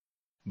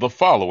The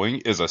following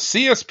is a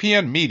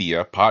CSPN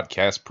Media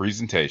podcast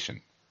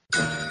presentation.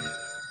 Good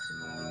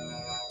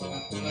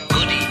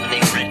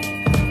evening,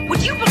 Red.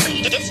 Would you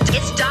believe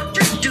it's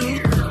Dr. Doom?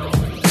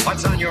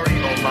 What's on your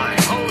evil mind?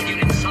 Hold your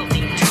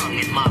insulting tongue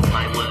and mark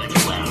my words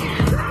well.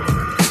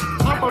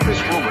 How about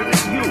this rumor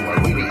that you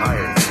are really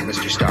Iron Man,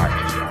 Mr. Stark?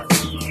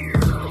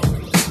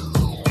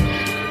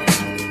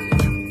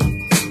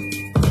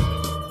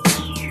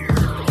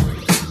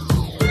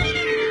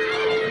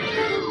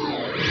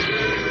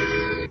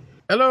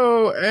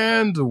 Hello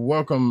and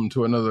welcome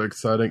to another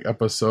exciting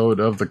episode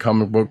of the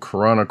Comic Book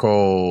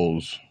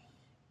Chronicles.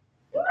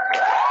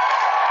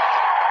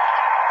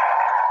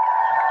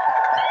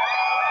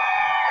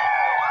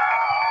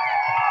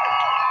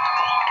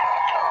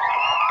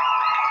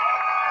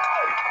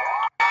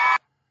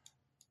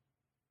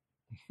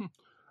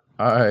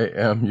 I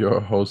am your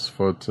host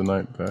for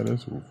tonight. That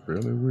is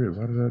really weird.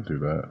 Why did I do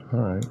that?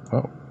 Alright.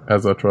 Oh,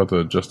 as I tried to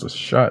adjust a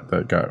shot,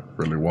 that got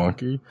really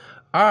wonky.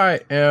 I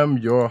am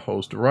your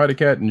host,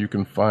 Roddycat, and you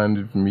can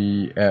find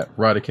me at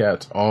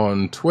Roddycat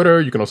on Twitter.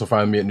 You can also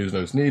find me at News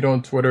Nerds Need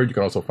on Twitter. You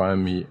can also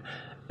find me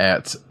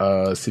at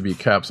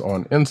CBCaps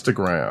on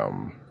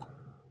Instagram.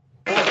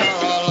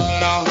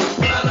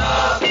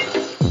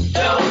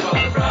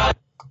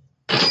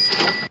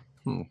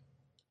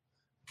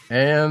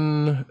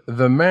 And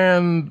the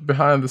man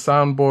behind the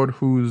soundboard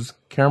whose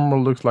camera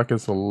looks like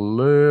it's a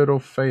little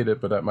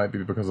faded, but that might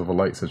be because of a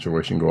light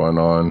situation going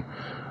on.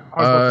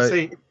 I was about to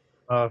say,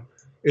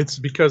 it's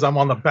because I'm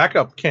on the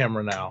backup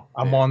camera now.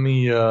 I'm on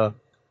the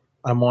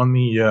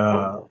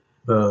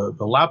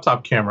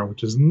laptop camera,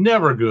 which is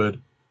never good.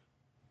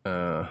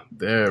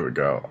 There we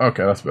go.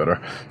 Okay, that's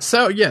better.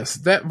 So yes,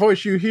 that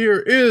voice you hear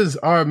is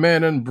our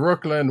man in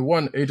Brooklyn,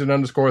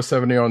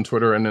 1agent_70 on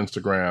Twitter and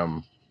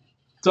Instagram.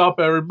 What's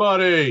up,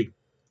 everybody?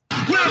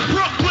 Where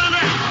Brooklyn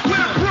at?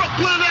 Where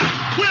Brooklyn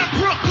at? Where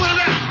Brooklyn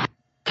at?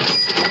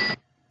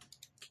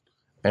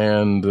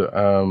 And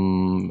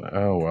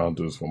I'll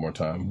do this one more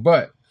time.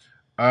 But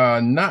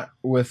not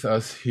with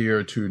us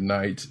here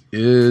tonight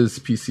is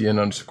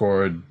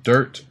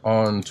PCN_Dirt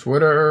on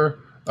Twitter,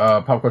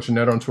 Pop Culture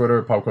Net on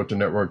Twitter,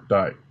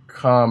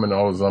 PopCultureNetwork.com, and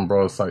all his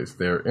umbrella sites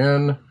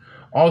therein.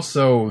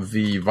 Also,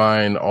 the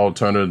Vine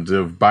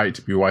alternative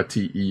Byte,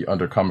 BYTE,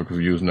 under comic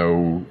reviews,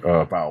 no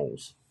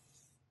vowels.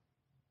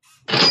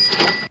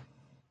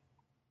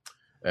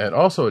 And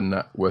also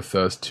not with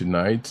us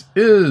tonight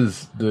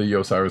is the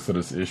Osiris that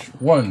is ish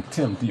 1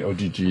 Tim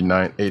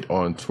DOGG98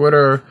 on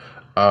Twitter,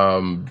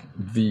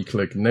 the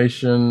Click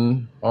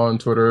Nation on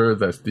Twitter,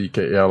 that's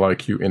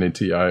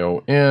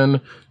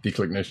DKLIQNATION,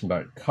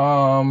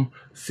 theclicknation.com,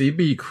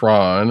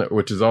 CBCron,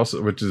 which is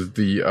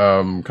the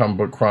Comic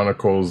Book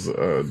Chronicles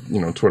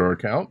Twitter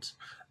account,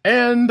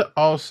 and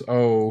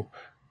also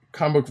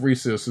Comic Book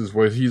Resources,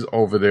 where he's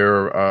over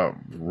there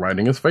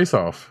writing his face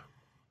off.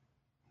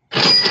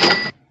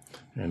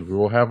 And we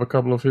will have a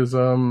couple of his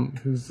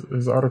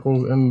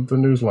articles in the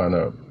news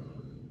lineup,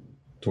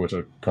 to which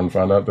I come to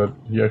find out that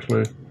he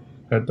actually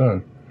had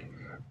done.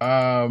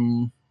 That's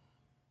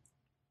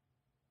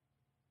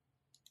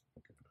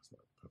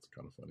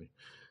kind of funny.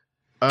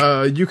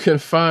 You can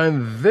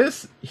find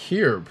this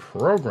here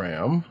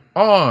program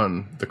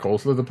on the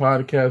Cold Slither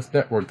Podcast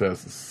Network.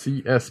 That's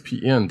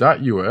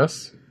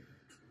CSPN.us.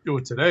 Do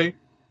it today.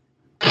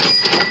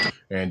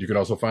 And you can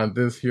also find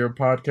this here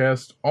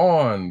podcast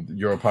on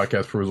your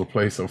podcast perusal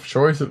place of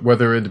choice,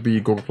 whether it be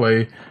Google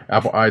Play,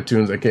 Apple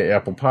iTunes, aka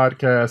Apple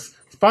Podcasts,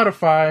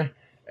 Spotify,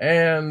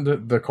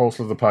 and the Cold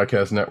Slither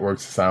Podcast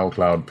Network's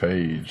SoundCloud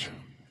page.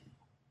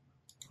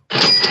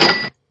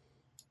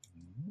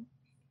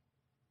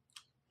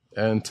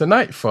 And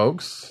tonight,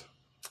 folks,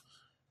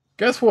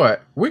 guess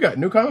what? We got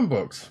new comic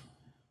books.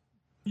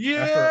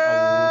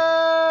 Yeah!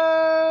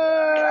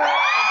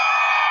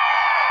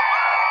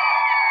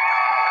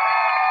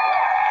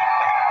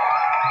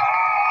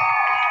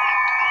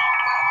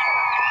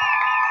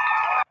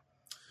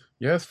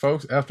 Yes,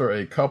 folks. After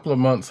a couple of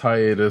months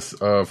hiatus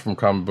from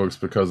comic books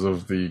because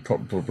of the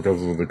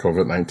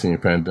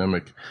COVID-19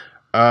 pandemic,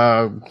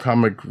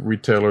 comic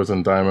retailers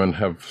and Diamond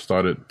have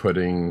started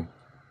putting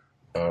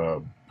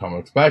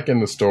comics back in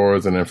the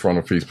stores and in front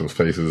of people's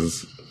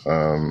faces.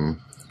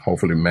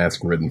 Hopefully,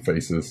 mask-ridden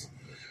faces.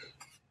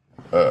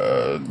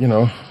 For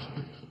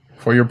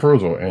your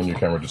perusal. And your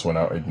camera just went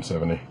out, Agent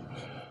 70.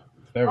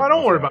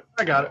 Don't worry about it.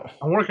 I got it.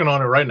 I'm working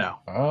on it right now.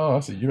 Oh, I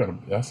see. You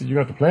got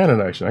the plan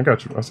in action. I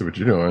got you. I see what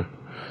you're doing.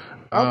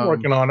 I'm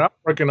working on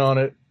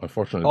it.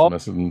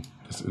 Unfortunately,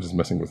 it's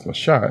messing with my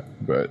shot,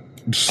 but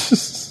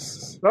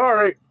all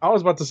right. I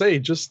was about to say,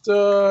 just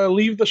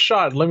leave the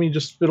shot. Let me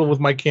just fiddle with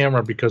my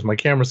camera because my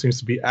camera seems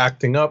to be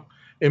acting up.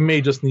 It may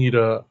just need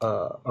a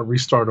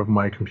restart of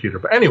my computer.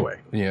 But anyway.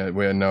 Yeah,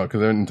 no,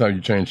 because anytime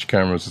you change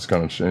cameras, it's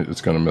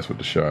gonna mess with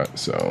the shot.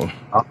 So,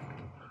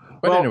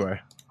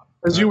 anyway.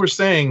 As you were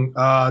saying,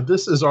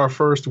 this is our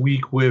first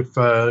week with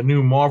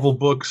new Marvel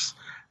books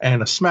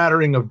and a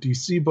smattering of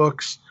DC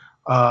books.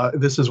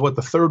 This is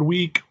the third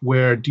week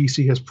where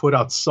DC has put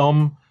out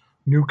some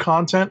new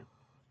content.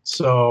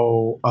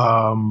 So,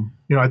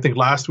 I think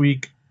last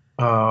week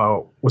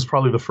was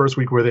probably the first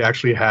week where they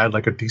actually had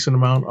like a decent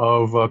amount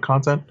of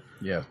content.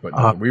 Yes,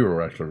 but we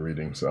were actually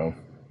reading, so.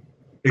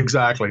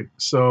 Exactly.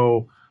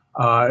 So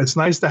it's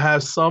nice to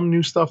have some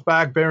new stuff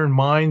back. Bear in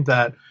mind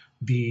that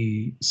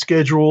the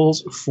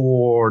schedules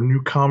for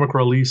new comic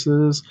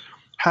releases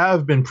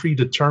have been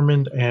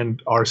predetermined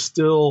and are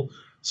still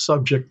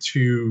subject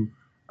to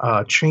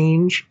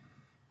change.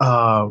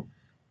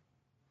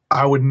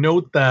 I would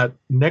note that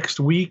next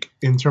week,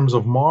 in terms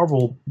of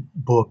Marvel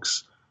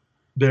books,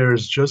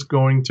 there's just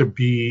going to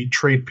be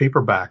trade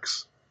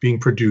paperbacks being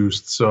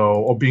produced,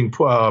 or being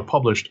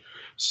published.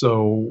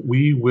 So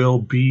we will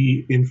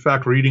be, in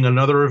fact, reading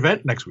another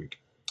event next week.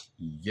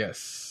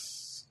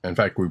 Yes. In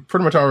fact, we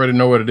pretty much already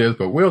know what it is,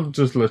 but we'll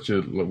just let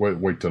you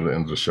wait till the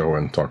end of the show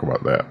and talk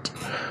about that.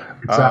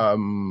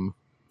 Exactly.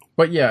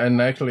 But yeah, and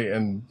actually,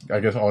 and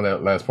I guess on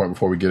that last point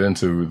before we get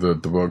into the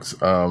books,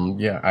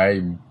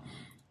 I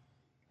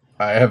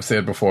have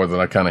said before that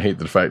I kind of hate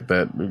the fact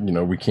that,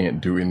 we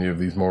can't do any of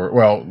these more.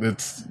 Well,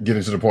 it's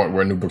getting to the point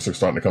where new books are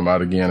starting to come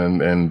out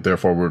again, and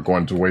therefore we're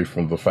going away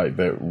from the fact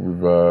that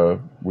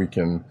we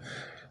can,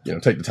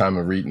 take the time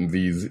of reading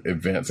these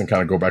events and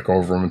kind of go back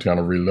over them and kind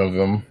of relive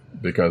them,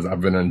 because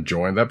I've been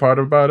enjoying that part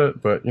about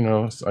it. But,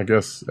 I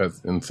guess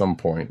in some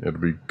point it'll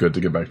be good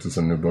to get back to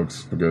some new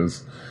books,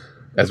 because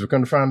as we're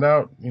going to find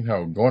out,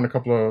 going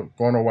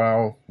a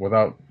while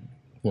without,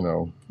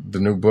 the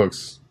new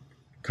books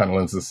kind of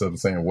lends itself to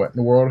saying, what in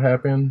the world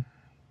happened?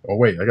 Oh,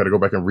 wait, I got to go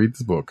back and read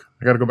this book.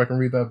 I got to go back and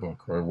read that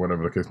book, or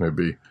whatever the case may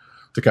be,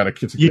 to kind of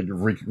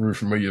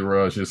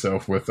refamiliarize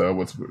yourself with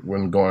what's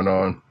going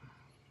on.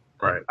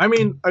 Right. I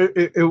mean,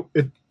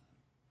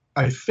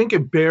 I think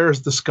it bears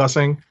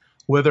discussing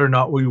whether or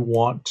not we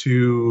want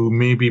to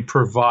maybe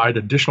provide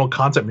additional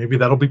content. Maybe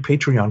that'll be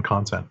Patreon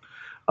content,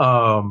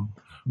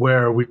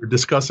 where we're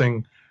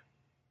discussing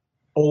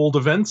old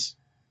events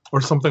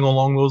or something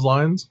along those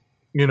lines.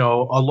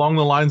 Along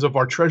the lines of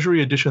our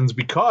Treasury editions,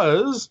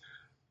 because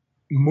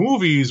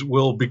movies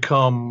will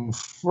become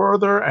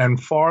further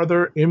and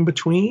farther in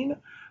between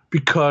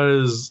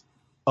because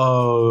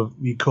of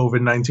the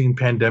COVID-19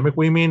 pandemic.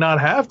 We may not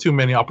have too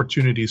many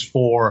opportunities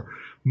for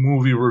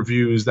movie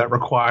reviews that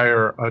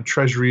require a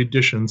Treasury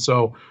edition.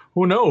 So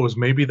who knows?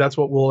 Maybe that's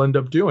what we'll end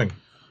up doing.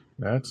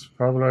 That's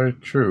probably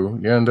true.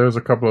 Yeah, and there's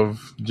a couple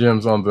of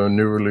gems on the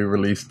newly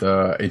released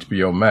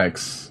HBO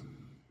Max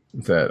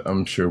that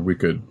I'm sure we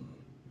could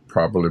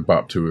probably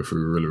bop to if we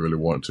really, really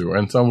want to,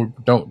 and some we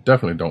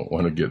definitely don't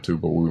want to get to,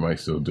 but we might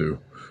still do.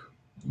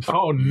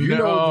 Oh, you know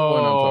the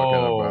one I'm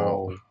talking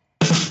about.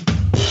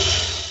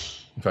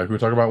 In fact, we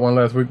talked about one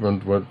last week,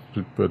 but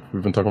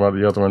we've been talking about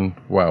the other one.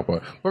 Wow,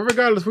 but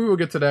regardless, we will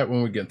get to that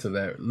when we get to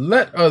that.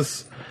 Let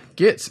us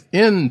get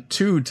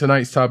into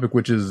tonight's topic,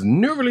 which is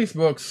new release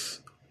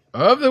books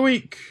of the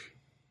week.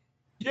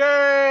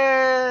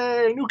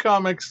 Yay! New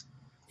comics.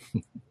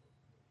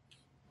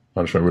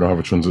 I'm sure we don't have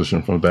a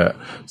transition from that.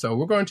 So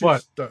we're going to...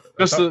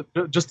 Just to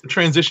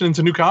transition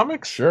into new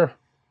comics? Sure.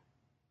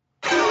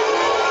 You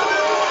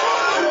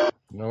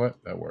know what?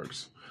 That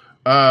works.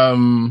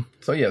 So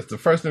yes, the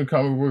first new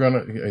comic we're going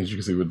to... As you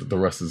can see, the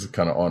rest is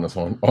kind of on us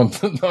on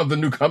the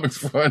new comics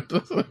front.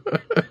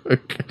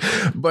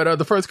 But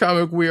the first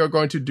comic we are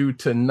going to do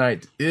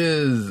tonight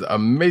is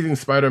Amazing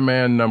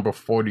Spider-Man number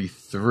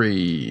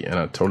 43. And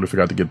I totally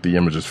forgot to get the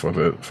images for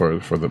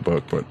the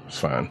book, but it's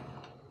fine.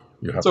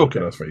 You have to look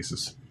at us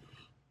faces.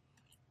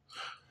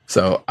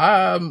 So,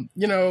 I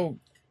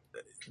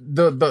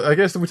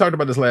guess we talked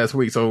about this last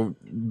week. So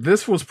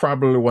this was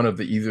probably one of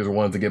the easiest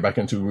ones to get back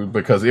into,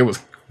 because it was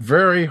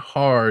very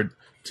hard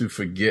to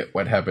forget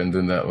what happened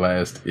in that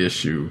last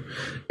issue.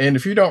 And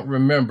if you don't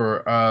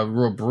remember,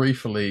 real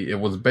briefly, it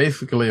was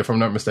basically, if I'm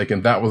not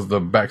mistaken, that was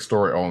the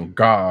backstory on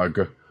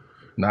GOG,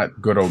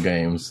 not Good Old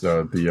Games,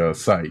 the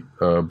site,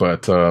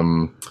 but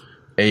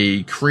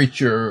a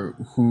creature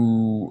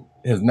who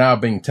is now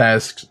being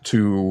tasked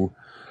to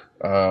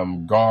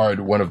guard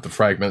one of the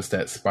fragments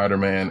that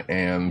Spider-Man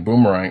and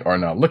Boomerang are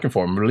now looking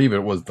for. I believe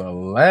it was the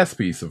last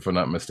piece, if I'm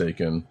not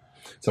mistaken.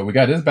 So we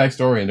got his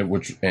backstory,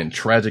 and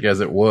tragic as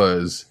it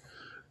was,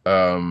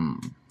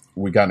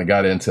 we kind of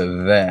got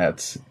into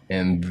that,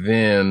 and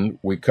then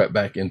we cut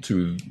back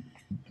into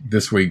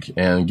this week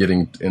and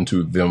getting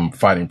into them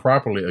fighting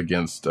properly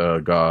against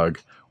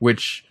GOG,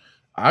 which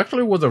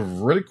actually was a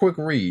really quick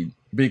read,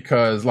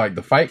 because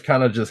the fight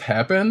kind of just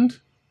happened.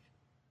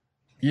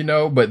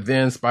 But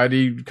then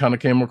Spidey kind of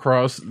came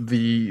across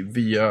the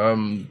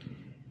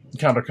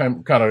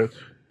kind of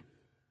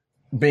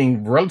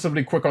being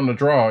relatively quick on the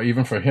draw,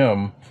 even for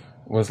him,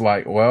 was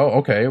like, well,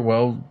 okay,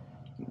 well,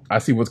 I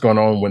see what's going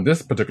on when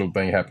this particular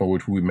thing happened,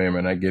 which we may or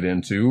may not get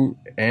into,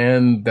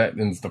 and that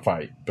ends the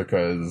fight,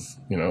 because,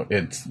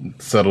 it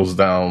settles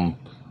down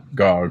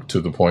GOG to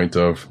the point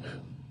of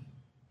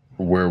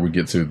where we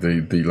get to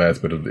the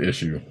last bit of the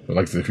issue. But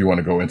like I said, if you want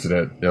to go into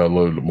that a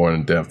little bit more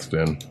in depth,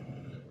 then...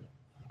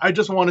 I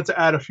just wanted to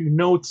add a few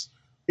notes.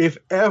 If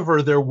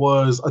ever there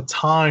was a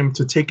time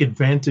to take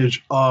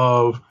advantage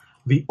of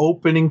the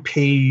opening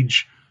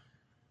page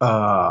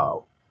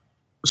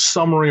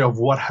summary of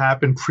what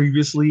happened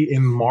previously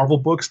in Marvel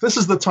books, this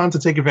is the time to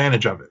take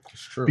advantage of it.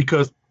 It's true.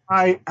 Because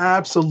I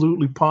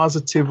absolutely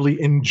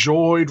positively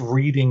enjoyed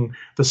reading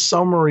the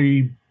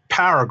summary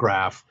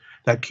paragraph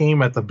that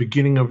came at the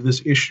beginning of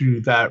this issue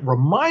that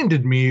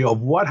reminded me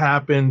of what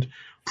happened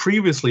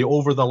previously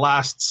over the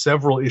last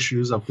several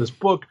issues of this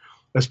book,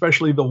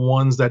 especially the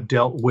ones that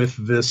dealt with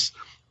this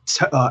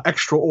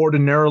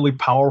extraordinarily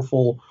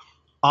powerful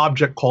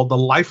object called the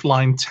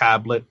Lifeline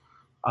tablet.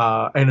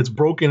 And it's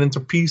broken into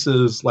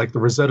pieces like the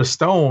Rosetta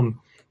Stone,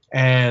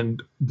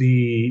 and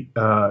the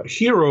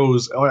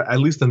heroes, or at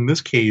least in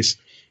this case,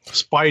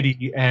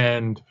 Spidey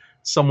and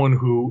someone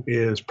who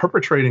is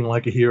perpetrating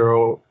like a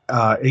hero,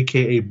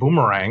 aka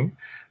Boomerang,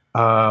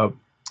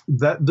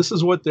 that this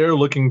is what they're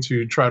looking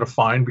to try to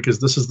find, because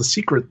this is the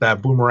secret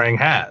that Boomerang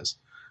has.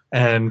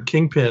 And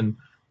Kingpin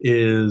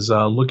is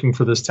looking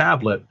for this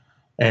tablet,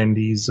 and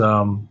he's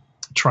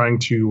trying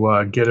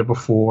to get it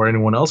before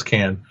anyone else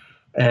can.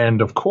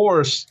 And of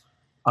course,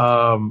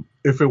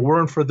 if it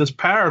weren't for this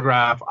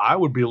paragraph, I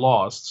would be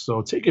lost.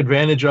 So take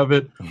advantage of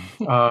it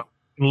and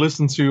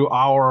listen to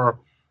our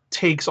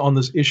takes on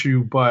this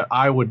issue. But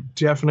I would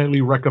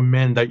definitely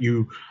recommend that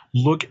you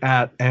look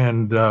at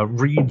and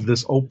read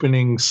this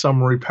opening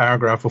summary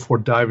paragraph before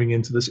diving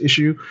into this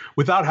issue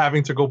without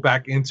having to go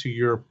back into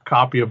your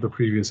copy of the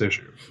previous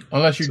issue.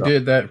 Unless you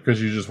did that because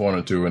you just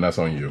wanted to, and that's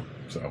on you.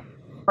 So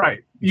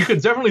right. You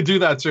could definitely do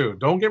that too.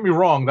 Don't get me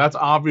wrong. That's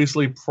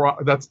obviously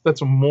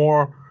that's a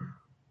more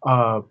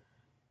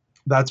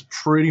that's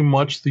pretty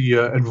much the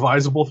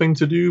advisable thing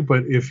to do.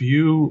 But if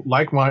you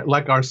like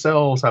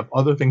ourselves have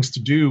other things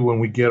to do when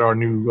we get our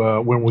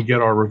new when we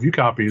get our review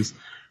copies,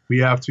 we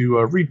have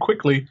to read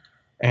quickly,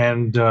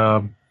 and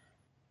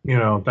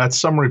that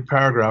summary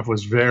paragraph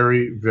was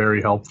very, very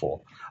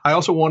helpful. I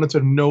also wanted to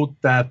note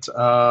that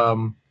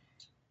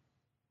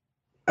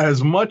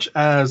as much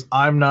as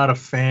I'm not a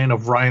fan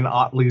of Ryan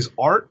Ottley's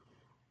art,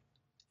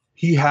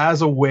 he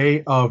has a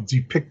way of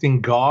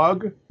depicting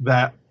Gog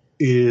that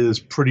is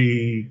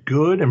pretty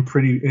good and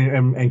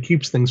and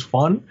keeps things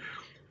fun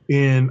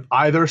in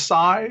either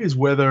size,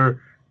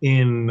 whether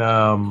in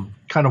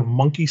kind of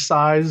monkey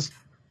size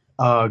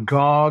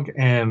Gog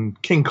and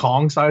King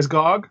Kong size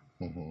Gog.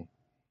 Mm-hmm.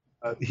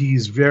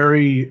 He's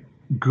very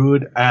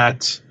good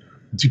at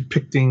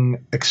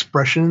depicting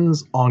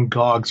expressions on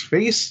Gog's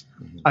face.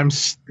 Mm-hmm. I'm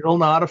still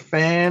not a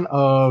fan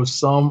of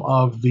some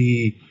of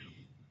the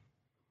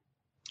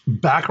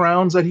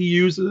backgrounds that he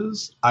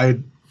uses.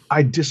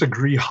 I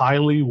disagree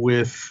highly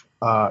with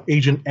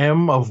Agent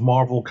M of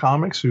Marvel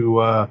Comics,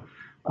 who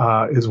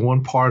is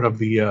one part of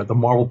the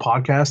Marvel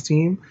podcast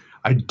team.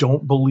 I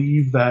don't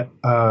believe that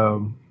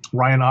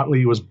Ryan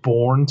Ottley was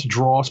born to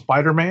draw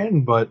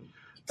Spider-Man, but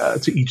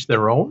to each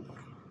their own.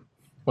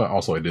 Well,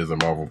 also it is a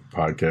Marvel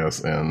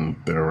podcast, and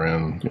they're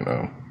in,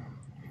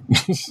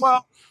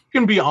 Well, you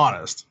can be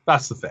honest.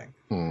 That's the thing.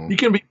 You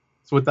can be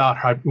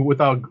without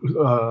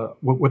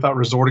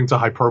resorting to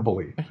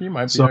hyperbole. He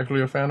might be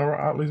actually a fan of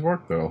Otley's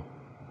work, though.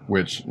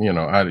 Which,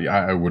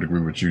 I would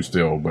agree with you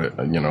still, but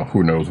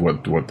who knows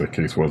what the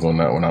case was on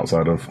that one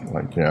outside of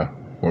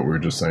what we were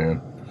just saying.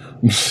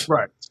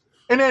 Right.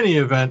 In any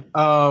event,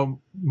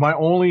 my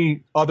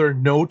only other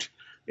note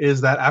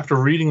is that after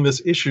reading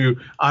this issue,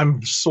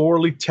 I'm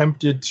sorely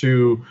tempted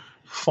to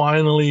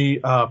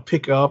finally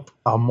pick up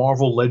a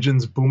Marvel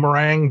Legends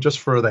Boomerang just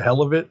for the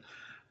hell of it,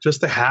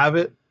 just to have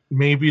it,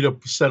 maybe to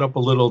set up a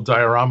little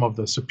diorama of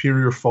the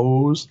superior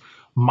foes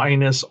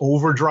minus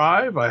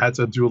Overdrive. I had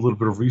to do a little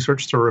bit of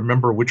research to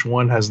remember which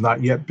one has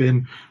not yet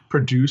been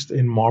produced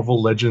in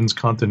Marvel Legends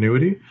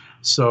continuity.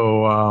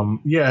 So,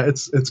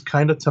 it's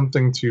kind of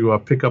tempting to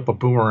pick up a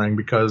Boomerang,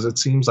 because it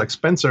seems like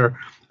Spencer,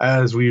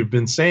 as we've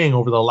been saying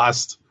over the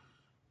last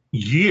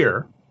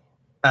year,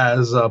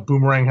 as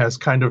Boomerang has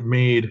kind of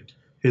made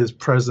his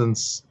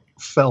presence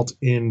felt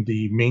in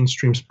the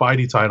mainstream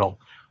Spidey title,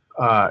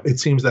 it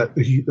seems that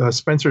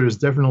Spencer is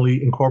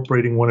definitely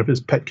incorporating one of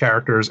his pet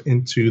characters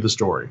into the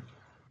story.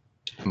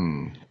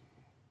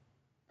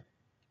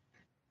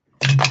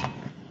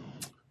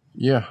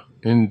 Yeah,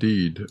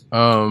 indeed.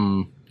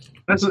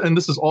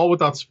 This is all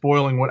without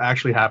spoiling what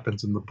actually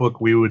happens in the book.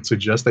 We would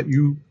suggest that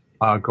you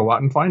go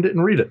out and find it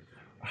and read it.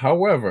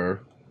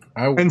 However,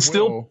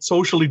 still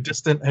socially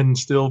distant and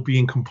still be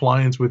in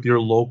compliance with your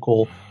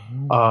local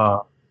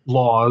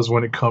laws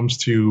when it comes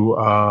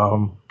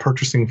to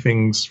purchasing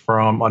things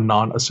from a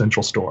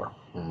non-essential store.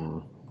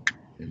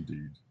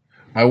 Indeed.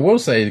 I will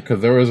say, because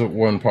there is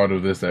one part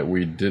of this that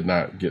we did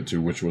not get to,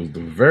 which was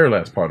the very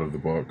last part of the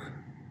book.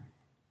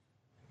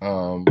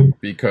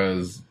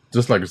 Because,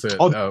 just like I said...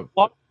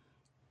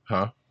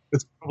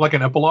 It's like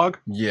an epilogue?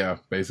 Yeah,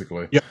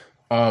 basically. Yeah.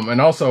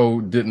 And also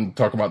didn't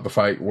talk about the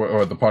fight,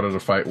 or the part of the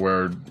fight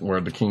where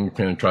the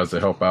Kingpin tries to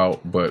help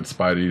out, but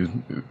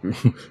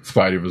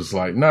Spidey was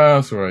like, "Nah,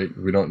 it's all right.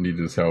 We don't need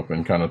his help,"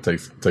 and kind of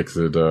takes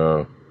it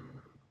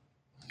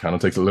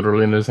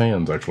literally in his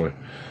hands, actually,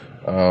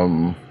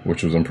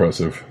 which was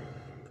impressive.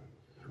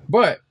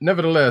 But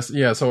nevertheless,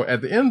 yeah. So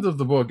at the end of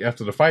the book,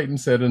 after the fighting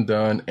said and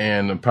done,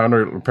 and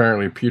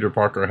apparently Peter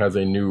Parker has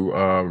a new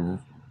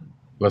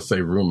let's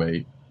say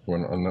roommate.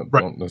 When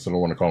don't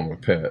necessarily want to call him a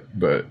pet,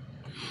 but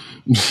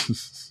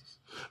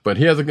but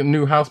he has a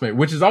new housemate,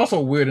 which is also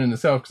weird in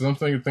itself because I'm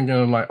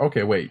thinking like,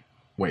 okay, wait,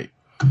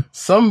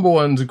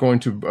 someone's going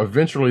to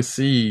eventually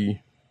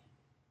see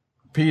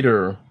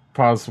Peter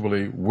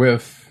possibly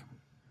with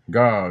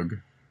Gog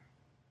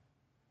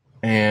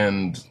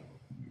and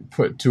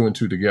put two and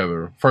two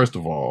together. First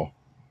of all.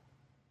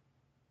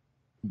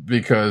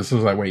 Because it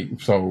was like, wait,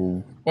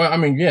 so, well, I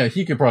mean, yeah,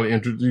 he could probably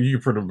you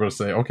pretty much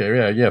say,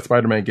 okay, yeah,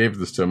 Spider-Man gave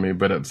this to me,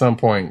 but at some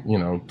point, you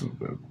know,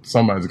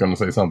 somebody's going to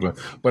say something.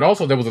 But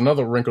also, there was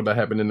another wrinkle that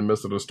happened in the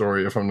midst of the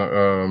story, if I'm not,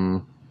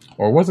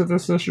 or was it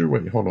this issue?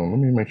 Wait, hold on, let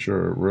me make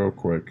sure real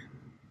quick.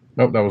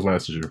 Nope, that was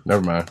last issue.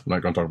 Never mind, I'm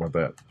not going to talk about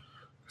that.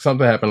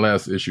 Something happened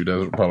last issue that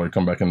will probably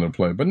come back into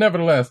play. But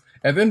nevertheless,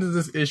 at the end of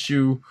this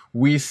issue,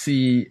 we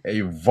see a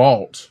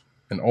vault,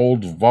 an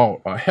old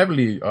vault, a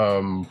heavily,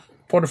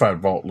 fortified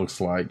vault looks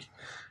like,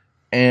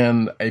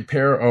 and a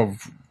pair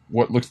of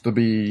what looks to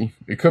be,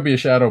 it could be a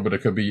shadow, but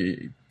it could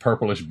be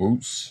purplish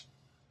boots,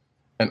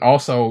 and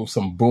also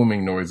some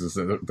booming noises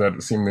that are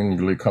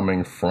seemingly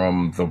coming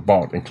from the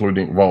vault,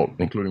 including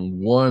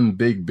one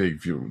big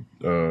view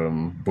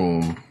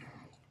boom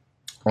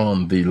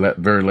on the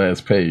very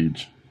last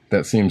page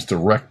that seems to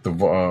wreck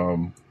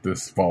the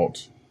this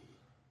vault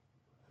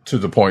to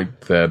the point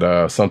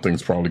that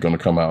something's probably going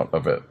to come out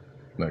of it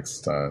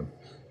next time.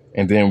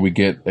 And then we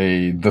get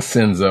the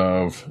sins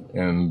of,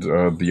 and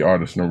the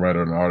artist and the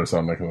writer and the artist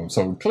on next one.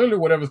 So clearly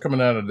whatever's coming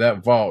out of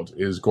that vault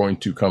is going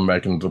to come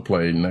back into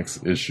play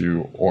next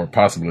issue, or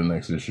possibly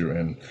next issue,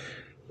 and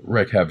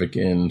wreak havoc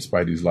in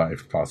Spidey's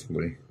life,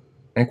 possibly.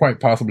 And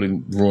quite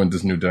possibly ruin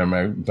this new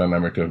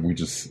dynamic that we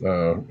just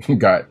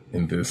got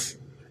in this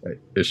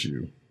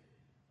issue.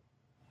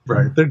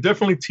 Right. They're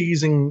definitely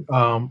teasing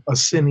a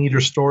Sin Eater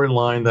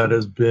storyline that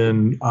has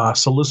been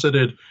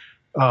solicited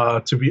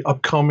to be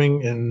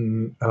upcoming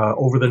in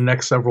over the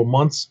next several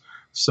months.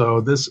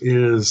 So this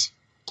is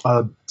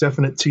a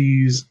definite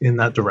tease in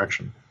that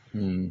direction.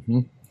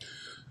 Mm-hmm.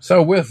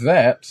 So with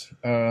that,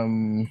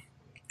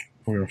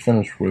 we're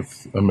finished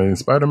with Amazing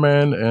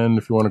Spider-Man, and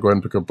if you want to go ahead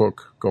and pick a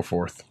book, go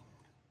forth.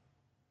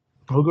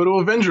 We'll go to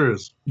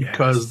Avengers,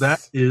 because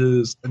that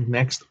is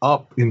next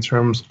up in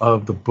terms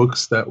of the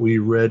books that we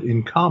read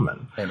in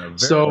common. And a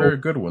very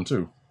good one,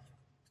 too.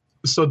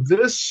 So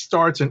this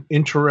starts an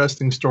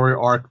interesting story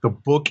arc. The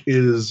book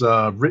is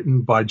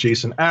written by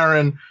Jason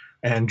Aaron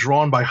and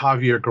drawn by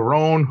Javier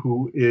Garrón,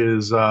 who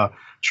is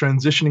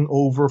transitioning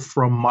over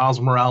from Miles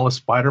Morales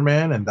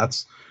Spider-Man, and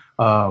that's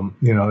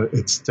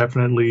it's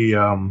definitely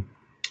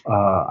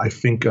I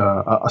think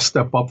a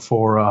step up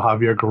for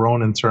Javier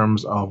Garrón in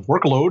terms of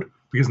workload,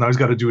 because now he's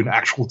got to do an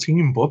actual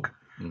team book.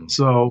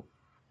 So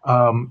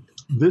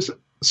this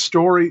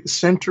story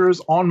centers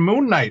on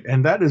Moon Knight,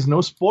 and that is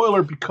no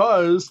spoiler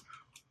because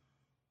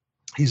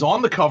he's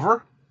on the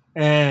cover,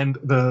 and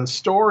the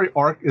story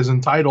arc is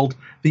entitled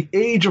The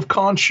Age of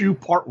Khonshu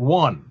Part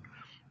 1.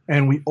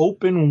 And we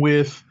open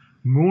with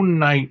Moon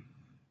Knight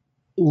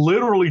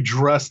literally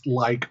dressed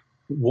like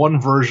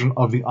one version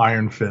of the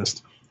Iron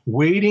Fist,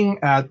 waiting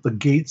at the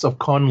gates of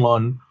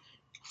Kunlun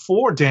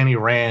for Danny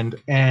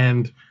Rand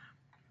and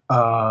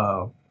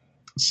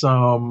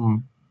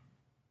some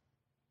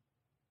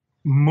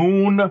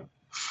Moon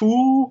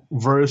Fu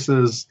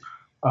versus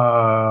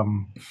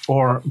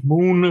or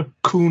Moon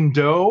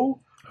Kundo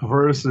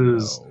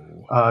versus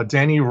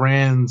Danny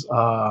Rand's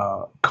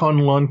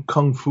Kunlun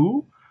Kung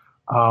Fu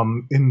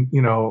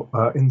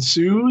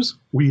ensues.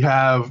 We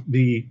have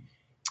the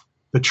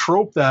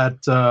trope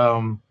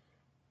that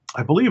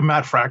I believe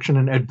Matt Fraction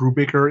and Ed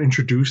Brubaker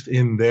introduced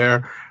in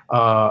their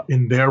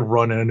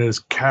run, and is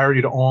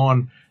carried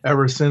on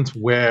ever since,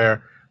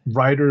 where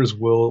writers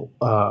will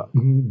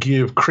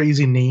give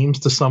crazy names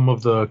to some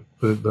of the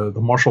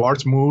martial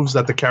arts moves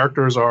that the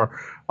characters are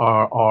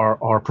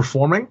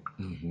performing.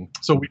 Mm-hmm.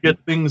 So we get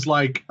things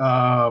like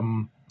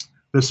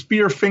the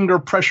spear finger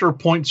pressure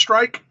point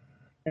strike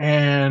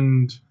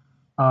and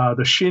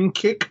the shin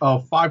kick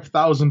of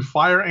 5,000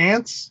 fire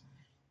ants.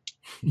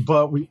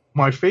 But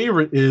my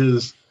favorite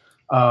is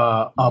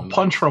a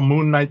punch from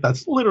Moon Knight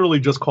that's literally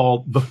just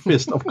called the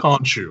Fist of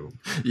Khonshu.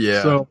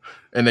 Yeah. So,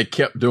 and they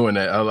kept doing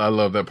that. I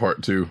love that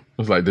part too.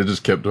 It's like they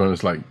just kept doing it.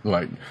 It's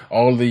like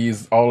all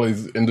these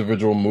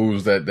individual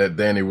moves that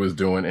Danny was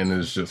doing, and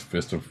it's just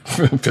Fist of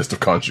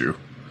Khonshu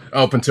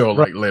up until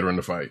like later in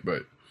the fight.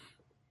 But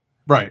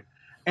right.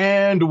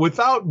 And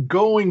without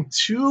going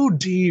too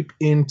deep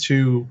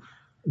into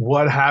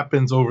what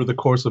happens over the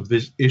course of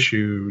this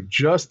issue,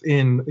 just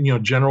in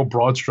general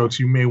broad strokes,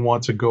 you may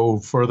want to go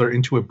further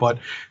into it, but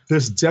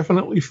this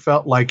definitely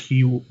felt like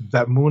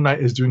that Moon Knight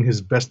is doing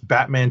his best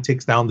Batman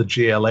takes down the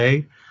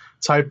JLA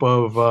type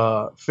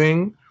of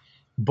thing,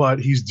 but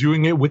he's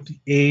doing it with the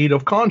aid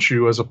of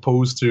Khonshu as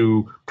opposed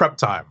to prep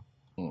time.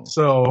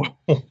 So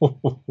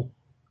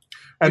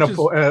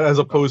as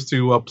opposed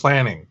to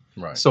planning.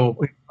 Right. So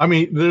I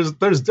mean,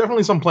 there's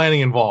definitely some planning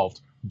involved.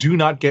 Do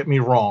not get me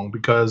wrong,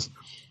 because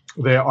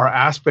there are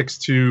aspects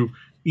to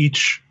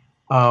each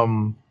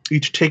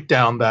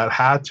takedown that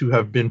had to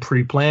have been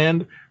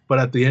pre-planned, But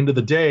at the end of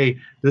the day,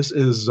 this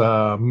is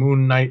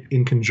Moon Knight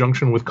in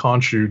conjunction with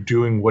Khonshu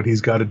doing what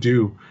he's got to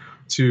do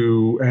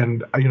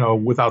and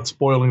without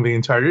spoiling the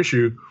entire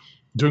issue,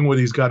 doing what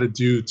he's got to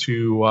do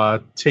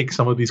to take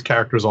some of these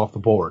characters off the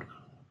board.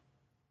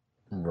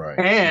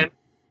 Right.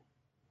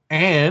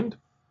 And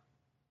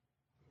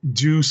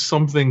do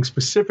something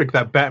specific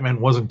that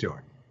Batman wasn't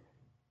doing.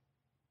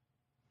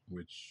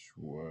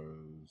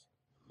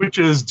 Which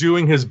is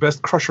doing his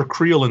best Crusher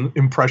Creel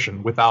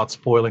impression without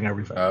spoiling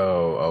everything.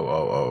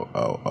 Oh.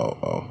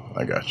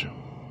 I got you.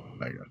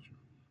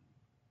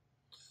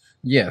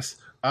 Yes.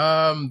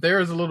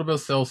 There is a little bit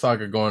of Cell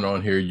Saga going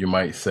on here, you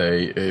might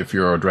say, if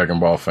you're a Dragon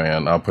Ball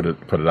fan. I'll put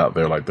it out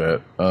there like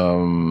that.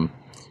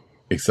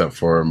 Except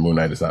for Moon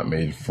Knight is not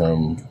made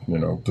from,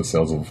 the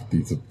cells of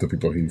the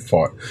people he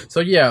fought.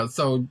 So yeah,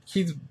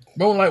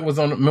 Moon Knight was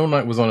on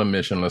a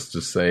mission, let's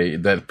just say,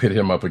 that pit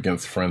him up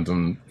against friends.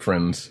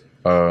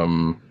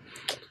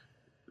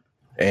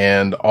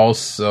 And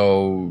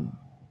also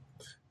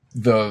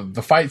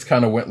the fights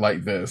kind of went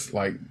like this,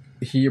 like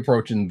he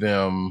approaching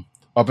them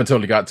up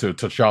until he got to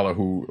T'Challa,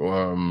 who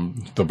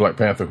the Black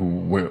Panther, who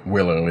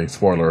willingly,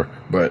 spoiler,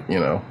 but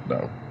no,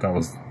 that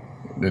was,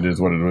 it is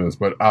what it is.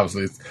 But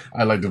obviously,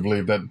 I like to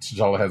believe that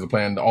T'Challa has a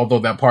plan. Although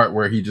that part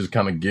where he just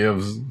kind of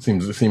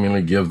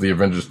seemingly gives the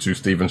Avengers to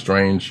Stephen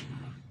Strange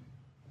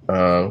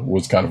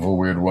was kind of a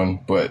weird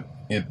one, but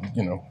it,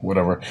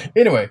 whatever.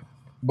 Anyway,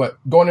 but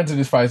going into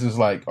these fights is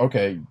like,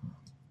 okay,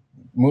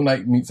 Moon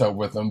Knight meets up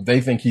with them.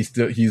 They think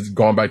he's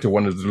gone back to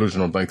one of the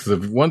delusional things.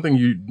 Because one thing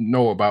you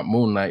know about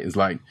Moon Knight is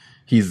like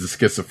he's the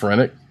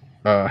schizophrenic,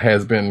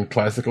 has been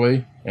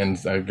classically, and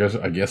I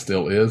guess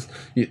still is.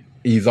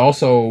 He's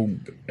also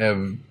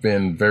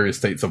been various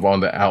states of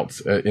on the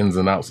outs, ins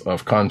and outs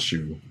of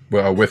Khonshu,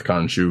 with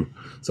Khonshu.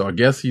 So I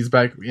guess he's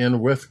back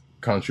in with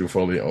Khonshu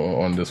fully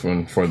on this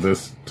one for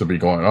this to be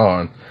going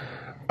on.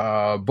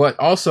 But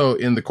also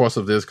in the course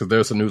of this, because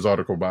there's a news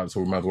article about it,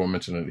 so we might as well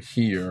mention it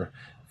here.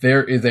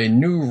 There is a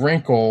new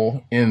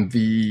wrinkle in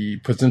the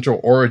potential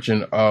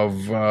origin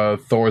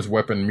of Thor's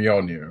weapon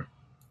Mjolnir.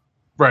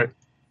 Right.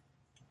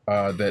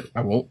 That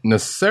I won't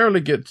necessarily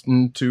get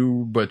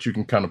into, but you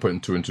can kind of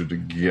put two and two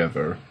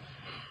together.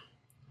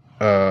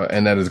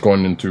 And that is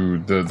going into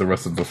the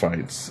rest of the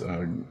fights.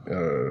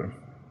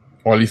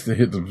 Or at least to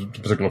hit the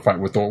particular fight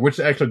with Thor, which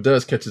actually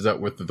does catches up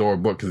with the Thor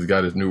book because he's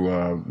got his new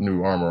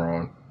armor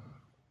on.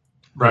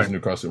 Right. His new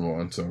costume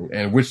on. So,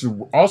 and which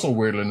also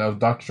weirdly enough,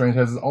 Doctor Strange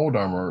has his old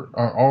armor,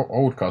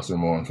 old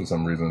costume on for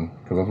some reason.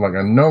 Because I was like,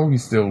 I know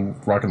he's still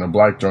rocking a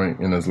black joint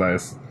in the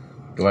last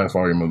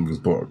volume of his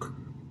book.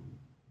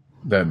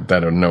 That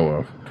I know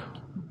of.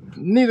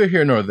 Neither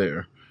here nor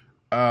there.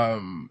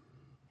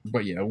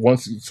 But yeah,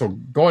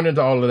 going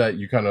into all of that,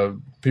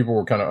 people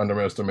were kind of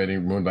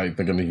underestimating Moon Knight,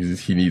 thinking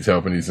he needs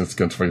help and he's in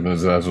schizophrenic.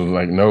 And I was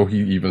like, no,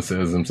 he even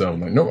says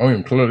himself, like, no, I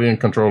am clearly in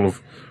control of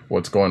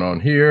what's going on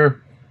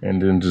here. And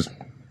then just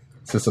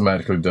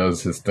systematically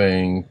does his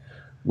thing,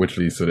 which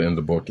leads to the end of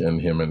the book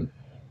and him and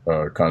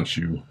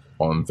Khonshu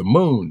on the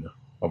moon,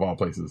 of all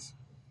places.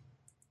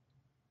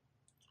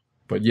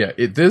 But yeah,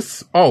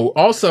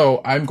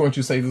 also, I'm going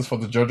to say this for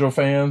the JoJo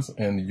fans,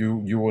 and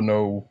you will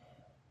know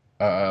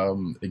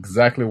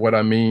exactly what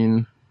I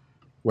mean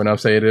when I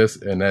say this,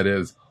 and that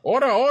is,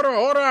 Ora, Ora,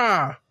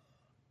 Ora!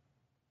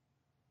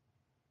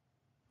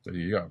 There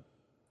you go.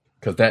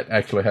 Because that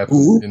actually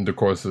happens in the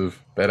course of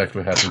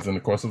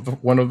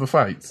one of the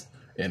fights,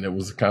 and it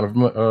was kind of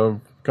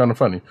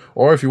funny.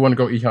 Or if you want to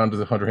go E-Honda,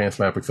 the 100-hand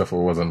slap, except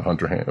for it wasn't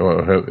 100 hand,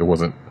 or it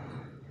wasn't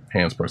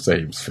hands per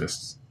se, it was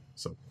fists.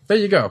 So there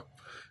you go.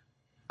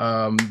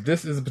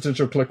 This is a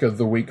potential click of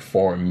the week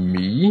for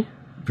me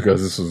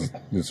because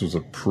this was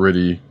a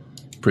pretty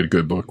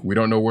good book. We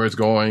don't know where it's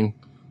going.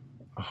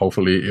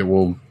 Hopefully, it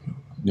will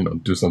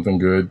do something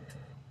good,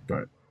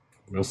 but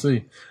we'll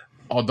see.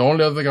 The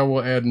only other thing I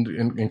will add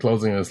in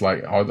closing is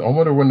like, I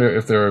wonder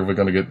if they're ever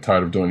going to get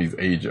tired of doing these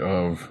Age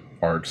of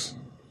arcs.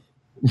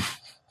 Because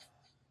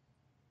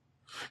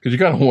you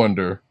kind of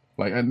wonder,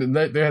 like,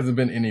 there hasn't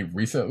been any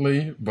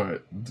recently,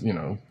 but,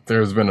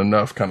 there's been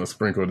enough kind of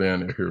sprinkled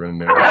in here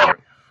and there.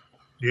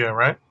 Yeah,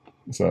 right?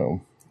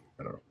 So,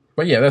 I don't know.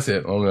 But yeah, that's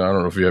it. I don't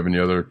know if you have any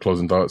other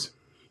closing thoughts.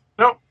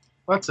 No,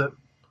 that's it.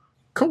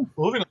 Cool.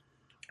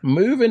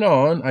 Moving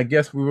on, I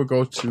guess we will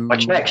go to...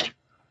 What's next?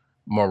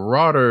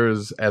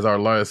 Marauders as our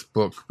last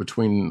book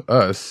between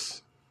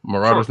us.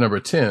 Marauders number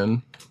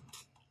 10.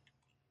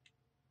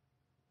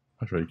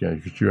 That's right,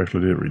 you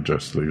actually did read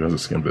Justice League. I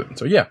just skimmed it.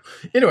 So yeah.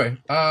 Anyway,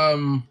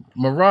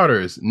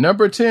 Marauders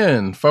number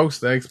 10. Folks,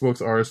 the X-Books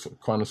are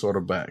kind of sort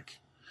of back.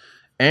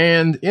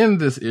 And in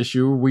this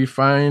issue, we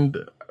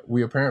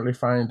apparently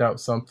find out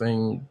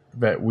something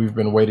that we've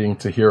been waiting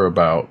to hear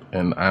about,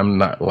 and I'm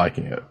not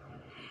liking it.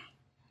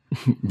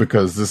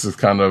 Because this is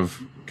kind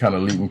of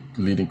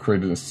leading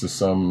credence to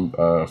some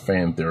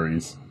fan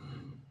theories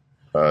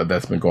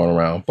that's been going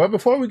around. But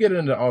before we get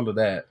into all of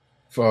that,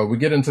 we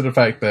get into the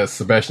fact that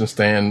Sebastian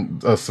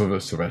Shaw,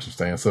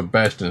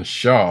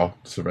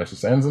 Sebastian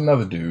Stan's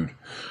another dude,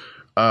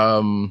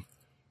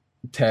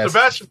 tasked.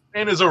 Sebastian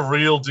Stan is a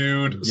real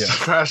dude. Yeah.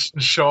 Sebastian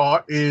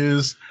Shaw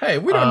is. Hey,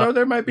 we don't know.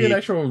 There might be an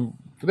actual.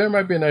 There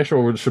might be an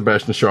actual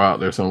Sebastian Shaw out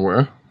there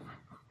somewhere.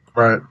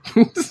 Right.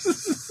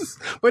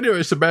 But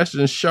anyway,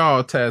 Sebastian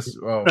Shaw tasked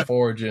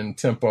Forge and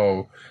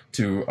Tempo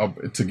to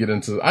get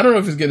into. I don't know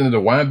if he's getting into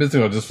the wine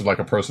business or just for like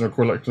a personal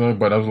collection.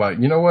 But I was like,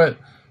 you know what?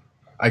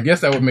 I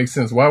guess that would make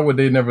sense. Why would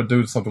they never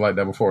do something like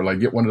that before? Like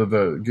get one of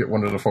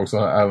the folks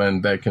on the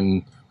island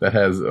that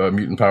has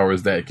mutant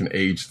powers that can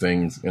age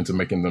things into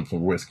making them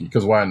some whiskey.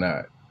 Because why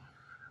not?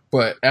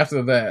 But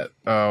after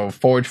that,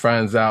 Forge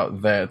finds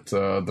out that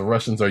the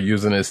Russians are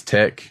using his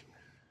tech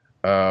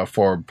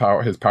for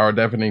his power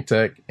dampening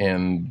tech,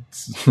 and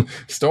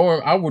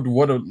Storm. I would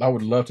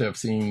love to have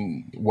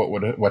seen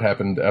what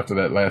happened after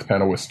that last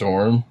panel with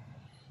Storm,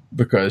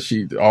 because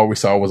all we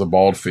saw was a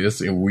bald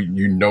fist,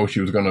 and she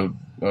was gonna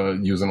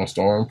use it on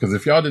Storm. Because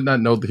if y'all did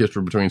not know the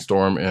history between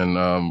Storm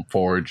and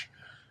Forge,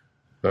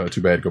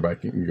 too bad. Go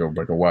back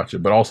and watch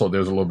it. But also,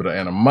 there's a little bit of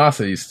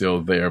animosity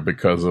still there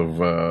because of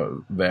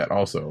that.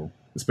 Also,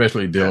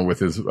 especially dealing with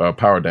his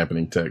power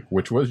dampening tech,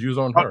 which was used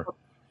on her.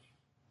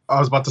 I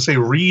was about to say,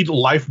 read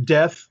Life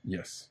Death.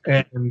 Yes.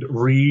 And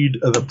read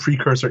the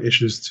precursor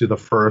issues to the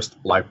first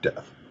Life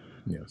Death.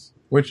 Yes.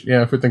 Which,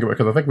 yeah, if we think about it,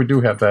 because I think we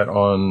do have that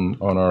on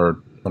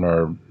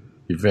our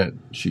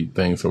event sheet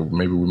thing, so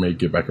maybe we may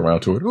get back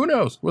around to it. Who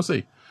knows? We'll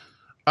see.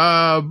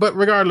 But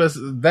regardless,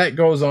 that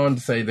goes on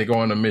to say they go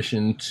on a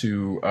mission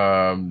to.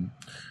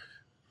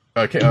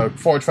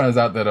 Forge finds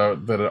out that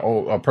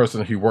a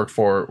person he worked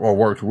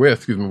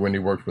with, when he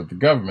worked with the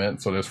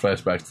government. So there's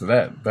flashbacks to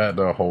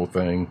that whole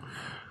thing.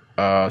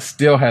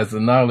 Still has the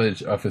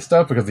knowledge of his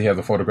stuff because he has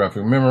a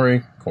photographic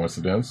memory.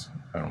 Coincidence?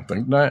 I don't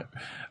think not.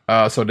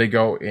 So they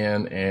go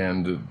in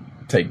and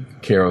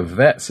take care of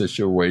that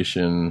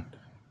situation.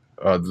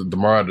 The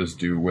Marauders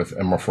do with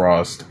Emma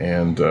Frost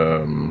and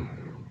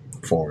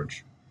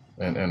Forge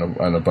and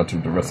a bunch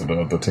of the rest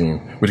of the team,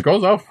 which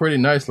goes off pretty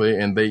nicely.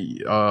 And they,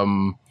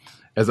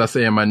 as I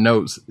say in my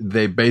notes,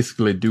 they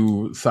basically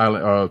do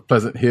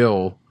Pleasant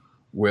Hill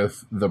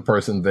with the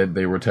person that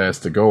they were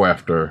tasked to go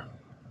after,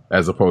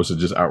 as opposed to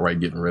just outright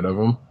getting rid of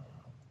them.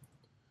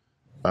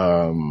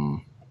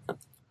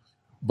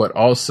 But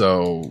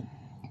also,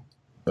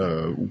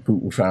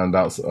 we found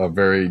out a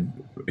very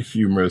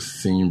humorous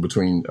scene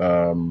between,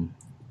 well,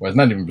 it's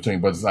not even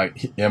between, but it's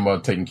like Emma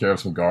taking care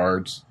of some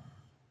guards.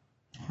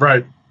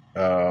 Right.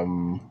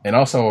 And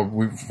also,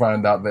 we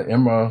find out that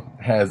Emma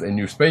has a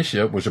new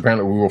spaceship, which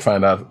apparently we will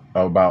find out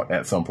about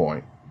at some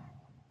point,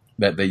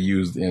 that they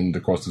used in the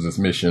course of this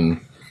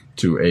mission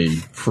to a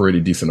pretty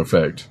decent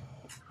effect.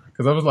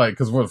 Because I was like,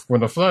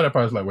 when the Flood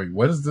Empire was like, wait,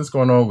 what is this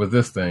going on with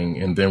this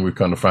thing? And then we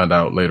kind of find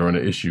out later in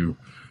the issue,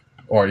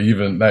 or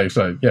even,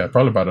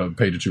 probably about a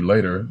page or two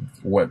later,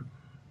 what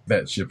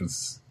that ship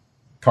is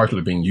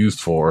partially being used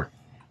for.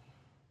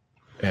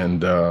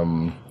 And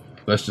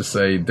let's just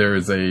say there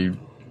is a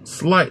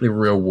slightly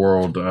real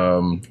world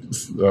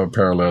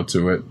parallel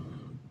to it.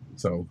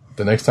 So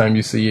the next time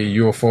you see a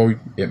UFO,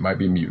 it might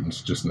be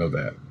mutants. Just know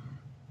that.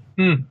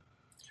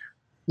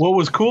 What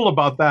was cool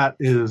about that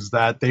is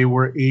that they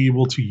were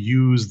able to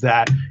use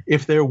that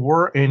if there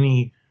were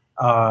any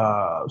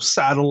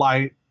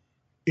satellite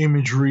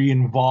imagery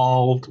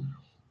involved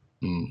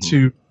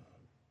to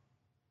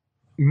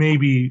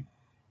maybe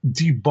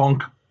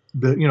debunk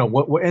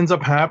what ends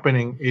up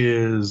happening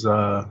is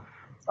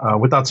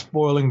without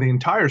spoiling the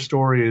entire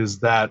story is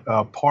that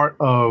part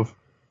of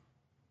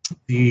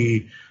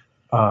the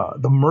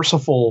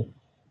merciful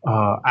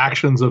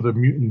actions of the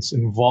mutants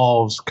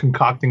involves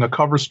concocting a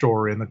cover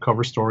story, and the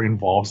cover story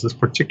involves this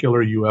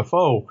particular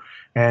UFO.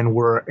 And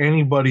were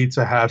anybody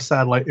to have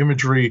satellite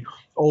imagery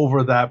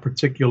over that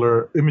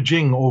particular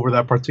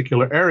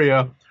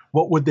area,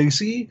 what would they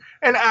see?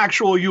 An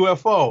actual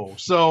UFO.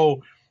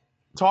 So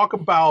talk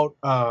about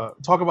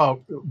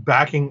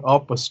backing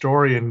up a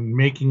story and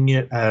making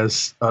it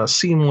as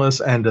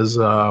seamless and as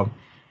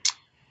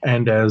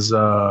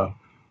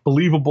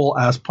believable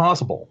as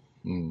possible.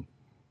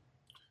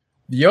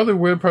 The other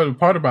weird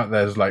part about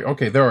that is like,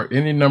 okay, there are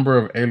any number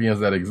of aliens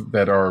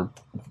that are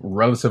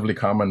relatively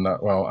common.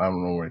 Well, I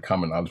don't know what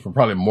common knowledge, but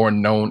probably more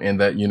known in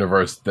that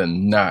universe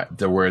than not.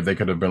 To where they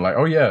could have been like,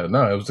 oh yeah,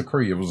 no, it was a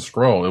Kree, it was a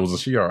Skrull, it was a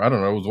Shi'ar. I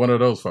don't know, it was one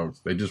of those folks.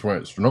 They just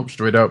went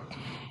straight up,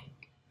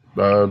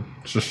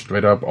 just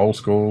straight up old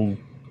school,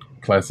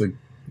 classic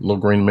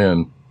little green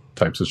men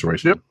type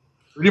situation. Yep,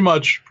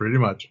 pretty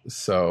much.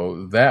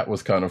 So that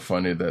was kind of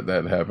funny that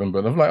happened.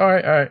 But I'm like, all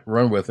right,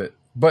 run with it.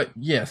 But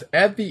yes,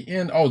 at the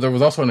end, there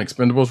was also an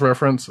Expendables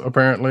reference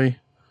apparently,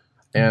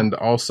 and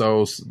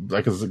also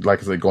like I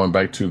said, going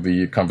back to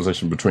the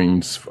conversation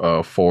between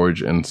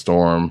Forge and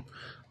Storm,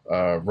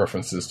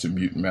 references to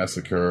Mutant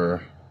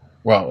Massacre,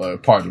 well,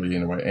 partly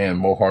anyway, and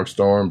Mohawk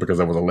Storm, because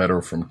there was a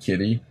letter from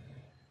Kitty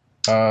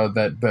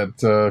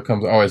that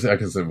comes. I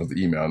guess it was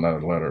the email,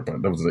 not a letter,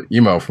 but there was an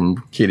email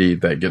from Kitty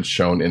that gets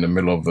shown in the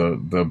middle of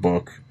the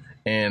book,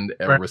 and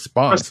a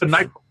response.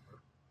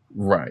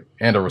 Right,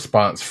 and a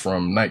response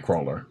from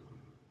Nightcrawler.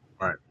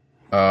 Right.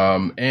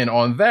 And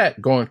on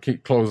that, going to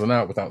keep closing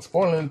out without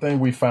spoiling anything,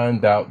 we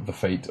find out the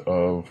fate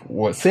of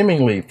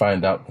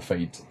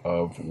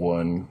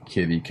one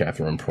Kitty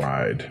Catherine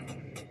Pryde.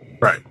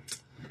 Right.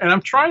 And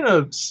I'm trying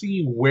to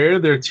see where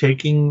they're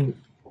taking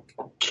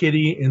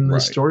Kitty in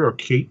this story, or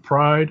Kate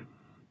Pryde,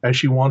 as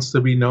she wants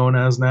to be known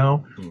as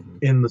now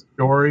in the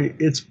story.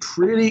 It's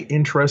pretty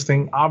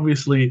interesting.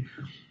 Obviously,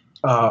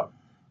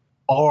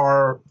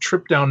 our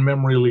trip down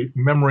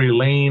memory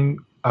lane,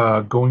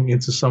 going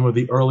into some of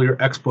the earlier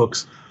X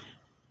books,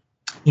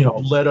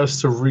 led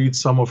us to read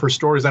some of her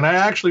stories. And I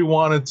actually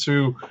wanted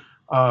to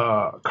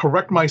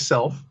correct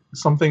myself,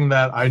 something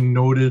that I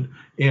noted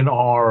in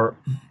our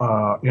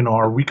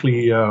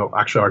weekly,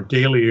 actually our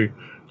daily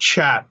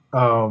chat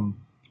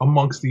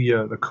amongst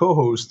the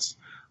co-hosts.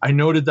 I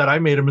noted that I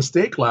made a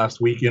mistake last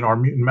week in our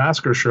Mutant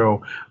Massacre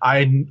show.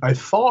 I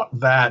thought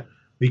that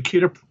the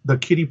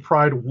Kitty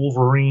Pryde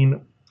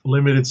Wolverine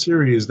limited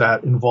series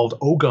that involved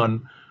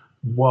Ogun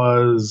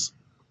was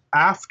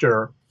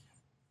after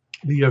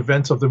the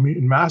events of the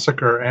Mutant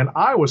Massacre, and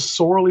I was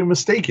sorely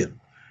mistaken.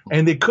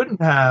 And they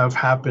couldn't have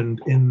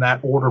happened in that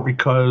order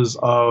because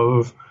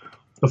of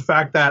the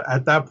fact that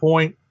at that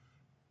point,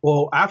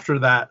 well, after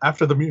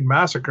the Mutant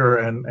Massacre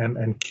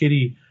and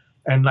Kitty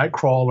and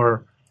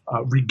Nightcrawler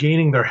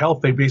regaining their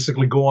health, they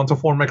basically go on to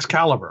form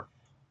Excalibur.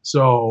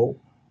 So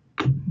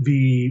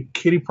the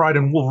Kitty Pryde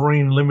and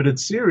Wolverine limited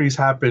series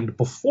happened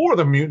before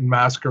the Mutant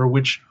Massacre,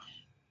 which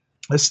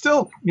is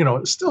still,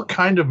 it still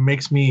kind of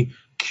makes me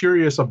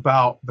curious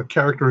about the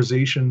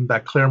characterization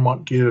that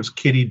Claremont gives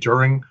Kitty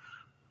during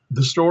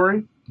the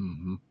story.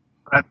 Mm-hmm.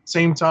 At the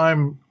same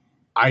time,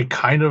 I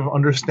kind of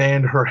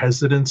understand her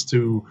hesitance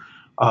to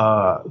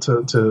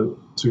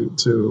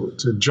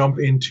jump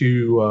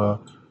into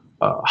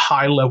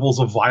high levels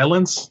of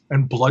violence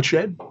and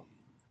bloodshed,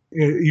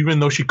 even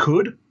though she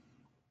could.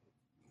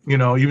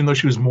 Even though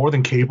she was more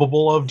than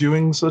capable of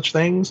doing such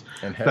things.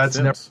 That's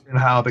never been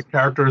how the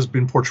character has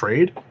been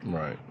portrayed.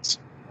 Right.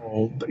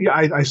 So, yeah,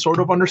 I sort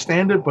of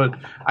understand it, but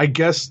I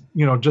guess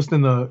just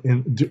in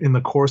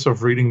the course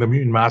of reading the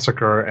Mutant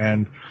Massacre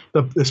and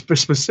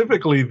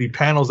specifically the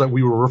panels that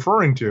we were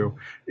referring to,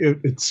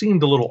 it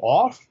seemed a little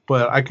off.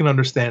 But I can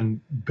understand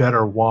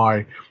better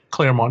why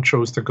Claremont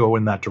chose to go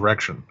in that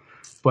direction.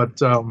 But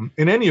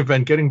in any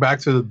event, getting back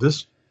to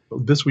this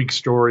week's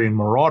story in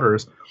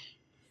Marauders.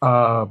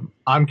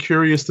 I'm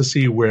curious to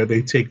see where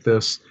they take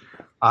this.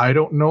 I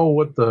don't know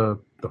what the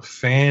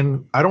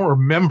fan. I don't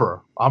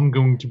remember. I'm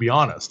going to be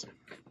honest.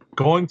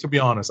 I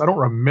don't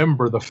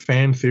remember the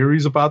fan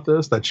theories about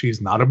this, that she's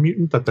not a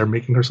mutant, that they're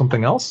making her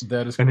something else.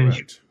 That is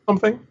correct.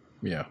 Something.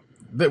 Yeah.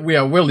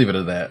 We'll leave it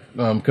at that.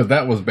 Because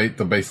that was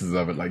the basis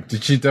of it. Like,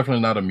 she's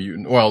definitely not a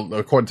mutant. Well,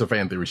 according to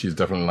fan theory, she's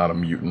definitely not a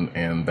mutant,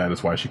 and that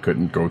is why she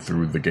couldn't go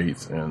through the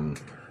gates in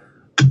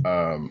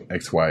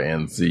X, Y,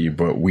 and Z.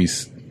 But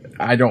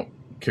I don't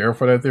care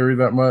for that theory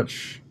that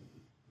much,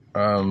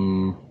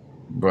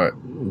 but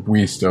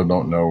we still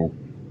don't know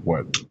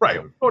what.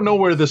 Right, we don't know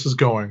where this is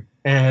going,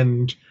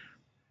 and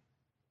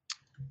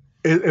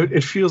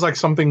it feels like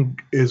something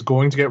is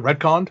going to get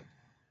retconned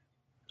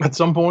at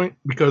some point,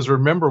 because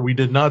remember, we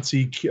did not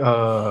see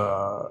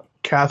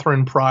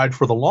Catherine Pryde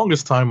for the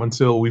longest time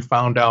until we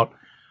found out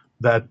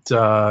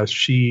that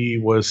she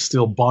was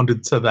still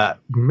bonded to that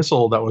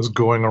missile that was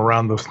going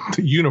around the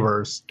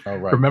universe. Oh,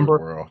 right. Remember?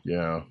 The world.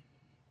 Yeah.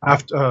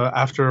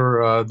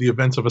 After the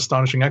events of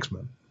Astonishing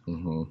X-Men.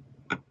 Mm-hmm.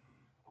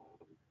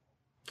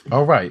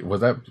 Oh, right.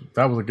 Was that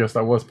was, I guess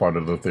that was part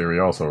of the theory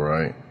also,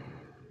 right?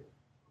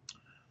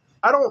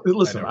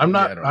 I'm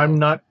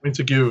not going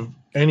to give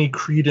any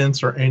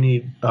credence or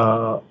any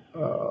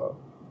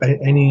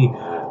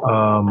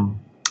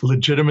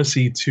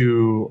legitimacy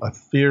to a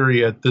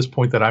theory at this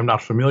point that I'm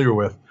not familiar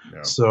with.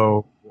 Yeah.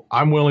 So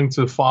I'm willing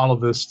to follow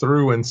this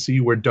through and see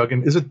where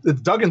Duggan is.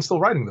 It's Duggan still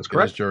writing this,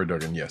 correct? It's Jerry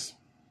Duggan, yes.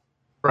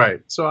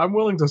 Right. So I'm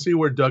willing to see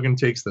where Duggan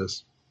takes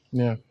this.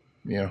 Yeah.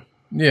 They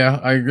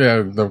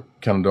kind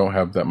of don't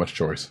have that much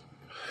choice.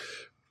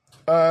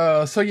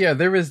 So yeah,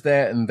 there is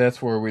that, and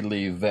that's where we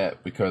leave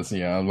that, because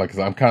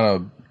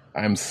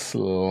I'm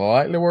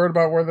slightly worried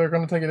about where they're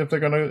going to take it if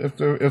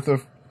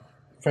the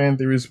fan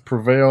theories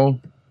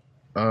prevail,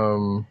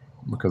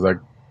 because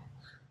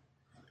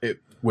it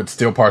would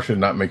still partially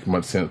not make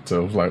much sense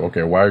to, like,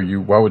 okay, why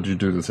would you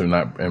do this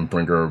and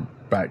bring her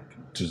back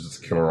to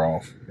just kill her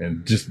off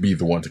and just be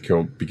the one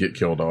to get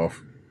killed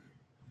off,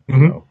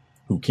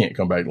 who can't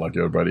come back like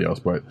everybody else.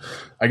 But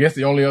I guess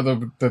the only other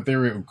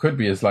theory could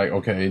be is like,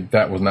 okay,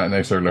 that was not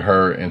necessarily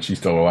her and she's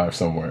still alive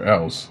somewhere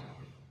else.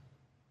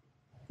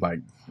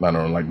 Like, I don't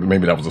know, like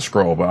maybe that was a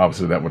scroll, but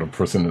obviously that would have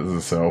presented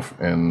itself,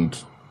 and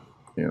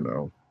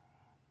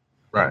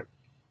right.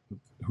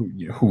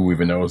 Who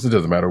even knows? It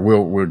doesn't matter.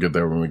 We'll get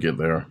there when we get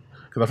there.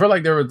 Because I feel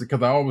like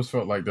I always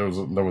felt like there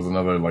was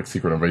another like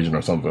secret invasion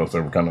or something else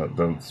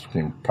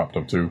that popped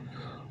up too.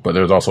 But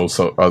there's also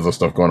other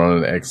stuff going on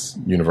in the X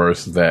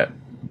universe that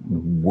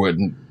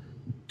wouldn't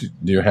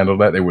handle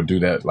that. They would do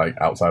that like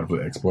outside of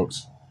the X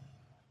books.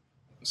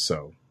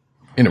 So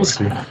anyway, we'll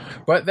see.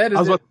 But that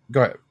is it.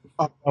 Go ahead.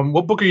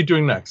 What book are you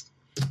doing next?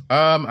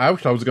 I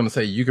was going to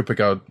say you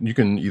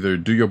can either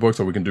do your books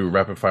or we can do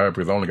rapid fire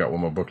because I only got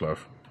one more book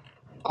left.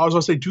 I was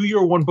going to say, do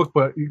your one book,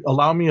 but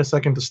allow me a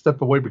second to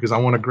step away because I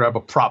want to grab a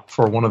prop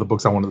for one of the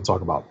books I wanted to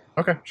talk about.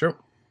 Okay, sure.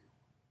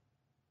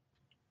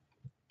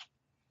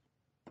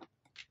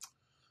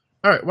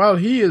 All right, while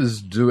he is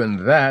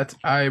doing that,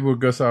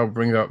 I'll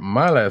bring up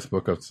my last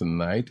book of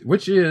tonight,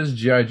 which is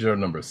G.I. Joe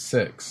number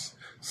 6.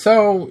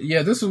 So,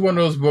 yeah, this is one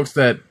of those books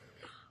that,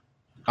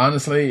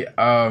 honestly,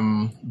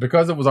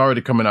 because it was already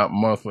coming out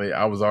monthly,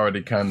 I was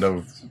already kind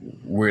of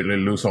weirdly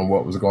loose on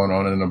what was going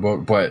on in the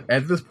book. But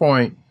at this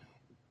point,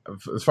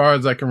 as far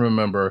as I can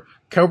remember,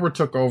 Cobra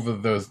took over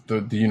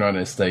the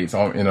United States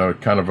in a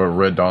kind of a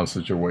Red Dawn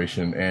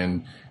situation,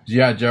 and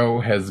G.I. Joe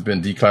has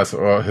been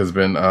declassified, has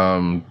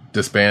been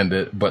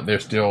disbanded, but they're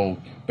still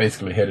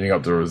basically heading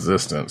up the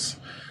resistance.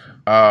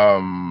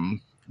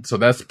 So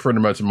that's pretty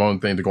much the main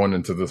thing going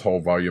into this whole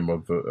volume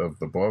of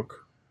the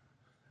book.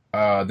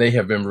 They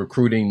have been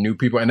recruiting new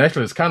people, and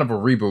actually it's kind of a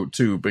reboot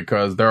too,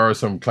 because there are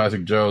some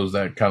classic Joes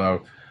that kind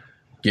of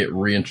get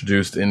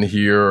reintroduced in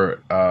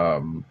here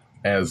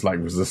as like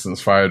resistance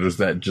fighters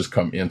that just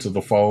come into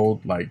the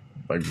fold, like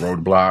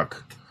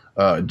Roadblock,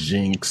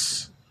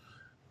 Jinx.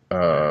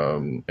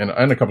 And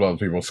a couple other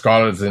people.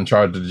 Scarlet is in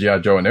charge of G.I.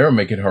 Joe, and they were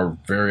making her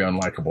very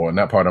unlikable. And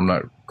that part I'm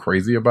not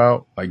crazy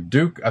about. Like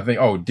Duke, I think.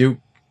 Oh, Duke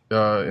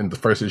in the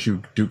first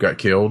issue, Duke got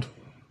killed.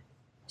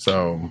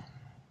 So,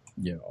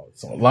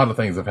 so a lot of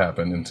things have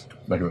happened, and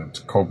like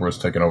Cobra's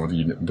taken over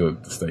the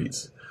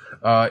states.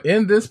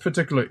 In this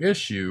particular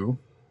issue,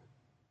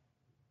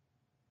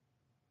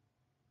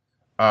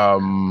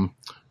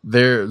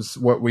 there's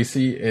what we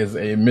see is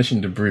a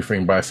mission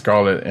debriefing by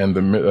Scarlet and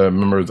the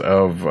members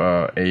of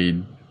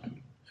a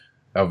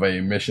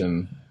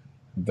mission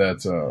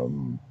that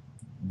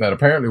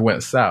apparently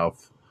went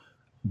south,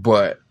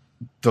 but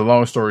the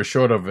long story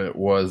short of it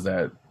was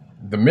that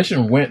the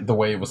mission went the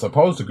way it was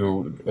supposed to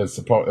go as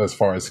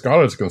far as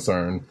Scarlet's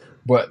concerned,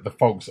 but the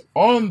folks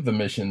on the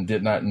mission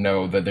did not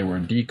know that they were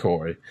a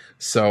decoy.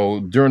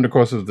 So during the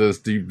course of this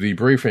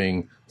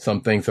debriefing,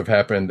 some things have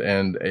happened,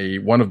 and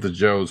one of the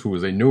Joes, who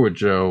was a newer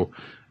Joe,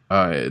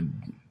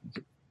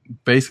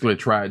 basically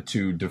tried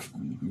to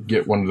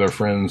get one of their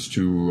friends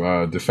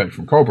to defect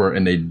from Cobra,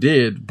 and they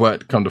did,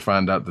 but come to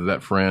find out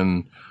that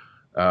friend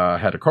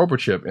had a Cobra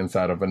chip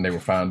inside of it, and they were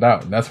found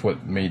out. And that's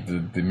what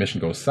made the mission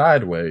go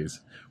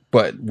sideways.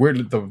 But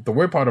the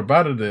weird part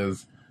about it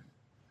is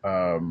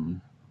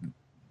the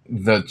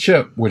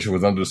chip, which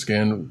was under the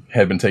skin,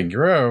 had been taken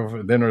care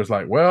of. Then it was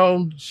like,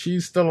 well,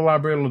 she's still a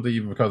liability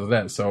because of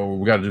that, so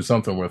we got to do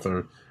something with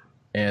her.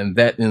 And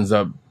that ends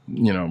up,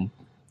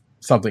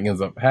 something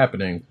ends up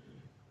happening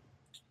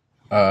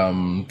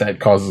that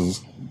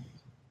causes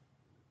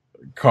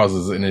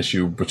an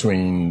issue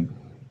between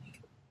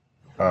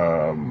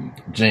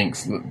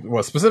Jinx,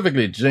 well,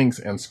 specifically Jinx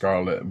and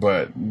Scarlet,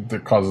 but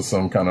that causes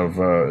some kind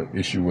of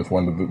issue with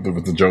one of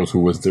the Joes who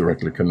was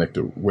directly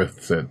connected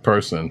with said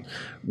person.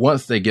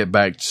 Once they get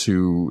back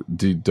to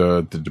the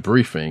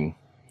debriefing,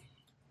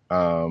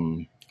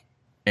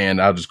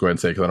 and I'll just go ahead and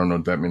say, because I don't know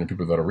that many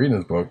people that are reading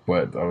this book,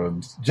 but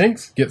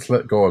Jinx gets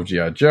let go of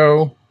G.I.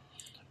 Joe.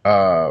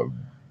 The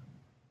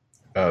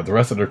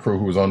rest of the crew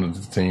who was on the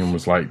team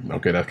was like,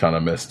 okay, that's kind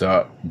of messed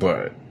up,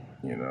 but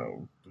it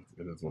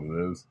is what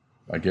it is,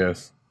 I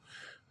guess.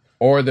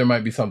 Or there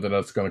might be something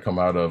that's going to come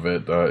out of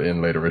it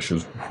in later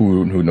issues.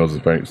 Who knows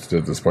at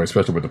this point,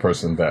 especially with the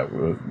person that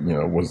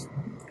was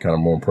kind of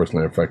more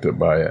personally affected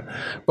by it.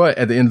 But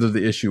at the end of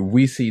the issue,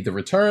 we see the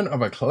return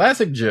of a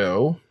classic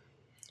Joe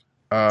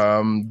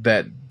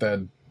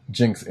that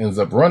Jinx ends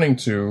up running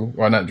to,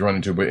 or not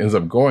running to, but ends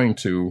up going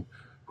to,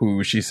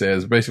 who she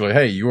says basically,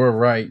 hey, you were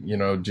right,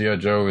 G.I.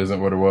 Joe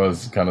isn't what it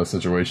was kind of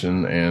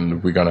situation,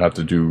 and we're going to have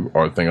to do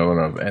our thing on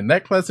another. And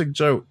that classic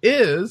Joe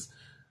is...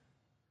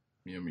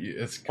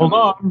 Hold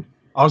on.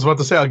 I was about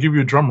to say, I'll give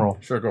you a drum roll.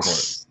 Sure, go for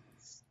it.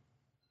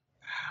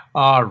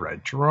 All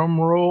right, drum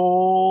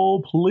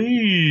roll,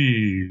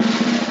 please.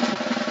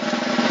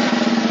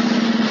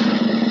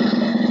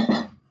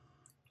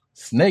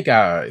 Snake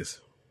Eyes,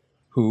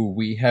 who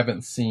we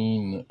haven't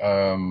seen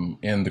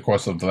in the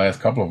course of the last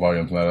couple of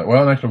volumes.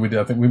 Well, actually, we did.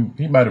 I think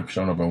he might have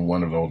shown up in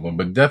one of those,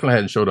 but definitely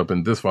hadn't showed up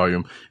in this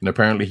volume. And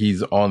apparently,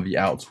 he's on the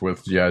outs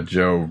with G.I.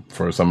 Joe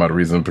for some other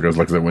reason, because,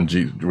 like I said, when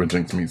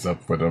Jinx meets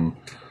up with him,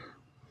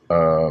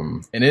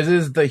 and it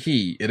is the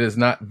he. It is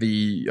not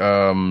the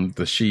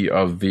she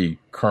of the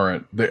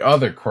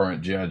other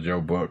current G.I. Joe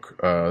book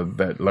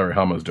that Larry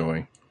Hama's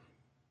doing.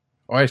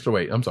 Oh, actually,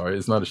 wait. I'm sorry.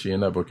 It's not a she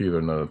in that book either.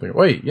 Another thing.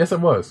 Wait, yes,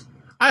 it was.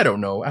 I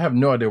don't know. I have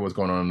no idea what's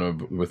going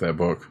on with that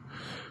book.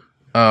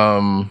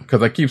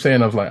 Because I keep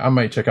saying, I was like, I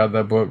might check out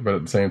that book, but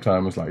at the same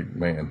time, it's like,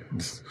 man,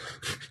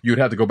 you'd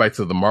have to go back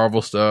to the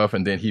Marvel stuff,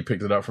 and then he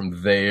picked it up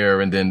from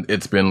there, and then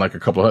it's been like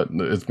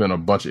it's been a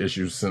bunch of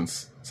issues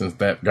since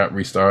that got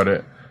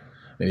restarted.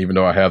 And even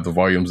though I have the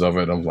volumes of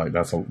it, I'm like,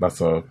 that's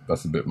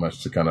a bit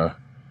much to kind of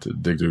to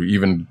dig through.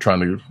 Even trying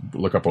to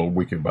look up a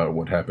wiki about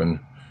what happened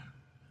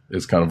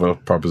is kind of a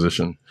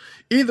proposition.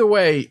 Either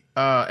way,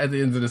 at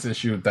the end of this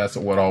issue, that's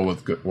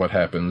what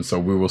happens. So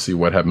we will see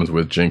what happens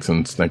with Jinx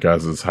and Snake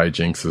Eyes'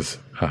 hijinks,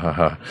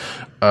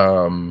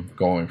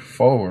 going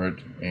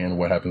forward, and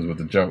what happens with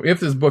the Joe. If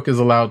this book is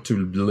allowed to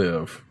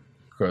live,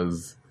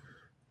 because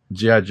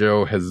G.I.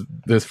 Joe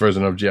this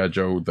version of G.I.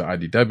 Joe, the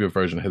IDW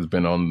version, has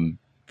been on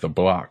the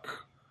block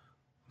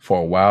for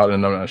a while,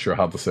 and I'm not sure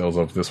how the sales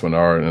of this one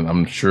are, and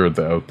I'm sure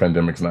the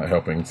pandemic's not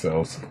helping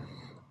sales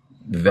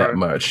that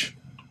much.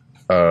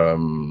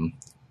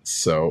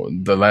 So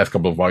the last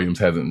couple of volumes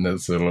hasn't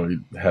necessarily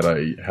had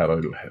a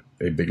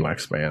big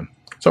lifespan.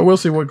 So we'll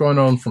see what's going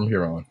on from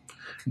here on.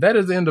 That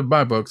is the end of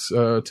my books.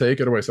 Take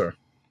it away, sir.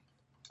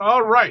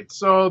 All right.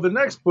 So the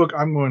next book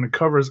I'm going to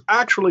cover is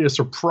actually a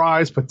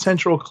surprise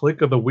potential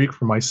click of the week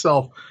for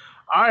myself.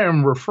 I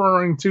am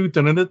referring to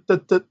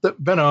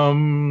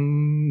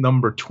Venom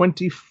number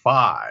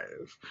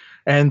 25.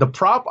 And the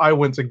prop I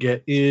went to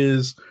get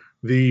is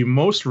the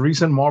most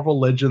recent Marvel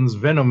Legends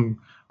Venom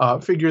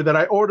figure that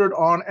I ordered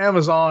on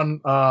Amazon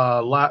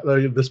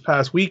this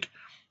past week,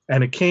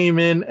 and it came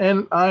in,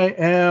 and I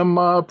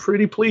am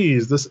pretty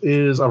pleased. This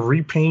is a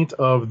repaint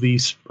of the,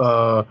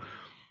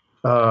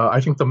 I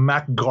think the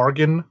Mac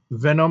Gargan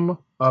Venom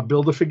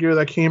Build-A-Figure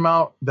that came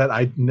out that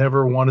I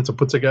never wanted to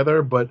put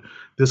together, but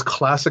this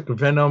classic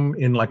Venom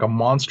in like a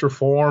monster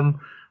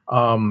form,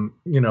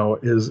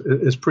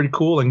 is pretty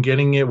cool, and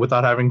getting it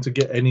without having to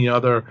get any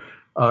other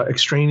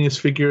extraneous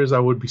figures I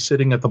would be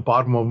sitting at the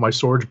bottom of my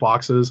storage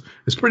boxes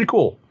is pretty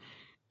cool.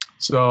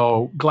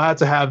 So glad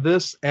to have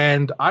this,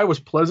 and I was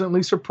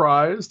pleasantly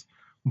surprised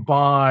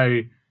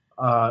by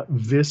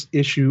this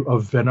issue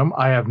of Venom.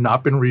 I have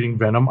not been reading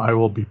Venom, I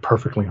will be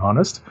perfectly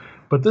honest,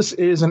 but this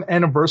is an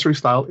anniversary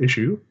style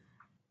issue,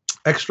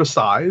 extra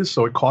size,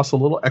 so it costs a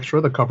little extra.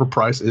 The cover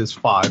price is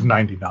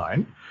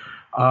 $5.99.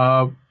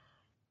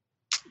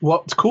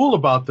 What's cool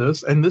about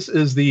this, and this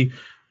is the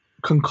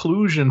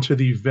conclusion to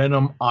the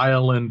Venom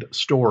Island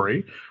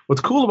story.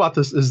 What's cool about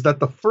this is that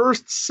the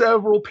first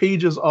several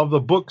pages of the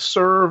book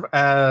serve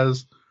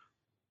as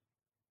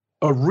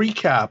a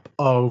recap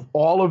of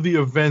all of the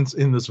events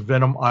in this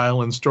Venom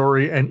Island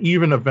story, and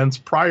even events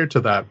prior to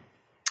that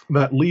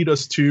lead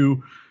us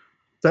to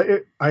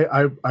that.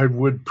 I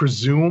would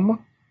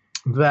presume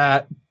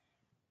that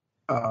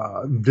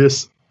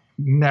this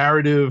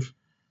narrative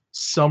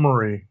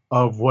summary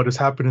of what has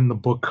happened in the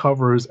book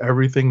covers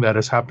everything that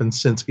has happened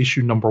since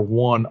issue number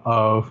 1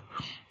 of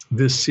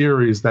this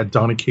series that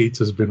Donny Cates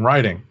has been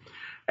writing.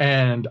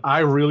 And I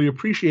really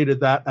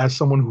appreciated that. As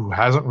someone who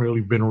hasn't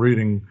really been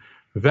reading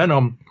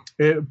Venom,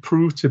 it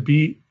proved to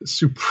be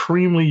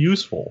supremely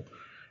useful.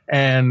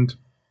 And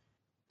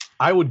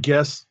I would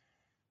guess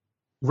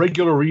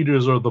regular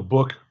readers of the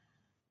book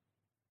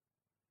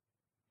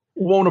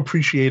won't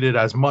appreciate it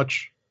as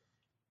much.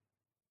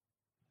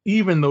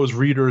 Even those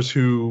readers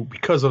who,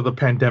 because of the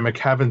pandemic,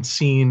 haven't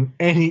seen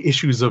any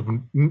issues of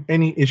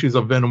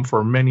Venom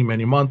for many,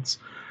 many months,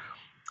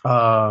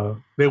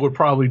 they would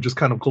probably just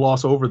kind of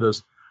gloss over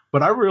this.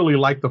 But I really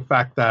like the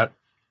fact that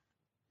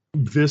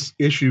this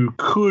issue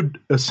could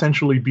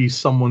essentially be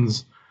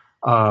someone's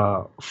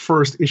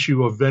first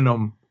issue of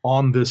Venom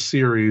on this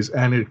series,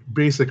 and it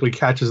basically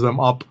catches them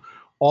up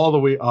all the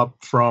way up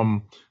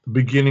from the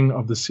beginning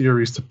of the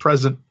series to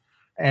present,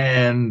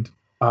 and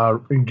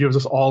it gives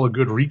us all a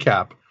good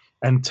recap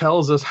and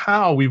tells us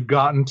how we've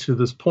gotten to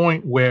this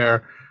point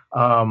where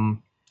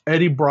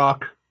Eddie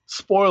Brock,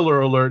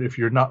 spoiler alert if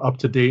you're not up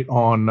to date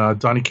on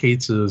Donny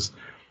Cates'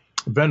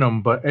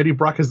 Venom, but Eddie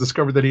Brock has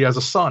discovered that he has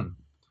a son,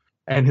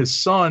 and his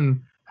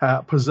son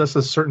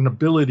possesses certain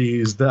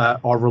abilities that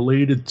are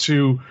related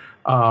to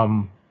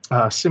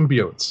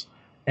symbiotes.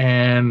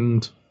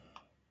 And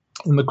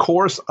in the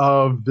course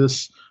of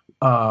this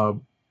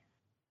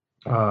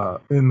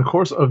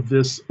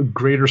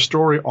greater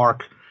story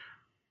arc,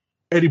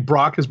 Eddie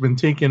Brock has been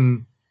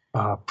taken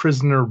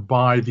prisoner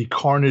by the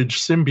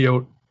Carnage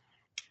symbiote,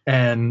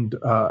 and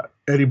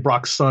Eddie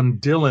Brock's son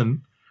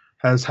Dylan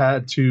has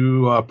had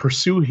to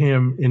pursue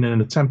him in an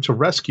attempt to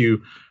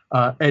rescue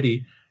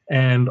Eddie,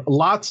 and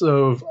lots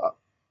of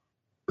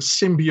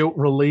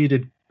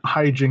symbiote-related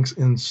hijinks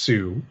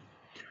ensue.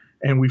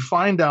 And we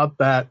find out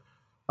that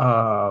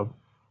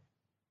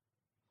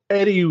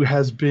Eddie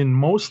has been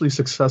mostly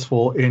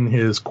successful in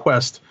his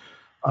quest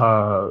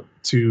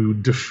to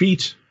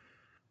defeat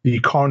the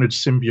Carnage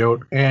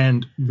symbiote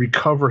and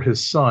recover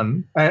his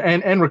son,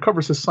 and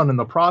recovers his son in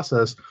the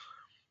process.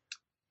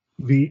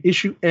 The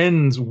issue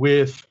ends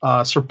with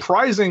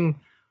surprising,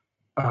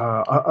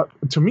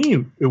 to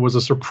me, it was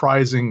a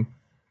surprising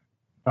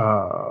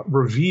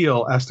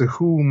reveal as to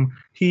whom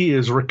he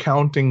is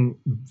recounting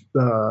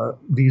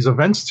these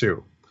events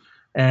to.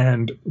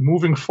 And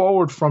moving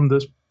forward from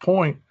this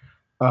point,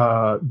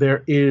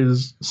 there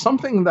is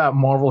something that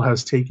Marvel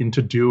has taken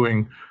to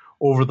doing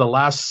over the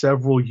last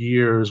several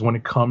years when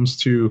it comes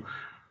to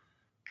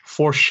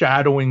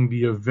foreshadowing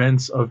the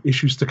events of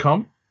issues to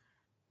come,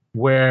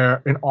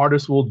 where an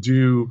artist will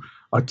do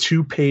a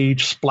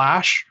 2-page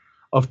splash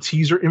of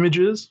teaser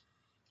images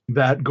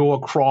that go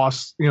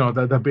across,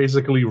 that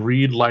basically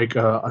read like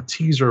a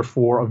teaser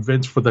for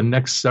events for the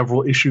next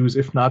several issues,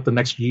 if not the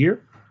next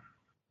year.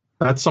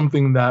 That's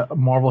something that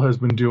Marvel has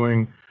been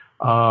doing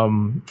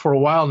for a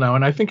while now,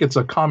 and I think it's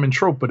a common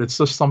trope, but it's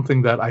just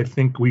something that I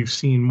think we've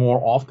seen more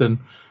often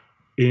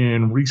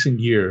in recent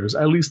years,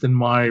 at least in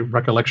my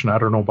recollection. I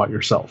don't know about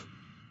yourself.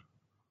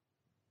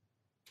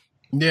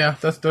 Yeah,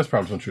 that's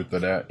probably some truth to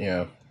that.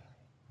 Yeah,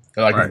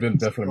 like Right. it's been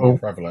definitely more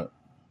prevalent.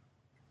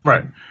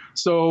 Right.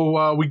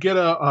 So we get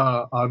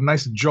a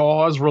nice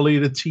Jaws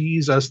related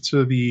tease as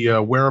to the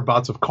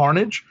whereabouts of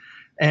Carnage,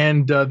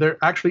 and there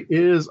actually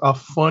is a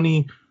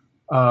funny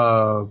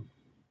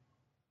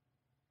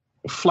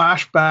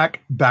flashback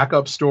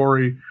backup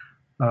story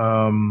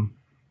at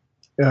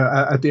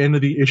the end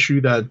of the issue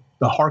that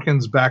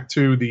harkens back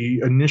to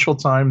the initial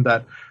time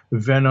that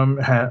Venom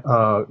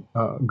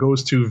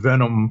goes to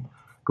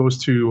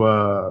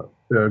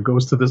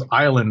this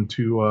island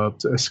to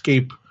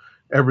escape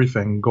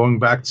everything, going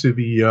back to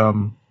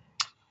the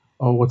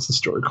what's the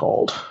story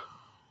called?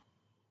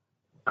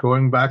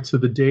 Going back to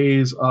the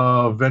days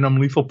of Venom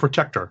Lethal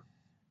Protector,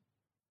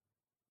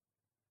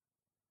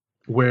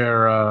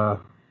 where I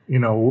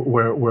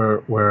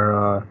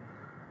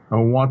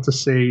want to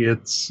say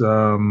it's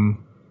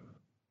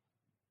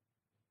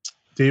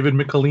David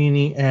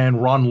Michelini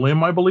and Ron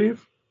Lim, I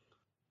believe,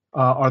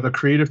 are the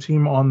creative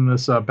team on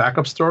this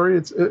backup story.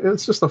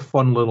 It's just a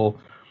fun little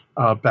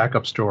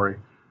backup story.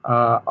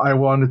 I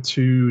wanted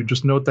to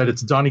just note that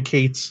it's Donny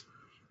Cates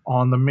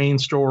on the main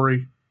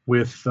story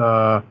with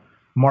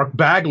Mark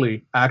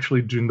Bagley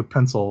actually doing the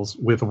pencils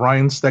with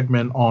Ryan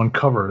Stegman on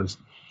covers.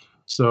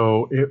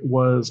 So it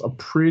was a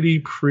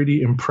pretty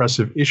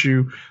impressive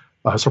issue,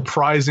 a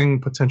surprising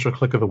potential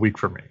click of the week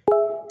for me.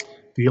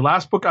 The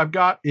last book I've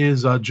got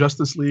is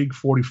Justice League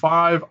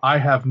 45. I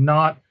have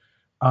not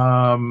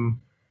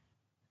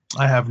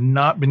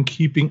been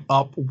keeping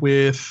up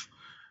with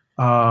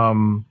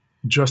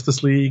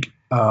Justice League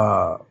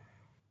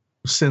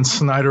since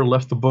Snyder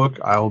left the book.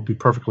 I'll be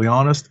perfectly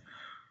honest.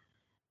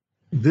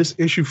 This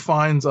issue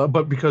finds,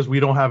 but because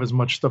we don't have as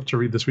much stuff to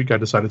read this week, I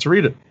decided to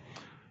read it.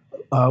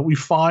 We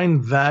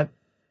find that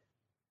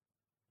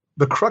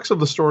the crux of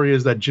the story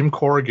is that Jim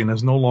Corrigan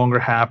is no longer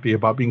happy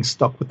about being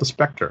stuck with the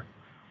Spectre.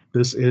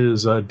 This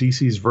is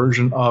DC's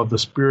version of the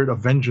Spirit of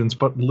Vengeance,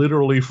 but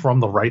literally from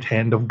the right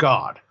hand of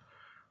God.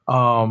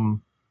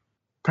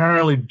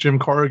 Apparently, Jim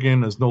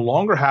Corrigan is no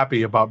longer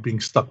happy about being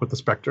stuck with the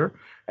Spectre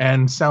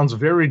and sounds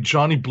very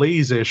Johnny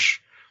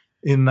Blaze-ish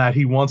in that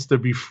he wants to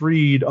be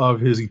freed of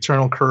his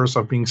eternal curse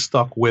of being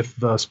stuck with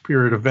the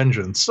Spirit of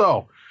Vengeance.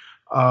 So,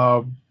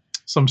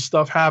 some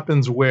stuff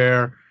happens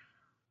where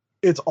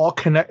it's all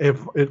connected.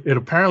 It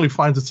apparently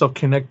finds itself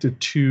connected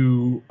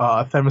to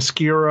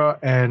Themyscira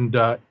and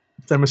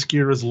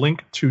Themyscira's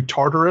link to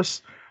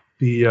Tartarus,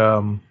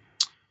 the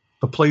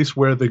place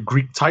where the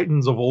Greek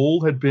titans of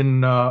old had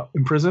been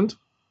imprisoned.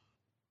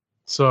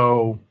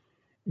 So,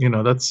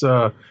 that's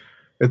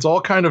it's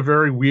all kind of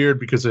very weird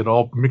because it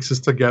all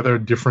mixes together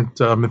different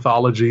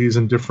mythologies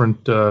and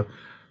different different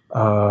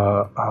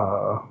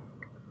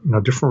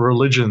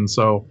religions.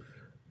 So,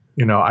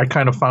 I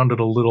kind of found it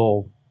a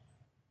little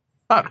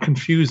not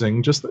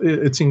confusing. Just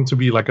it seemed to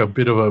be like a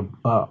bit of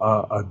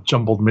a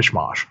jumbled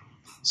mishmash.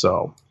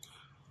 So,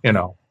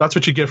 that's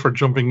what you get for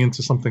jumping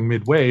into something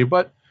midway.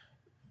 But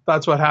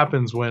that's what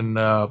happens when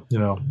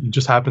you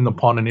just happen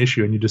upon an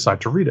issue and you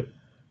decide to read it.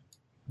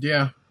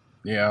 Yeah.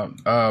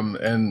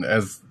 And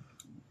as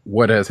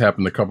what has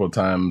happened a couple of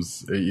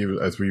times,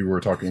 as we were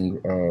talking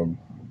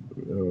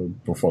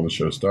before the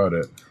show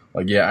started,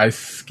 I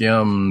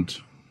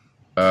skimmed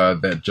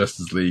that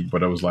Justice League,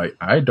 but I was like,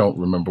 I don't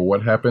remember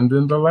what happened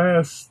in the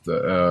last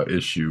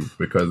issue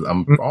because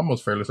I'm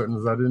almost fairly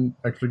certain that I didn't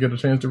actually get a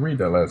chance to read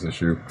that last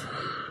issue.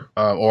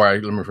 Let me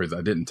rephrase,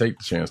 I didn't take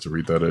the chance to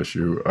read that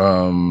issue.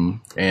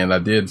 And I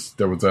did.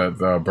 There was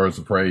that Birds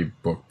of Prey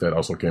book that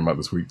also came out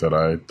this week that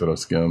I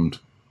skimmed.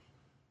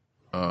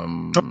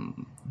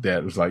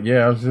 That was like,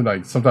 I was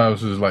like,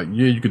 sometimes it was like,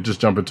 you could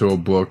just jump into a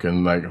book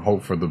and like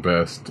hope for the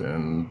best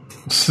and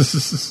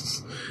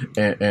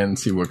and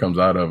see what comes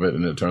out of it,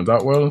 and it turns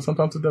out well, and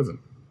sometimes it doesn't.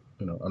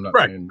 I'm not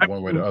saying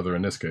one way or the other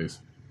in this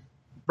case.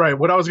 Right.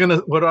 What I was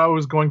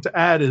going to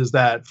add is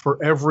that for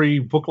every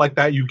book like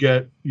that you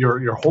get,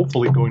 you're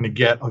hopefully going to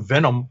get a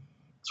Venom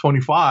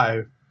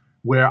 25,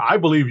 where I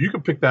believe you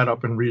could pick that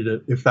up and read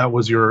it if that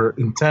was your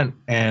intent,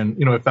 and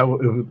if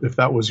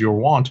that was your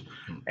want,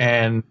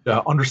 and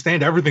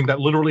understand everything that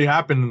literally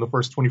happened in the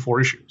first 24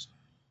 issues,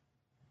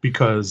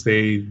 because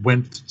they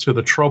went to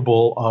the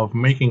trouble of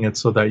making it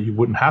so that you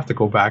wouldn't have to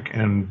go back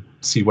and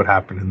see what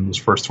happened in those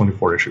first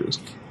 24 issues.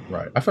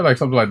 Right. I feel like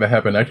something like that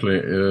happened actually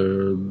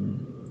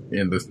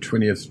in the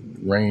 20th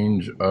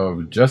range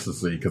of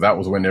Justice League, because that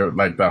was when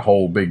like that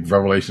whole big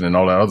revelation and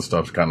all that other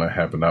stuff kind of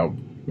happened out.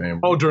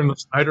 Man. Oh, during the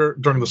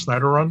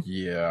Snyder run?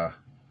 Yeah.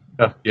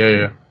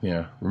 Yeah.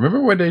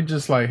 Remember when they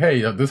just like,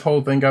 hey, this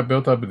whole thing got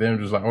built up, and then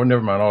just like, oh,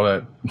 never mind all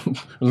that.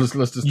 let's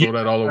just throw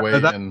that all away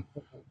that and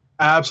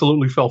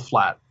absolutely fell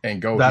flat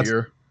and go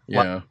here.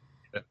 Yeah.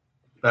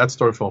 That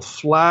story fell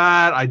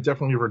flat. I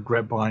definitely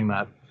regret buying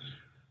that.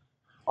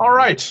 All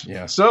right.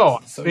 Yeah. So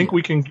I think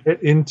we can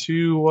get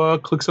into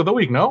clicks of the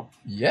week, no?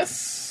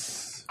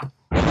 Yes.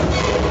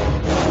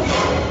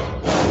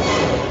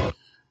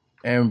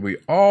 And we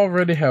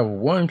already have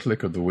one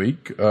click of the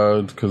week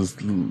because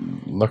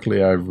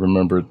luckily I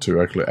remembered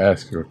to actually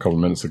ask you a couple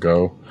minutes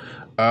ago.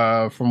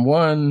 From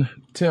one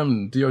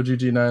Tim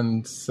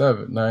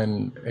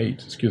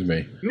DOGG9798. Excuse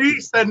me. He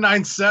said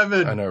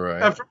 97. I know,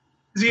 right? After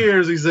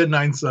years, he said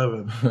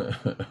 97.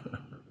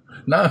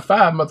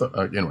 95 mother.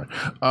 Anyway,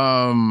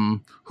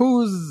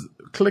 whose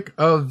click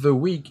of the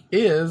week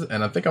is,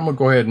 and I think I'm gonna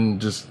go ahead and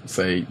just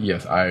say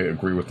yes, I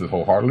agree with it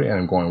wholeheartedly, and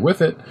I'm going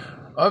with it.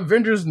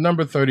 Avengers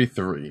number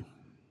 33.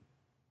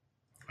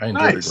 I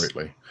enjoyed it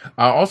greatly.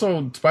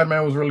 Also,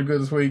 Spider-Man was really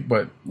good this week,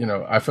 but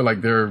I feel like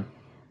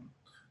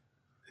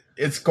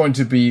it's going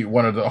to be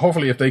one of the.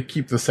 Hopefully, if they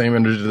keep the same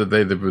energy that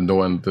they've been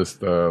doing this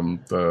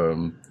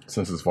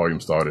since this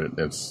volume started,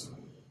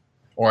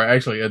 or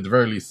actually at the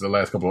very least the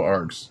last couple of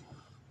arcs,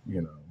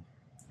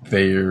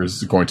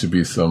 there's going to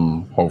be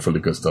some hopefully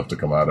good stuff to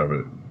come out of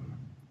it.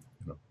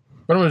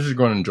 But I'm just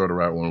going to enjoy the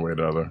ride one way or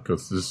the other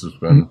because this has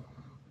been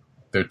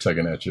they're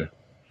tugging at you.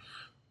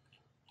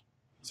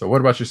 So,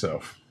 what about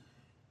yourself?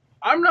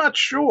 I'm not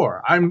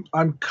sure. I'm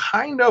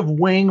kind of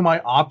weighing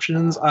my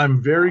options.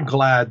 I'm very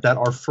glad that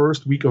our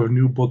first week of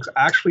new books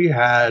actually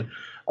had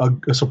a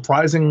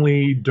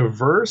surprisingly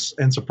diverse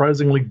and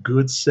surprisingly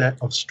good set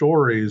of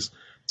stories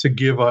to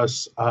give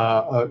us,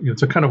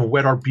 to kind of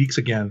wet our beaks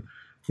again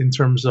in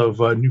terms of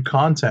new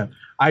content.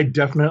 I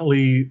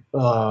definitely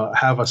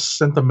have a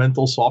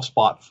sentimental soft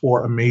spot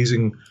for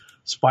Amazing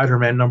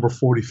Spider-Man number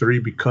 43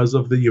 because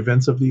of the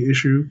events of the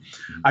issue.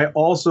 I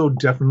also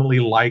definitely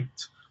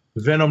liked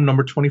Venom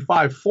number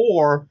 25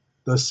 for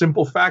the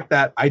simple fact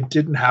that I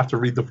didn't have to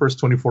read the first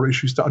 24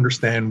 issues to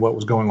understand what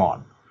was going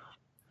on.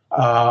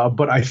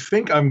 But I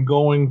think I'm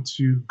going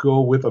to go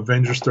with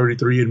Avengers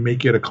 33 and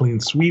make it a clean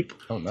sweep.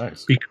 Oh,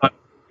 nice. Because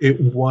it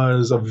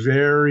was a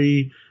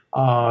very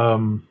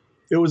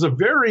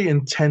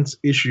intense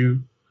issue.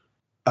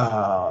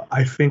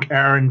 I think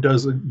Aaron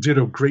did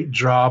a great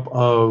job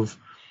of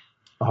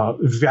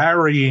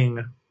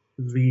varying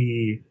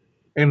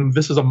and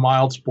this is a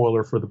mild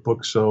spoiler for the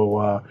book, so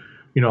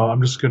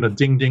I'm just going to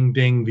ding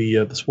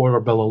the spoiler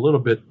bell a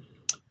little bit.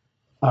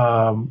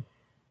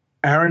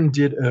 Aaron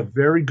did a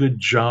very good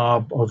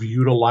job of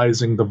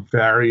utilizing the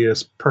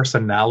various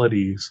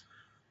personalities.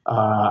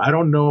 I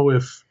don't know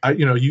if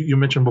you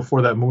mentioned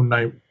before that Moon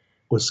Knight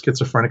was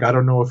schizophrenic. I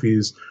don't know if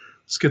he's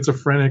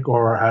schizophrenic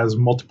or has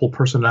multiple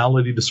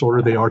personality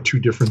disorder. They are two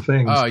different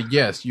things.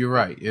 Yes, you're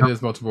right. It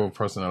is multiple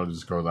personality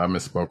disorder. I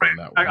misspoke on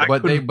that one.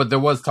 But there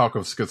was talk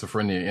of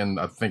schizophrenia in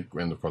the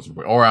first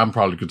book, or I'm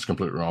probably just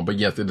completely wrong. But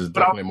yes, it is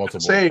definitely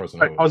multiple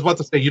personality. I was about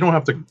to say you don't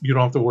have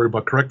to worry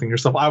about correcting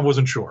yourself. I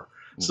wasn't sure,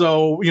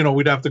 so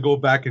we'd have to go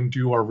back and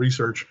do our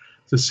research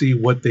to see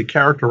what they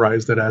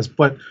characterized it as.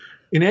 But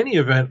in any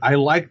event, I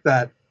like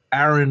that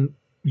Aaron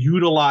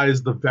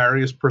utilized the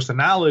various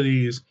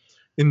personalities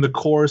in the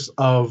course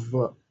of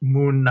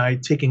Moon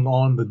Knight taking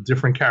on the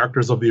different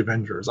characters of the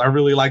Avengers. I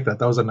really like that.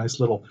 That was a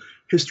nice little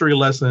history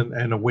lesson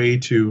and a way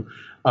to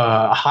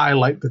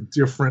highlight the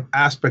different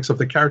aspects of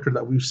the character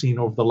that we've seen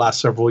over the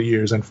last several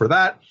years. And for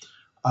that,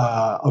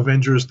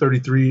 Avengers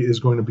 33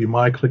 is going to be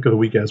my click of the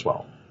week as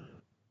well.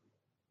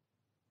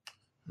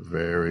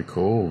 Very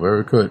cool.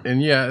 Very good.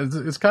 And yeah,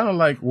 it's kind of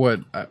like what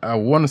I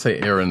want to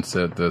say Aaron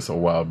said this a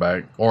while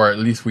back, or at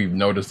least we've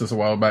noticed this a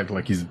while back.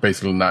 Like he's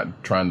basically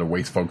not trying to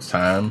waste folks'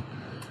 time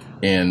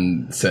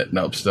in setting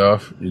up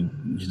stuff. He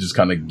just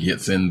kind of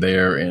gets in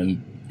there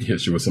and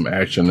hits you with some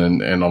action,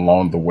 and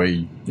along the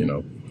way,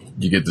 you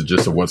get the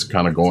gist of what's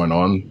kind of going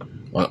on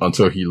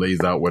until he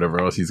lays out whatever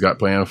else he's got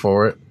planned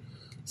for it.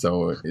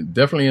 So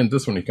definitely in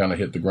this one, he kind of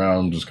hit the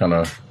ground, just kind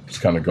of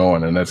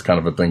going, and that's kind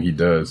of a thing he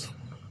does.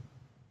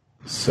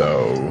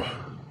 So,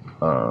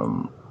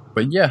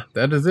 but yeah,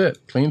 that is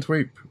it. Clean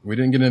sweep. We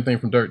didn't get anything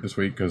from Dirk this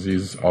week because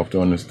he's off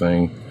doing his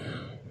thing.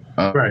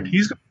 Right.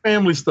 He's got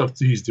family stuff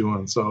that he's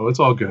doing, so it's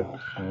all good.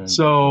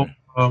 So,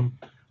 all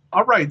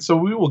right. So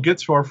we will get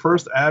to our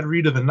first ad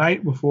read of the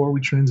night before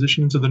we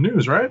transition into the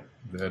news, right?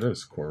 That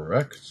is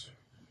correct.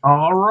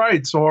 All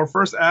right. So our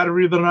first ad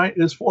read of the night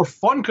is for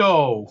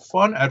Funko,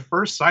 Fun at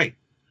First Sight.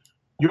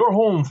 Your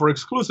home for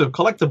exclusive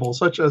collectibles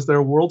such as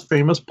their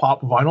world-famous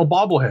pop vinyl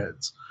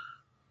bobbleheads.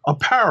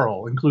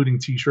 Apparel, including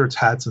t-shirts,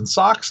 hats, and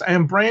socks,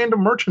 and brand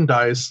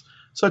merchandise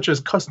such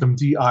as custom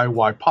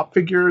DIY pop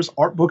figures,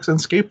 art books, and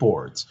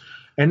skateboards.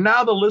 And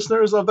now the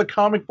listeners of the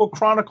Comic Book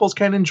Chronicles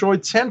can enjoy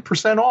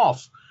 10%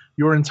 off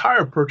your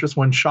entire purchase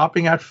when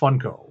shopping at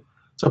Funko.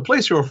 So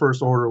place your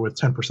first order with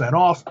 10%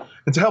 off,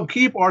 and to help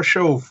keep our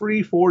show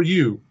free for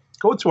you,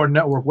 go to our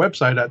network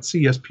website at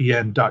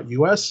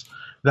cspn.us.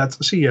 That's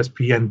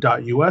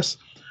cspn.us.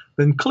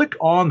 Then click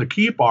on the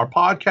Keep Our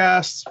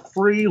Podcasts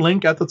free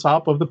link at the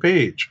top of the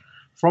page.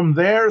 From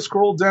there,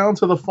 scroll down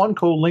to the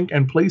Funko link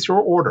and place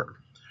your order.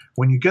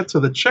 When you get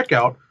to the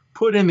checkout,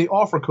 put in the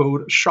offer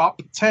code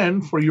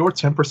SHOP10 for your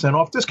 10%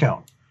 off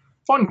discount.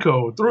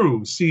 Funko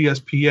through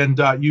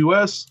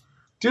CSPN.us.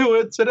 Do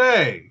it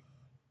today.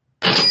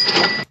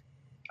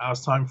 Now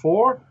it's time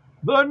for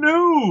the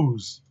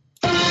news.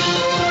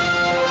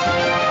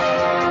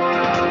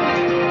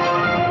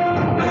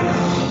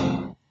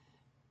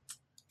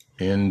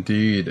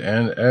 Indeed,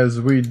 and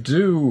as we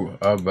do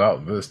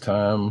about this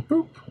time,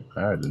 boop,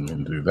 I didn't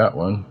mean to do that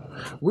one.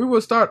 We will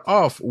start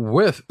off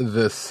with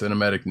this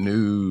cinematic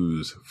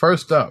news.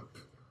 First up,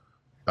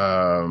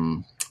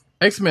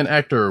 X-Men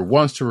actor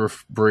wants to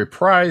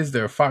reprise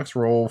their Fox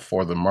role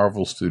for the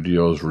Marvel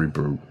Studios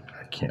reboot.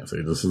 I can't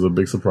say this is a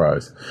big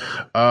surprise.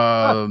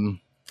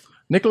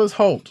 Nicholas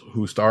Hoult,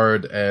 who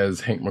starred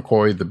as Hank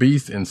McCoy the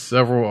Beast in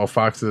several of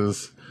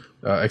Fox's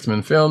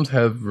X-Men films,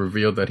 have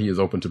revealed that he is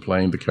open to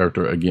playing the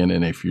character again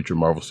in a future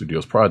Marvel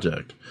Studios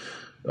project.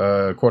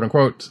 Quote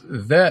unquote,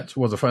 that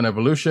was a fun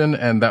evolution,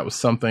 and that was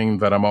something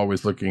that I'm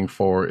always looking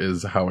for,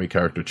 is how a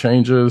character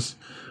changes.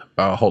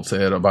 Holt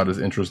said about his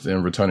interest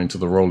in returning to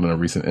the role in a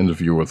recent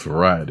interview with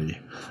Variety.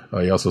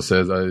 He also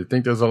says, I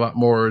think there's a lot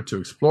more to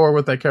explore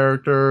with that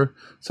character,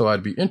 so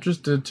I'd be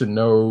interested to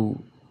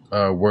know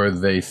where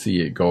they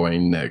see it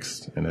going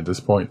next. And at this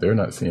point, they're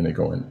not seeing it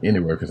going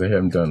anywhere because they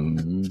haven't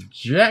done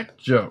jack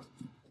jump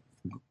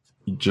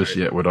just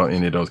yet without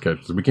any of those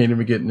characters. We can't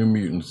even get New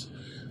Mutants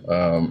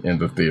in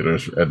the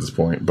theaters at this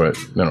point, but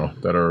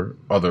that are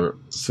other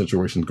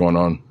situations going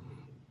on.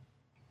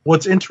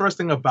 What's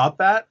interesting about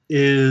that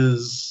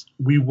is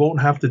we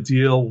won't have to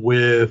deal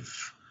with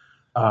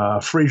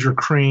Fraser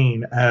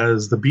Crane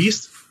as the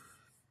Beast.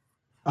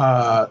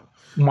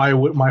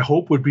 My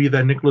hope would be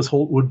that Nicholas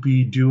Hoult would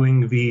be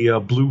doing the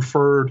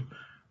blue-furred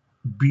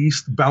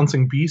beast,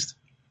 bouncing beast,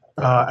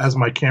 as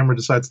my camera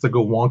decides to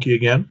go wonky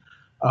again.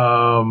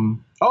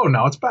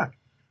 Now it's back.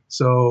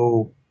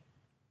 So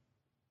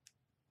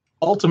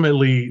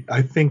ultimately,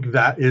 I think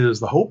that is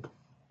the hope,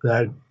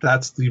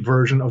 that's the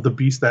version of the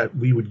beast that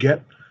we would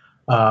get.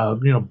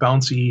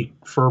 Bouncy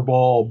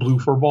furball, blue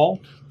furball.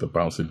 The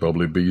bouncy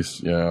bubbly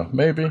beast, yeah,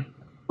 maybe.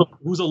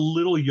 Who's a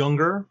little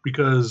younger,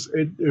 because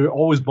it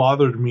always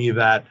bothered me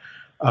that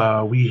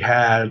we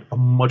had a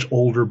much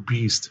older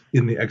Beast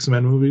in the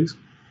X-Men movies.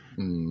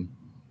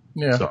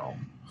 Yeah. So,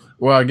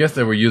 well, I guess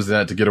they were using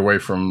that to get away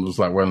from, it's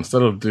like, well,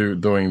 instead of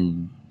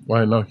doing,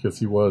 why no, because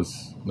he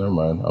was, never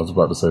mind, I was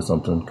about to say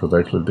something, because they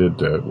actually did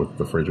that with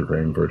the Fraser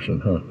Crane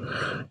version, huh?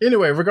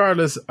 Anyway,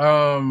 regardless,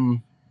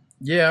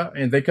 yeah,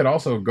 and they could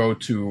also go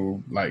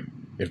to, like,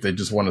 if they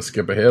just want to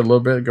skip ahead a little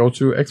bit, go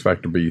to X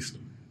Factor Beast.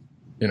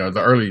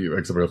 The early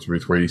X Factor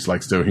Beast where he's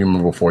like still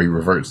human before he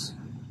reverts.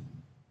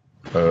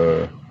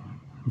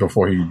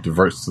 Before he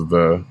diverts to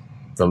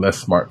the less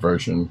smart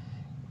version,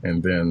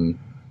 and then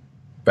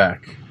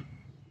back.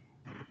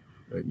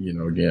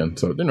 Again.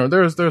 So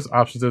there's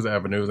options, there's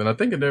avenues, and I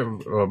think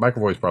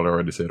McAvoy's probably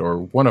already said, or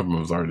one of them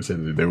has already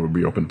said that they would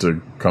be open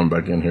to come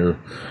back in here.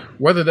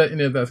 Whether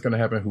any of that's going to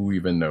happen, who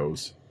even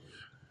knows?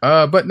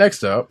 But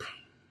next up,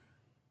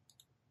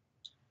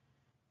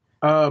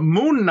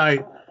 Moon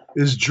Knight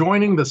is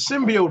joining the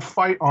symbiote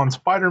fight on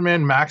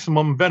Spider-Man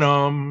Maximum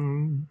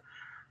Venom.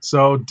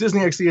 So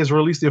Disney XD has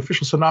released the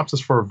official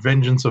synopsis for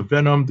Vengeance of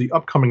Venom, the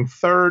upcoming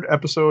third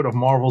episode of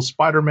Marvel's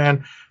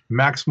Spider-Man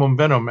Maximum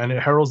Venom, and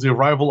it heralds the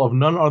arrival of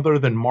none other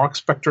than Mark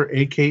Spector,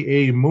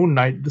 a.k.a. Moon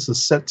Knight. This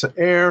is set to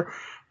air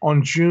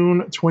on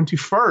June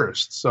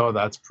 21st, so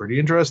that's pretty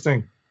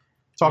interesting.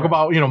 Talk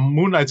about,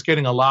 Moon Knight's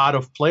getting a lot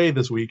of play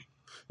this week.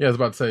 Yeah, I was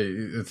about to say,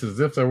 it's as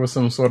if there was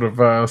some sort of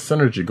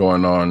synergy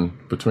going on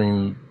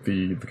between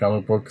the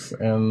comic books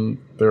and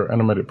their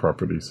animated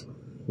properties.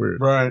 Weird.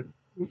 Right.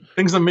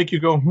 Things that make you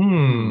go,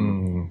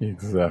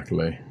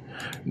 Exactly.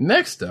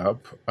 Next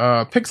up,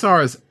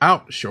 Pixar's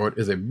Out short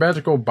is a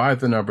magical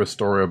by-the-numbers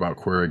story about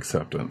queer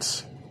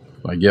acceptance.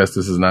 Like, yes,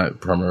 this is not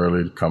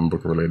primarily comic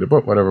book related,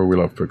 but whatever, we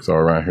love Pixar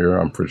around here.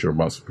 I'm pretty sure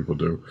most people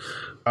do.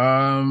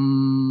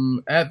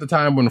 At the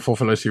time when the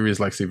full-fledged series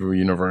like Steven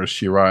Universe,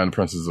 She-Ra and the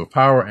Princess of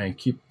Power, and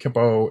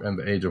Kippo and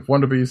the Age of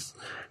Wonder Beasts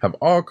have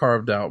all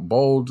carved out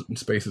bold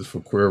spaces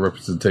for queer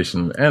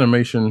representation in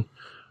animation,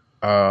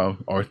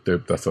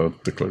 that's a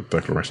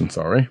declaration,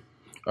 sorry.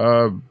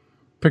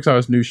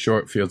 Pixar's new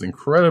short feels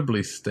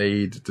incredibly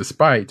staid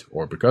despite,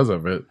 or because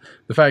of it,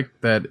 the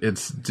fact that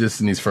it's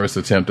Disney's first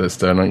attempt at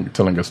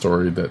telling a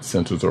story that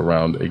centers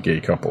around a gay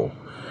couple.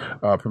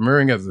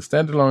 Premiering as a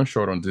standalone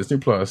short on Disney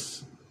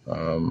Plus,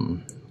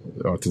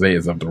 today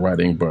is up to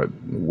writing, but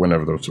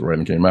whenever the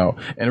writing came out,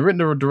 and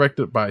written and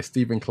directed by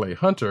Stephen Clay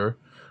Hunter,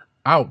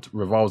 Out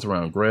revolves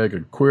around Greg,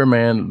 a queer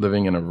man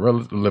living a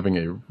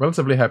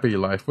relatively happy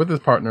life with his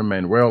partner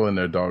Manuel and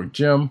their dog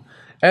Jim,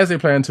 as they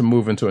plan to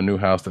move into a new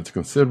house that's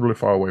considerably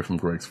far away from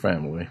Greg's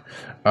family.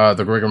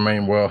 The Greg and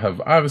Manuel have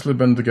obviously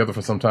been together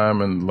for some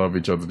time and love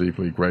each other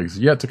deeply. Greg's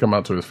yet to come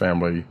out to his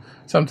family,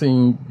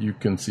 something you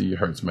can see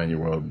hurts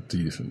Manuel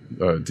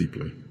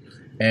deeply.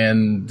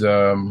 And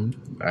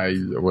I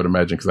would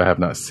imagine, because I have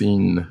not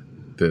seen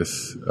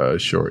this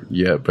short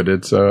yet, but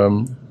it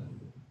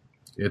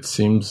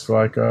seems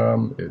like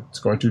it's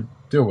going to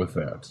deal with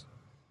that.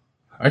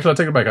 Actually, I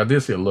take it back. I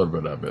did see a little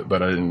bit of it,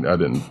 but I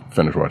didn't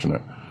finish watching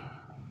it.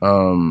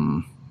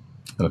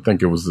 And I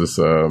think it was this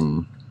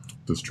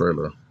this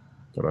trailer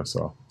that I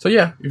saw. So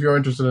yeah, if you're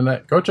interested in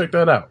that, go check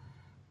that out.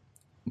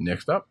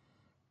 Next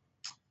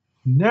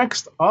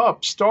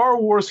up, Star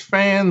Wars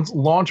fans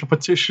launch a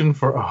petition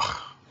for a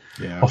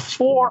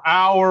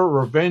 4-hour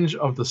Revenge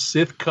of the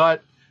Sith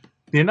cut.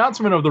 The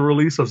announcement of the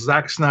release of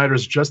Zack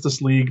Snyder's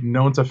Justice League,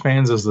 known to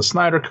fans as the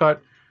Snyder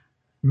Cut,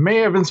 may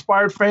have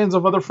inspired fans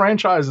of other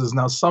franchises.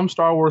 Now, some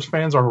Star Wars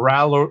fans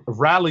are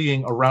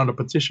rallying around a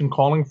petition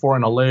calling for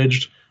an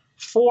alleged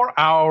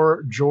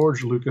 4-hour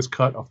George Lucas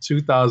cut of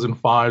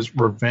 2005's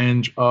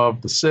Revenge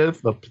of the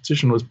Sith. The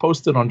petition was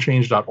posted on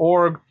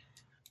change.org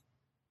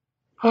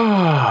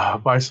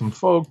by some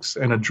folks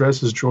and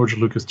addresses George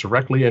Lucas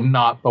directly and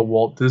not the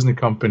Walt Disney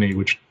Company,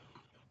 which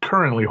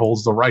currently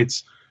holds the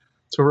rights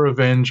to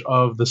Revenge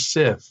of the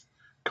Sith.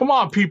 Come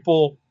on,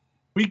 people.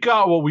 We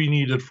got what we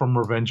needed from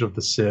Revenge of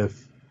the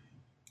Sith.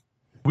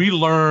 We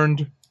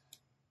learned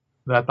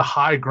that the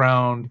high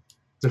ground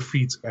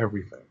defeats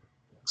everything.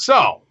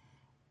 So,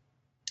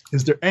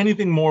 is there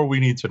anything more we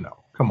need to know?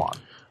 Come on.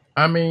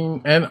 I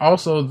mean, and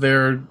also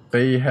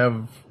they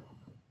have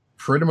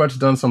pretty much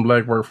done some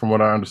legwork from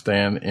what I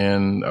understand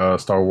in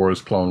Star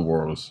Wars Clone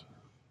Wars.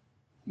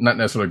 Not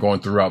necessarily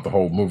going throughout the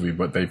whole movie,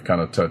 but they've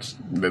kind of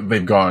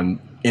they've gone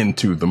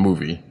into the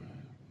movie,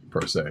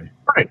 per se.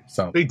 Right.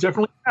 So they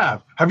definitely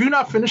have. Have you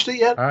not finished it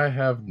yet? I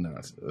have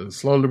not.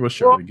 Slowly but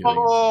surely getting it.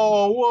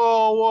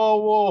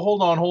 Whoa.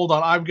 Hold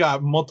on. I've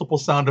got multiple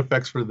sound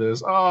effects for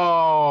this.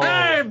 Oh.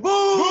 Hey, boo!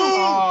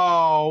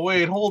 Oh,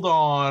 wait, hold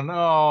on.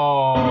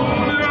 Oh.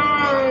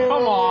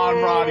 Come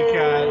on, Roddy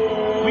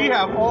Cat. We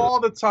have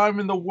all the time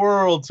in the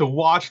world to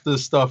watch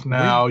this stuff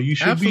now. You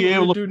should be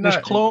able to finish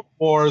Clone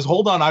Wars.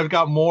 Hold on, I've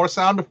got more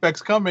sound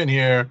effects coming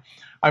here.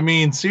 I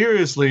mean,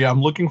 seriously,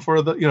 I'm looking for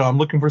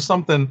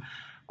something,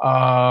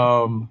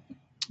 something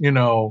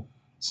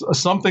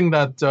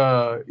that,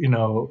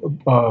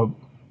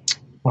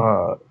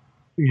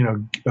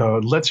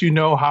 lets you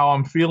know how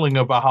I'm feeling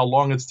about how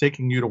long it's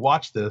taking you to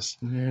watch this.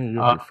 Yeah,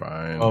 you'll be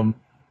fine.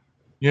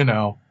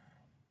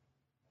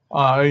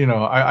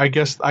 I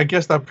guess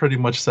that pretty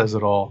much says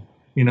it all.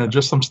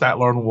 Just some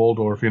Statler and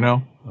Waldorf,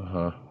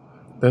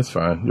 That's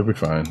fine. You'll be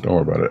fine. Don't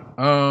worry about it.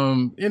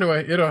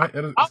 Anyway,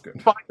 it's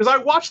good. Fine, because I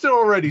watched it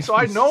already, so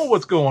I know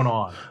what's going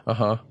on.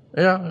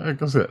 Yeah,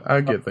 that's it.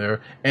 I get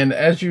there. And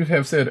as you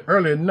have said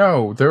earlier,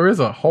 no, there is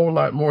a whole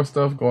lot more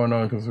stuff going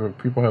on because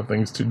people have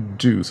things to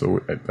do.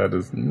 So that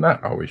is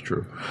not always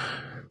true.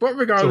 But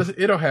regardless,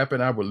 it'll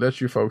happen. I will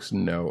let you folks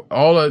know.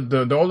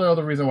 The only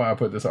other reason why I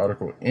put this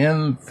article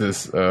in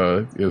this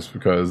is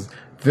because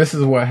this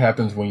is what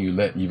happens when you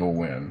let evil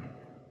win.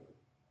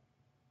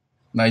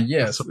 Now,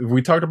 yes,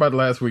 we talked about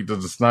last week that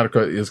the Snyder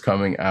Cut is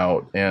coming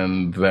out,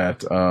 and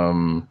that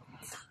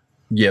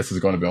yes, it's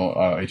going to be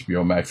on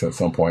HBO Max at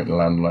some point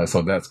along the line.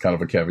 So that's kind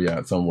of a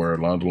caveat somewhere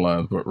along the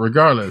lines. But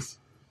regardless,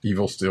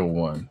 evil still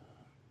won.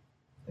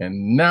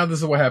 And now this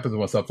is what happens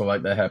when something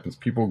like that happens.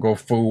 People go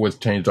fool with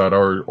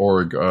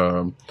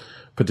change.org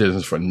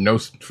petitions for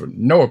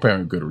no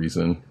apparent good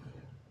reason.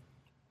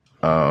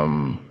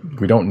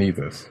 We don't need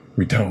this.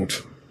 We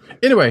don't.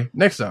 Anyway,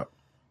 next up.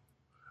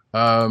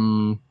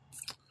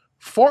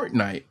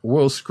 Fortnite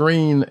will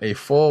screen a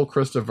full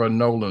Christopher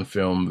Nolan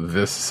film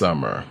this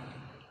summer.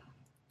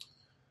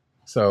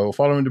 So,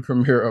 following the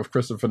premiere of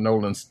Christopher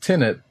Nolan's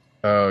Tenet,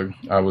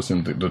 I was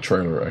in the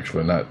trailer,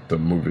 actually, not the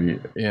movie.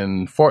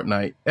 In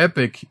Fortnite,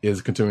 Epic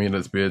is continuing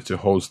its bid to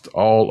host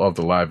all of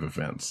the live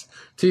events,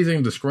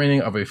 teasing the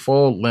screening of a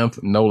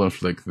full-length Nolan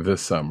flick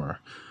this summer.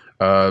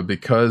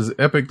 Because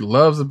Epic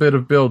loves a bit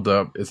of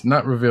build-up, it's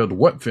not revealed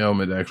what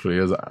film it actually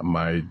is.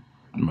 My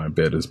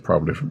bet is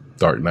probably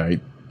Dark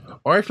Knight.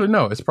 Or actually,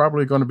 no, it's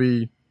probably going to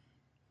be...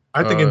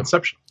 I think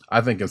Inception.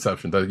 I think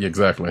Inception.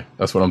 Exactly.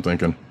 That's what I'm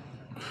thinking.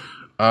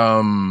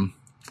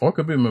 Or it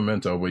could be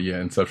Memento, but yeah,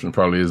 Inception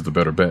probably is the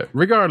better bet.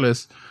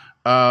 Regardless,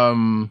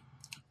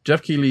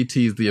 Jeff Keighley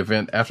teased the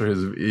event after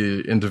his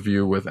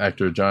interview with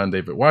actor John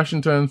David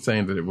Washington,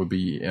 saying that it would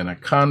be an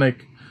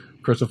iconic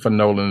Christopher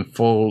Nolan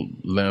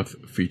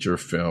full-length feature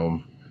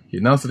film. He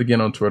announced it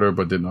again on Twitter,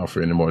 but didn't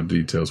offer any more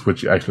details,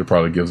 which actually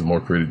probably gives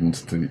more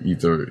credence to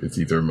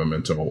either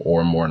Memento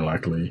or more than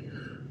likely,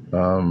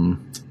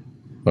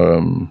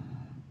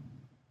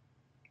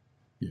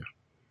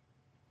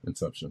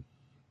 Inception.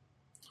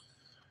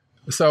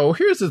 So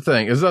here's the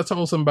thing: as I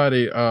told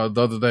somebody the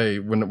other day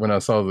when I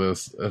saw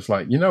this, it's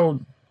like,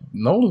 Nolan's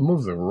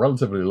movies are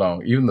relatively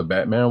long. Even the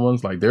Batman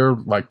ones, like they're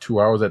like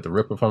 2 hours at the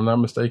rip, if I'm not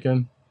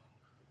mistaken.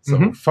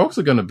 So folks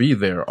are going to be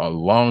there a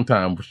long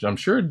time, which I'm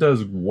sure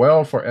does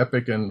well for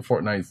Epic and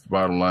Fortnite's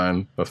bottom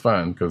line. That's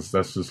fine, because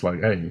that's just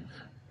like, hey,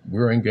 they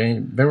were in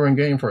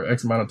game for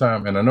X amount of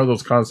time. And I know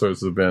those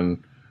concerts have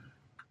been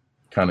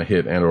kind of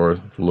hit and or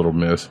a little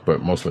miss,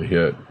 but mostly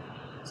hit.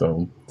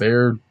 So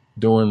they're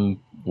doing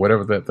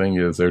whatever that thing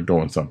is. They're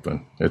doing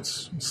something.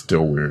 It's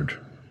still weird.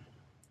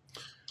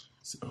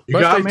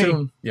 But stay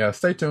tuned. Yeah,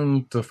 stay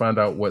tuned to find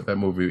out what that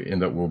movie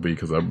end up will be,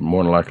 because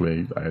more than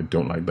likely I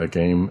don't like that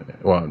game.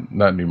 Well,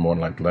 not even more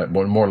than likely that,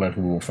 but more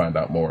likely we will find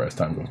out more as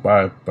time goes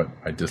by. But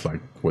I dislike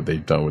what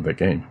they've done with that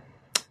game.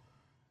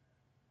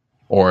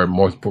 or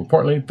more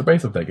importantly, the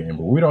base of that game.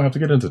 But we don't have to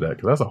get into that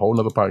because that's a whole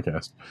nother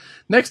podcast.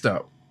 Next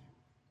up.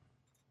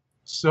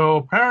 So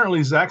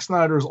apparently Zack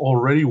Snyder's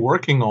already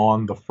working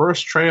on the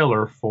first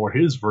trailer for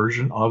his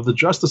version of the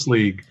Justice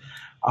League.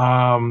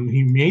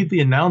 He made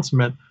the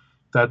announcement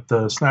that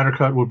the Snyder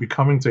Cut would be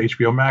coming to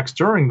HBO Max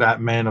during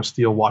that Man of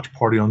Steel watch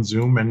party on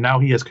Zoom, and now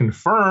he has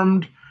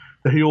confirmed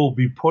that he will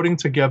be putting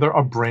together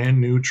a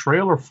brand new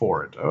trailer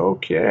for it.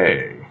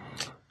 Okay.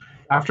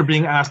 After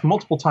being asked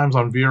multiple times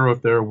on Vero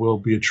if there will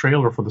be a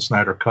trailer for the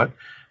Snyder Cut,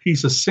 he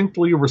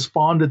succinctly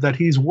responded that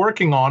he's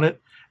working on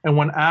it, and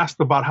when asked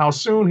about how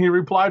soon, he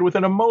replied with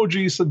an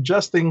emoji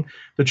suggesting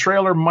the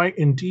trailer might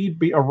indeed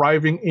be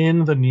arriving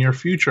in the near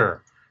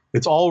future.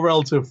 It's all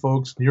relative,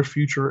 folks. Near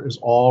future is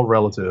all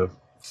relative.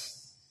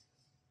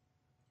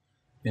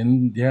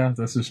 And yeah,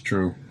 this is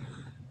true.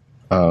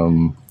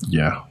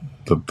 Yeah,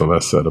 the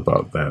less said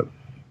about that,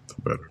 the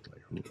better.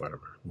 Like,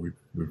 whatever.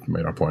 We've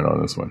made our point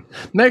on this one.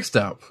 Next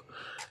up,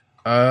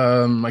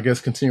 I guess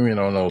continuing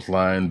on those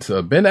lines,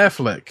 Ben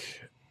Affleck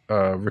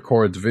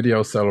records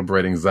video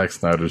celebrating Zack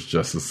Snyder's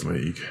Justice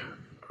League.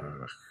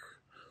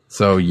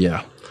 So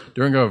yeah,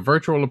 during a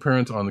virtual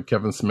appearance on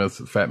Kevin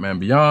Smith's Fat Man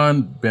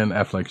Beyond, Ben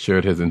Affleck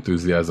shared his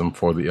enthusiasm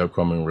for the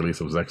upcoming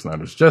release of Zack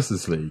Snyder's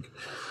Justice League.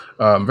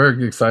 I'm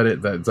very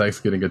excited that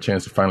Zack's getting a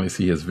chance to finally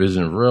see his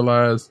vision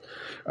realized.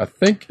 I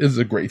think is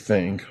a great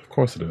thing. Of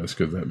course it is,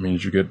 because that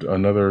means you get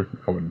another.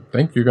 I would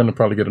think you're going to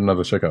probably get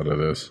another check out of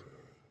this.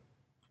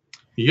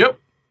 Yep.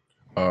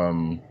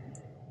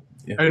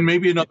 Yeah. And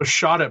maybe another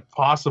shot at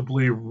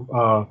possibly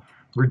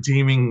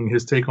redeeming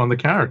his take on the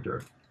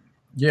character.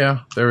 Yeah,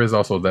 there is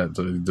also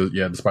that.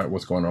 Yeah, despite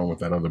what's going on with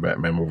that other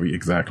Batman movie,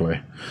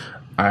 exactly.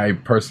 I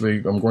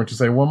personally, I'm going to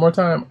say one more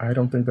time, I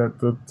don't think that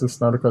the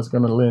Snyder Cut's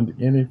going to lend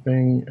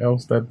anything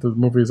else that the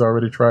movie's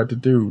already tried to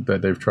do,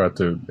 that they've tried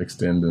to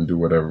extend and do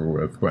whatever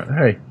with. But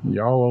hey,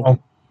 y'all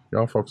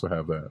folks will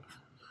have that.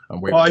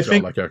 I'm waiting for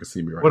y'all like y'all can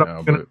see me right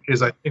now. But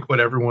I think what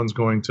everyone's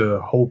going to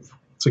hope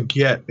to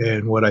get,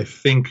 and what I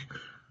think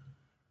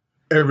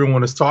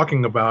everyone is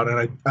talking about,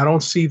 and I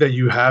don't see that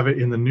you have it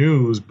in the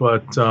news,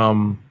 but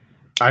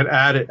I'd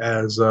add it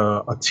as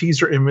a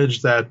teaser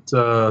image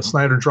that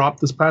Snyder dropped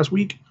this past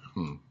week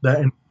that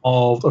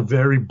involved a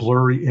very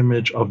blurry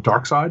image of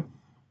Darkseid.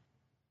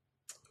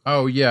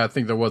 Oh yeah, I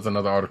think there was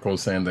another article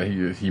saying that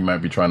he might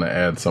be trying to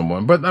add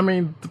someone, but I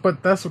mean,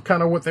 but that's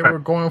kind of what they were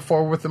going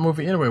for with the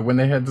movie anyway. When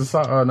they had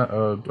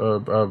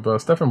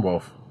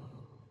Steppenwolf,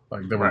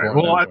 like they were.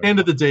 Well, at the end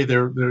of the day,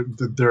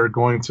 they're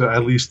going to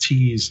at least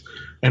tease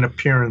an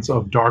appearance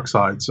of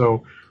Darkseid.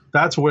 So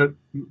that's what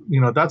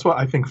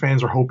I think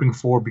fans are hoping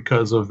for,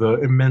 because of the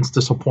immense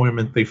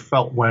disappointment they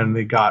felt when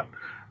they got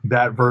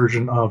that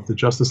version of the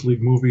Justice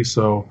League movie.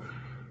 So,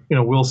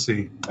 we'll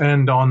see.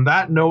 And on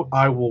that note,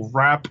 I will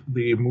wrap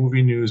the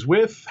movie news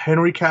with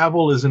Henry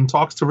Cavill is in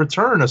talks to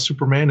return as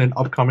Superman in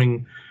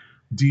upcoming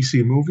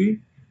DC movie.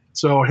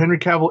 So Henry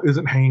Cavill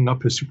isn't hanging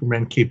up his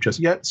Superman cape just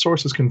yet.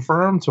 Sources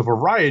confirmed to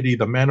Variety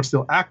the Man of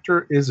Steel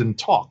actor is in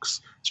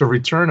talks to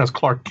return as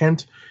Clark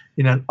Kent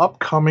in an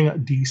upcoming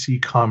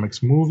DC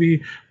Comics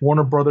movie.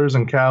 Warner Brothers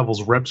and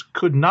Cavill's reps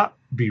could not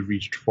be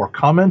reached for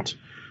comment.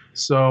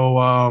 So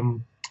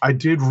I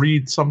did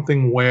read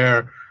something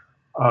where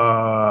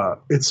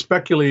it's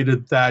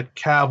speculated that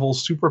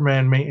Cavill's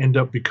Superman may end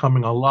up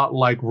becoming a lot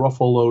like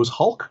Ruffalo's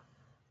Hulk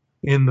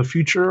in the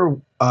future.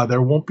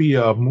 There won't be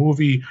a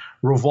movie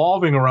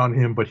revolving around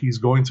him, but he's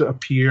going to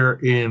appear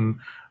in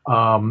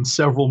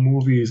several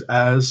movies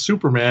as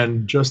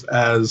Superman, just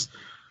as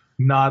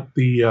not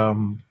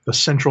the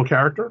central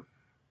character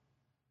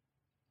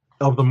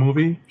of the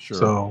movie. Sure.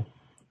 So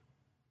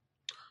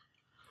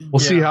we'll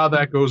see how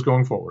that goes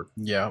going forward.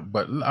 Yeah,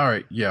 but all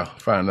right, yeah,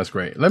 fine, that's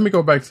great. Let me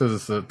go back to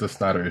the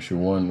Snyder issue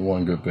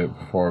one good bit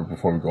before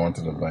we go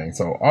into the thing.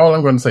 So all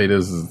I'm going to say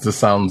is this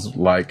sounds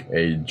like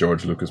a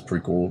George Lucas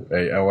prequel,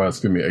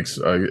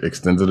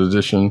 extended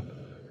edition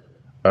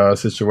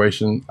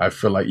situation. I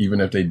feel like even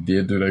if they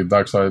did do the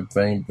Darkseid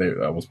thing,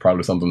 that was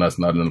probably something that's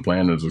not in the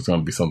plan. It was going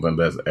to be something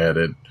that's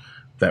added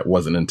that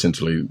wasn't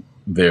intentionally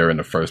there in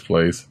the first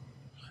place,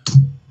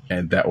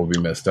 and that would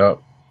be messed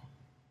up.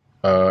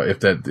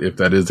 If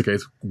that is the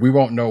case, we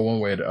won't know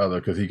one way or the other,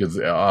 because he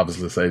could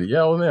obviously say,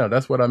 yeah,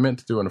 that's what I meant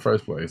to do in the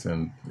first place,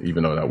 and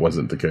even though that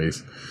wasn't the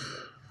case,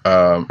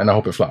 and I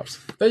hope it flops.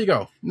 There you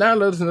go. Now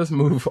let's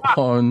move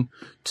on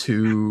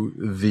to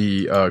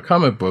the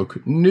comic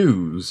book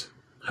news.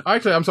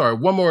 Actually, I'm sorry.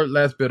 One more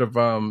last bit of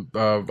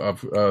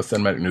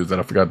cinematic news that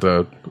I forgot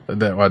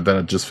that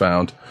I just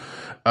found.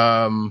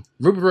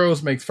 Ruby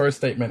Rose makes first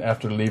statement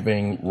after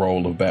leaving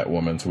role of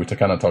Batwoman. So we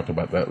kind of talked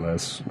about that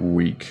last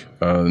week.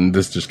 And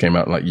this just came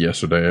out like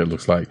yesterday, it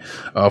looks like.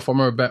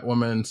 Former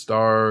Batwoman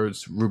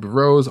stars Ruby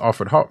Rose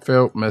offered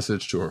heartfelt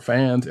message to her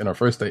fans in her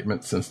first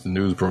statement since the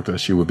news broke that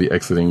she would be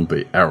exiting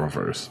the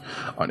Arrowverse.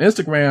 On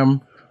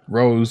Instagram,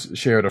 Rose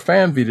shared a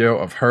fan video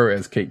of her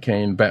as Kate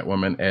Kane,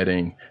 Batwoman,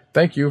 adding,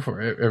 "Thank you for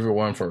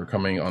everyone for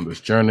coming on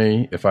this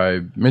journey. If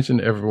I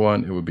mentioned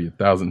everyone, it would be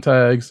 1,000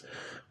 tags,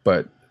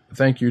 but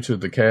thank you to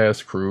the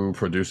cast, crew,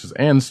 producers,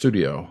 and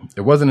studio.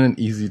 It wasn't an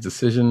easy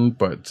decision,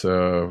 but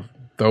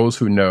those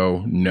who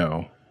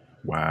know.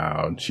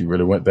 Wow, she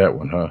really went that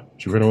one, huh?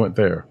 She really went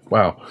there.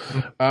 Wow.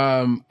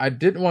 I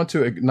did want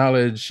to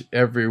acknowledge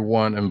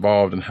everyone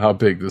involved and how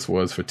big this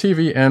was for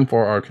TV and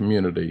for our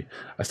community.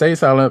 I stayed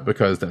silent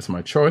because that's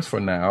my choice for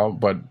now,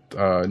 but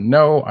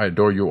no, I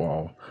adore you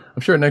all.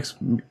 I'm sure next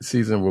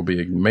season will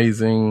be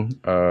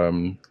amazing.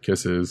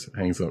 Kisses,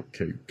 hangs up,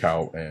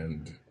 Kyle,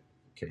 and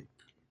Kate.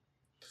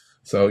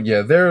 So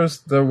yeah, there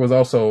was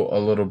also a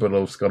little bit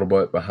of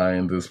scuttlebutt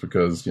behind this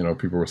because, you know,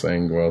 people were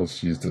saying, well,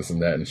 she's this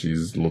and that, and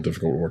she's a little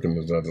difficult working.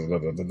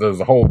 There's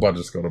a whole bunch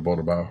of scuttlebutt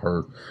about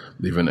her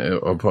leaving.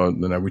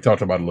 We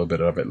talked about a little bit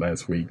of it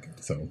last week.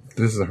 So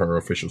this is her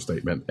official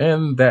statement,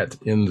 and that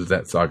ends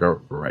that saga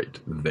right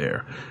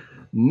there.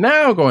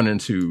 Now going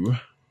into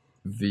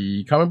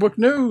the comic book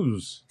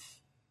news.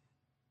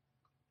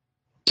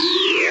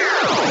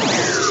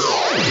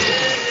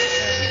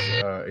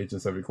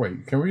 Agent 70.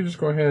 Wait, can we just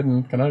go ahead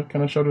and can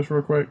I show this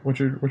real quick? What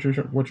you're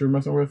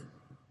messing with?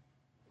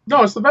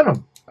 No, it's the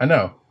Venom. I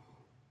know.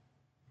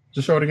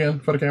 Just show it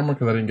again for the camera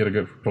because I didn't get a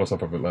good close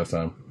up of it last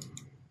time.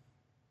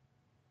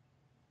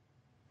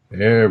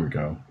 There we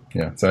go.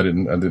 Yeah, so I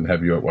didn't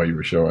have you up while you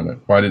were showing it.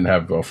 Well, I didn't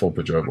have a full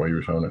picture up while you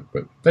were showing it,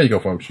 but there you go,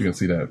 folks. You can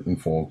see that in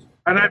full.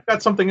 And I've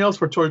got something else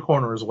for Toy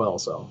Corner as well.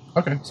 So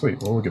okay,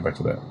 sweet. Well, we'll get back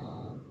to that.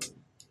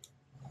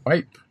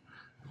 Right.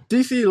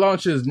 DC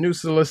launches new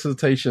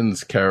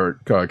solicitations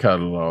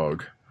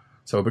catalog.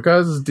 So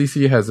because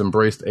DC has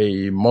embraced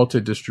a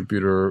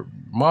multi-distributor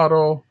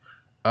model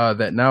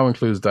that now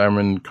includes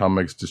Diamond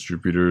Comics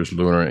distributors,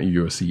 Lunar and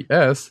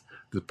USCS,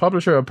 the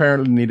publisher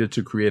apparently needed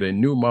to create a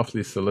new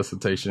monthly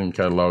solicitation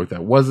catalog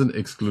that wasn't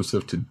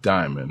exclusive to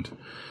Diamond.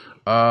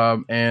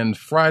 And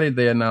Friday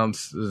they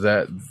announced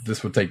that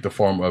this would take the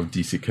form of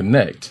DC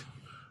Connect.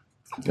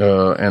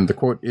 And the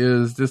quote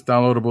is, this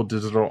downloadable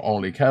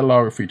digital-only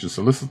catalog features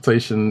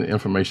solicitation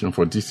information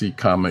for DC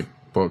comic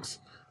books,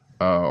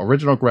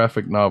 original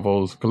graphic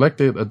novels,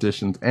 collected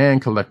editions,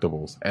 and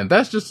collectibles. And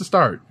that's just the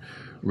start,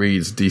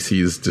 reads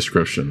DC's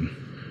description.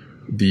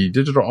 The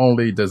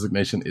digital-only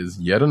designation is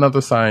yet another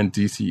sign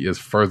DC is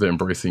further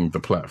embracing the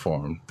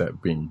platform,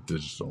 that being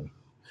digital.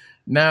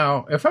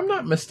 Now, if I'm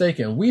not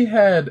mistaken,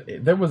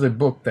 there was a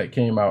book that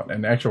came out,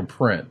 an actual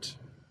print,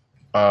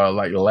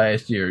 like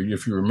last year,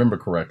 if you remember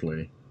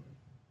correctly,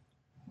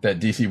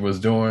 that DC was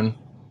doing.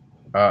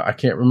 I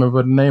can't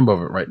remember the name of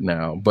it right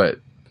now, but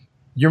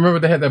you remember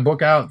they had that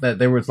book out that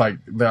there was like,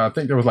 I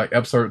think there was like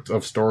excerpts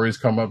of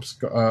stories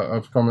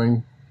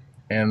upcoming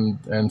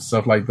and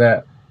stuff like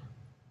that.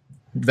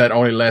 That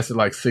only lasted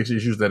like 6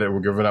 issues that they were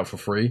giving out for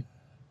free.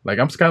 Like,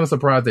 I'm kind of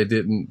surprised they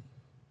didn't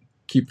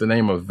keep the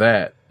name of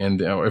that,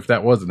 and if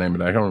that was the name of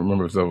that, I don't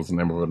remember if that was the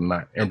name of it or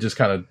not, and just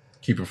kind of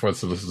keep it for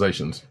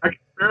solicitations. I can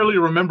barely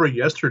remember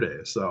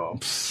yesterday, so.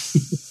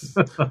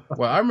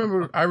 Well,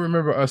 I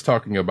remember us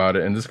talking about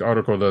it, and this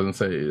article doesn't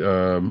say.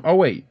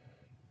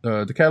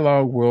 The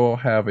catalog will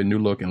have a new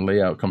look and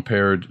layout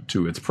compared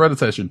to its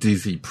predecessor,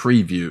 DC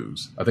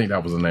Previews. I think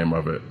that was the name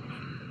of it,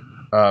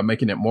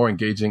 making it more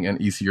engaging and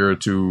easier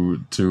to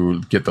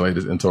get the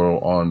latest info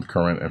on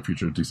current and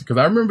future DC. Because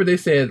I remember they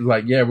said,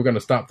 like, yeah, we're going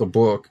to stop the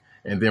book,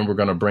 and then we're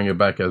going to bring it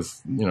back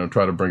as, you know,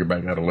 try to bring it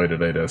back at a later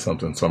date or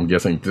something. So I'm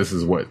guessing this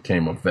is what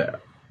came of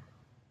that.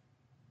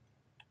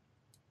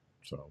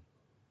 So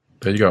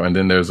there you go. And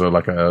then there's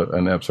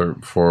an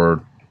excerpt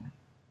for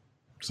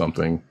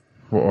something,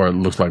 or it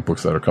looks like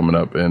books that are coming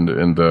up in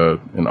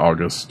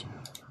August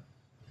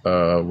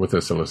with their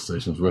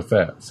solicitations with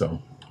that.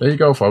 So there you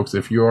go, folks.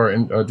 If you are a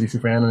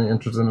DC fan and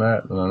interested in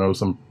that, and I know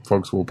some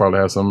folks will probably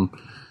have some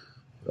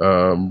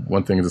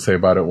one thing to say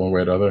about it one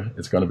way or the other,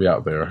 it's going to be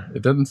out there.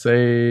 It doesn't say.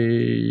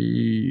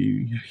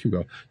 Here we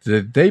go.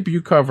 The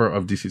debut cover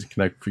of DC's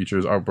Connect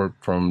features artwork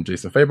from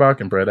Jason Fabok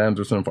and Brad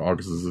Anderson for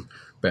August's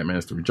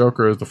Batman's Three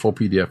Jokers. The full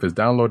PDF is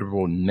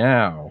downloadable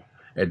now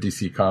at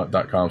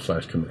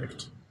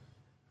dc.com/connect.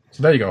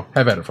 So there you go.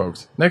 Have at it,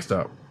 folks. Next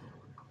up.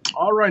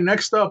 All right,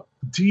 next up,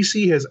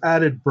 DC has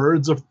added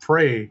Birds of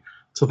Prey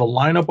to the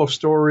lineup of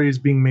stories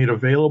being made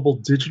available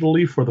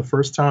digitally for the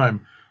first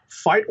time.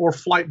 Fight or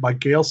Flight by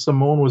Gail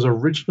Simone was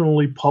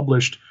originally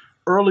published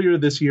earlier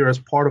this year as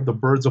part of the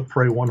Birds of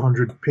Prey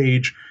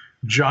 100-page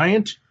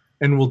giant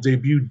and will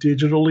debut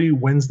digitally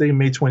Wednesday,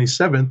 May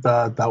 27th.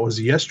 That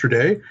was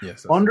yesterday.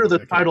 Yes, under the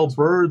title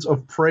Birds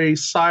of Prey,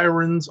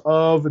 Sirens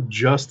of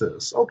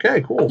Justice.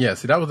 Okay, cool. Yeah,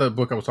 see, that was the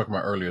book I was talking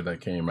about earlier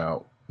that came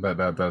out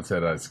that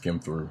said I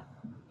skimmed through.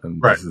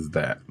 And right. This is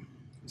that.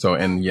 So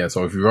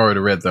if you've already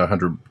read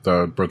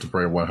the Birds of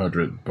Prey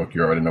 100 book,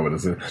 you already know what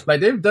this is.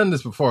 Like, they've done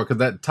this before, because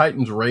that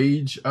Titans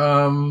Rage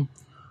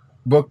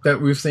book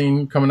that we've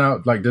seen coming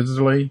out, like,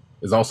 digitally,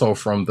 is also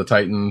from the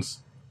Titans,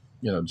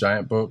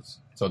 giant books.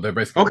 So they're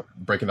basically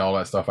breaking all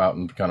that stuff out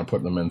and kind of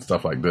putting them in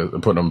stuff like this,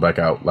 and putting them back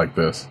out like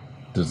this,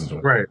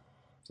 digitally. Right.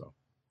 So,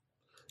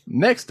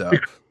 next up.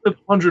 The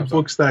 100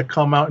 books that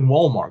come out in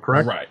Walmart,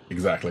 correct? Right,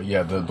 exactly.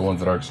 Yeah, the ones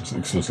that are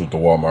exclusive to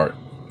Walmart.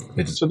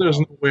 So there's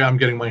no way I'm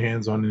getting my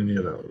hands on any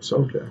of those.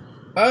 Okay.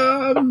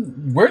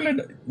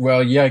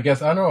 Well, yeah, I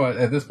guess I know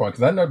at this point,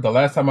 because I know the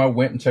last time I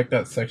went and checked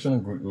that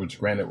section, which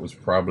granted was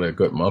probably a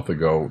good month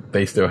ago,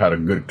 they still had a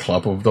good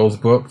clump of those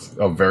books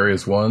of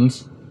various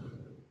ones.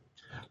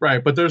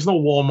 Right, but there's no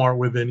Walmart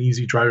within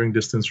easy driving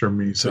distance from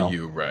me. So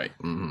you, right.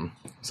 Mm-hmm.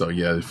 So,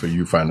 yeah, for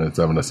you finding it.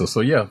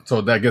 So, yeah,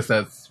 so I guess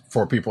that's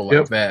for people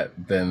like that,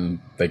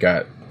 then they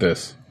got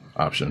this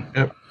option.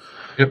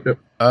 Yep.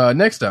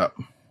 Next up.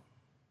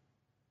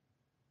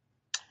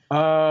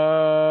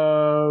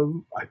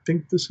 I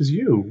think this is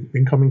you,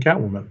 Incoming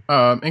Catwoman.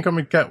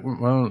 Incoming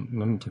Catwoman. Well, I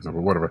don't think so,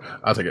 but whatever.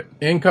 I'll take it.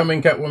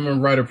 Incoming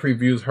Catwoman writer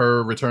previews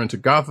her return to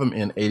Gotham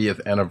in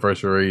 80th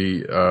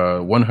anniversary.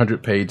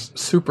 100-page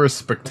super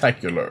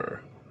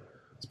spectacular.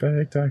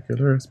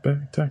 Spectacular.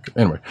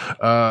 Anyway.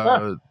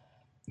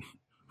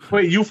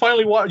 Wait, you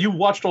finally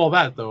watched all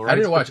that though, right? I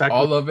didn't watch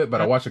all of it,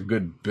 but I watched a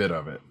good bit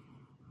of it.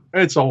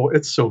 It's so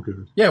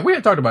good. Yeah, we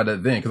had talked about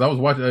that then because I was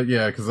watching.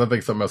 Because I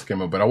think something else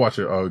came up, but I watched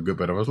a good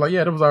bit of it. I was like,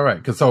 yeah, that was all right.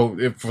 Because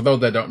for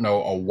those that don't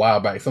know, a while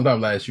back, sometime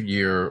last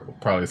year,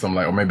 probably something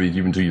like, or maybe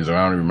even 2 years ago,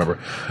 I don't even remember.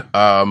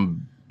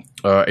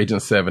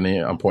 Agent 70,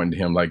 I'm pointing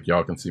to him like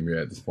y'all can see me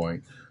at this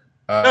point.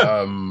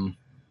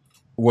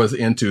 Was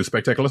into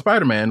Spectacular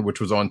Spider-Man, which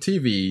was on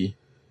TV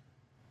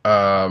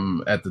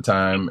at the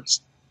time.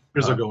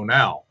 Years ago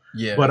now.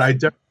 Yeah, but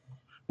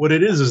what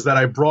it is that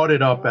I brought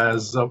it up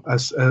as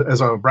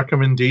a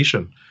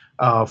recommendation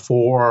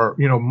for,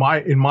 you know,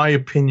 in my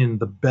opinion,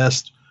 the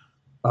best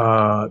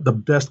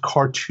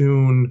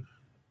cartoon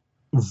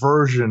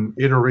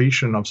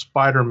iteration of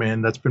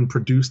Spider-Man that's been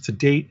produced to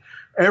date.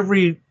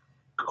 Every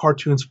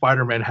cartoon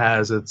Spider-Man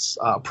has its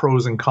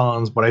pros and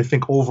cons, but I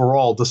think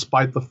overall,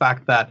 despite the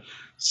fact that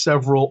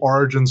several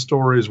origin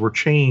stories were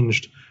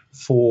changed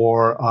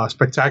for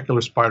Spectacular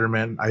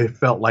Spider-Man, I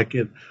felt like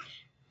it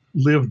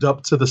lived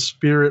up to the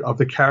spirit of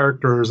the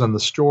characters and the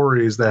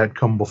stories that had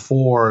come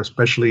before,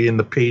 especially in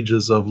the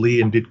pages of Lee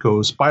and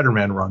Ditko's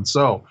Spider-Man run.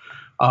 So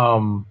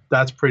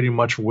that's pretty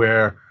much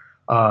where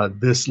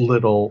this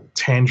little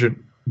tangent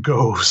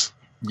goes.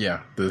 Yeah,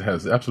 this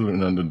has absolutely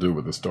nothing to do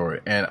with the story.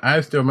 And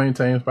I still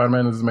maintain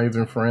Spider-Man is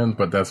Amazing Friends,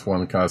 but that's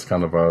one that's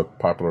kind of a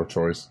popular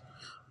choice.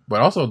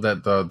 But also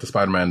that the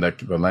Spider-Man, the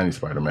 90s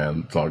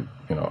Spider-Man, so,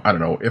 you know, I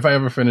don't know. If I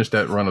ever finish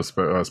that run of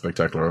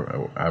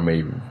Spectacular, I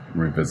may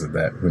revisit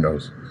that. Who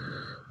knows?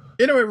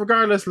 Anyway,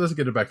 regardless, let's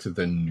get it back to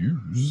the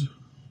news.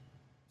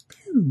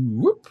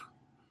 Whoop.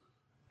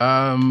 So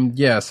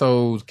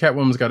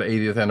Catwoman's got an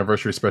 80th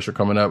anniversary special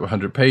coming up,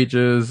 100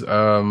 pages.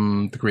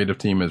 The creative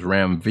team is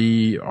Ram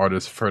V,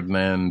 artist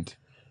Fernando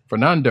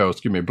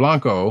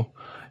Blanco.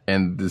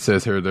 And it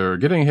says here they're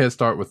getting a head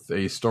start with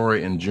a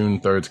story in June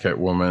 3rd's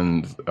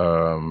Catwoman.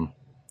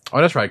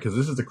 That's right, because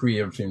this is the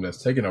creative team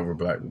that's taking over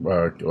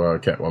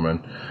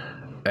Catwoman.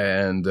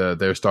 And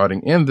they're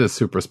starting in this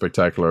super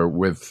spectacular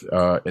with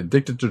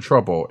Addicted to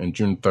Trouble in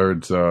June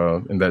 3rd's,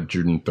 in that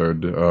June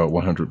 3rd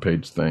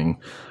 100-page thing.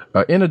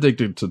 In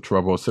Addicted to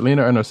Trouble,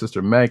 Selena and her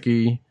sister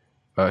Maggie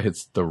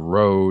hits the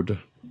road.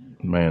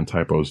 Man,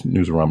 typos,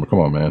 Newsarama, come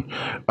on, man.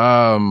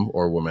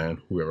 Or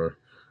woman, whoever.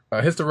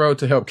 Hits the road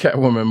to help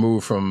Catwoman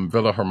move from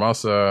Villa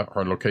Hermosa,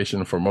 her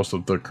location for most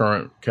of the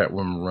current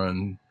Catwoman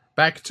run,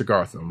 back to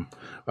Gotham.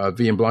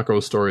 V and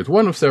Blanco's story is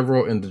one of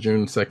several in the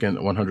June 2nd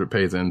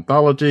 100-page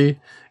anthology,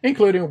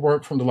 including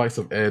work from the likes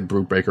of Ed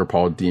Brubaker,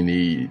 Paul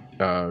Dini,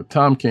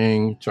 Tom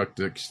King, Chuck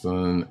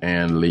Dixon,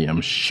 and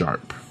Liam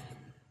Sharp.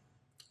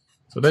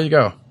 So there you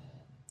go.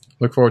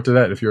 Look forward to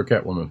that if you're a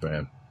Catwoman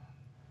fan.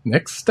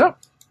 Next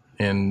up,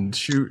 and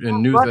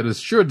news that is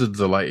sure to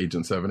delight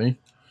Agent 70.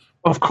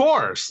 Of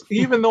course.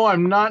 Even though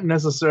I'm not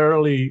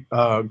necessarily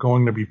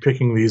going to be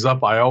picking these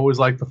up, I always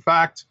like the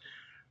fact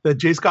that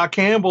J. Scott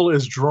Campbell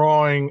is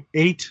drawing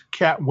 8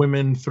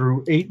 Catwomen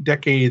through 8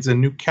 decades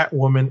and new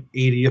Catwoman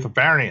 80th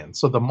variant.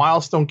 So the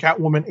milestone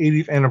Catwoman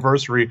 80th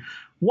anniversary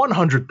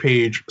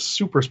 100-page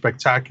super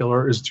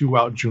spectacular is due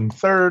out June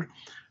 3rd,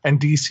 and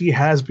DC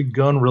has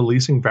begun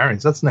releasing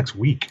variants. That's next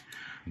week.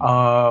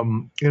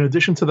 In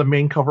addition to the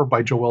main cover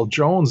by Joelle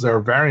Jones, there are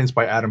variants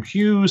by Adam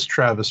Hughes,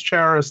 Travis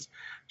Charest,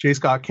 J.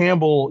 Scott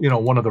Campbell, you know,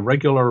 one of the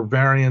regular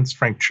variants,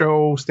 Frank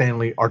Cho,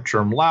 Stanley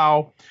Archerm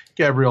Lau,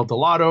 Gabrielle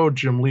Delato,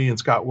 Jim Lee and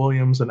Scott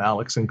Williams, and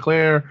Alex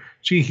Sinclair,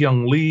 Ji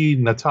Hyung Lee,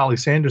 Natalie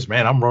Sanders.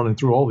 Man, I'm running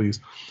through all these.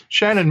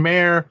 Shannon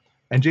Mayer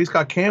and J.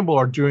 Scott Campbell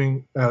are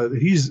doing,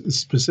 he's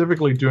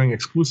specifically doing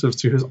exclusives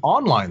to his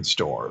online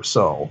store.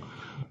 So,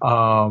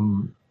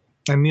 and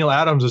Neil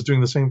Adams is doing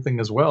the same thing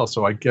as well.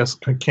 So I guess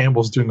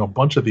Campbell's doing a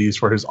bunch of these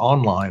for his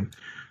online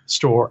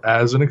store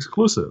as an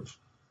exclusive.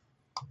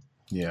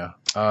 Yeah.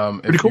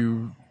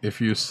 Cool.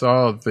 If you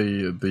saw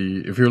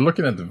if you're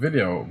looking at the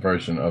video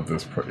version of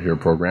this here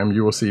program,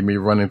 you will see me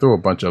running through a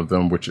bunch of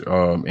them, which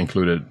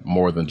included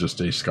more than just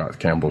J. Scott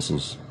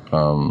Campbell's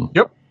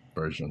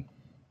version.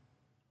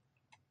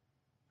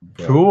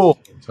 But, cool.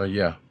 So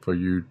yeah, for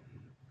you.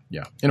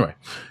 Yeah. Anyway,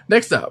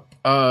 next up,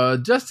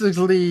 Justice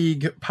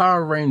League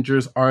Power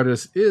Rangers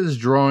artist is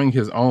drawing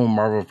his own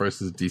Marvel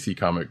vs. DC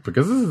comic,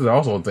 because this is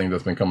also a thing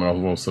that's been coming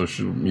off of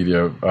social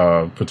media,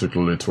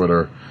 particularly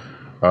Twitter.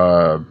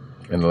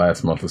 in the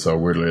last month or so,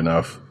 weirdly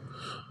enough.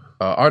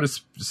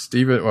 Artist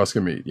Stephen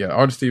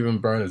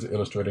Byrne is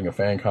illustrating a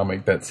fan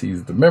comic that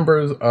sees the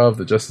members of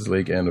the Justice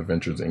League and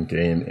Avengers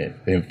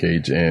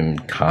engage in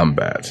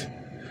combat.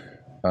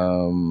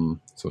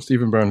 So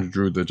Stephen Byrne, who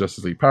drew the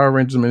Justice League Power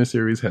Rangers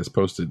miniseries, has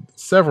posted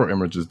several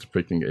images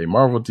depicting a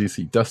Marvel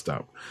DC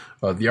dust-up.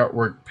 The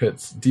artwork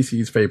pits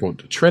DC's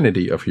fabled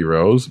trinity of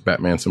heroes,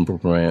 Batman,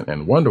 Superman,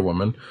 and Wonder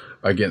Woman,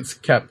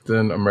 against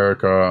Captain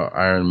America,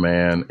 Iron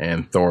Man,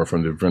 and Thor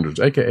from the Avengers,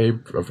 aka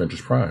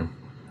Avengers Prime,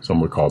 some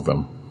would call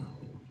them.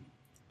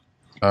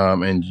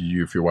 And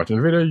if you're watching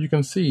the video, you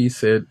can see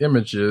said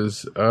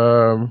images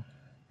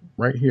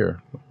right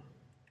here.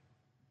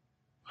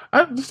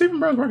 Stephen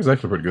Byrne's work is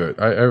actually pretty good.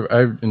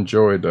 I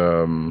enjoyed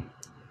the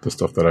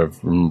stuff that I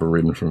remember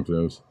reading from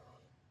those.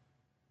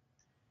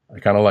 I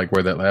kind of like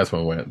where that last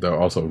one went, though.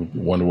 Also,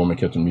 Wonder Woman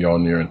catching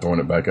Mjolnir and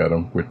throwing it back at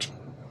him, which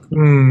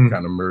kind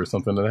of mirrors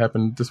something that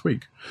happened this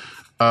week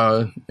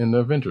in the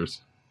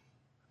Avengers.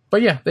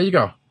 But yeah, there you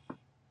go.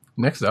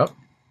 Next up.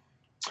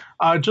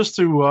 Just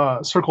to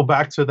circle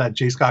back to that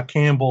J. Scott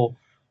Campbell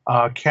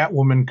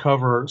Catwoman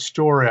cover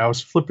story, I was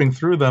flipping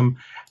through them,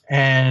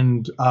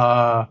 and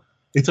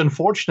it's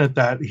unfortunate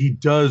that he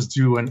does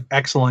do an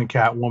excellent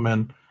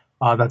Catwoman.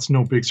 That's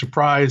no big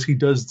surprise. He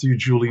does do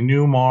Julie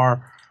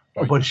Newmar,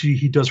 but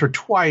he does her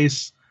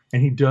twice,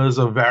 and he does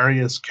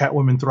various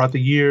Catwomen throughout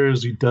the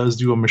years. He does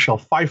do a Michelle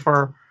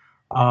Pfeiffer.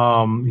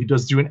 He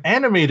does do an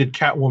animated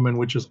Catwoman,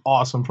 which is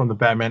awesome, from the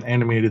Batman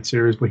animated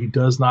series, but he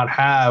does not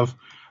have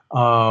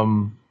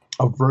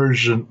a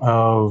version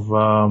of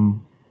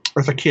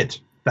Eartha Kitt.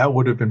 That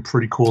would have been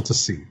pretty cool to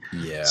see.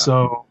 Yeah.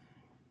 So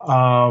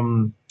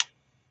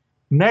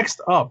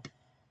next up,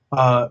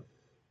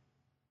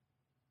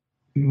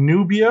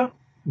 Nubia,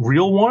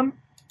 Real One.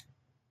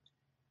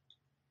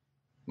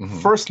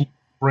 First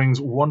brings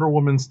Wonder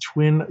Woman's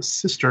twin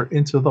sister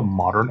into the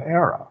modern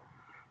era.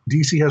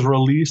 DC has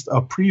released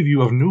a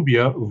preview of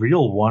Nubia,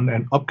 Real One,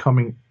 an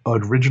upcoming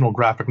original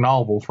graphic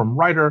novel from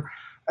writer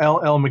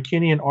L.L.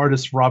 McKinney and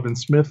artists Robin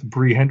Smith,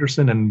 Bree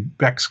Henderson, and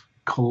Bex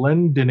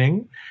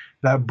Clendening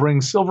that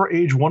brings Silver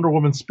Age Wonder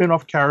Woman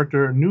spin-off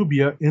character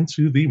Nubia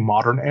into the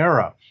modern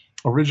era.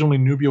 Originally,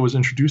 Nubia was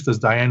introduced as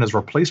Diana's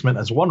replacement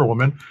as Wonder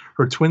Woman.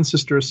 Her twin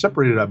sister is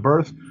separated at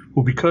birth,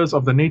 who because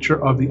of the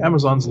nature of the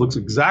Amazons looks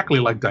exactly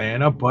like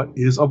Diana, but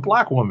is a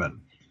black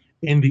woman.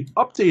 In the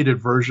updated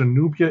version,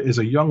 Nubia is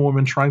a young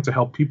woman trying to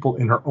help people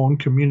in her own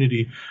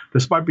community,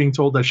 despite being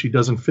told that she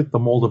doesn't fit the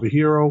mold of a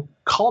hero,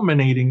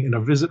 culminating in a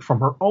visit from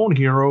her own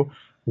hero,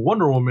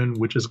 Wonder Woman,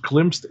 which is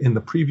glimpsed in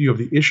the preview of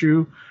the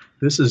issue.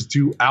 This is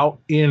due out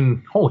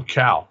in, holy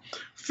cow,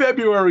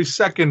 February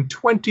 2nd,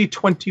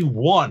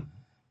 2021.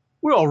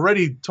 We're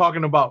already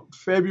talking about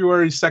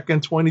February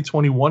 2nd,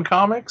 2021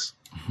 comics?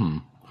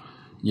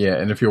 Yeah,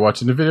 and if you're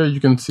watching the video, you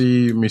can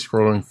see me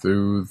scrolling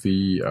through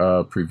the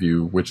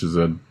preview, which is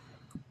a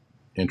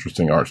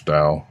interesting art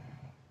style,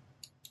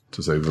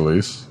 to say the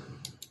least.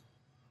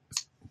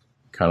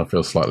 Kind of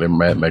feels slightly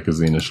Mad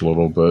Magazine-ish a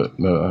little, but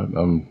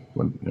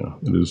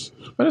it is.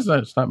 But it's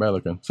not bad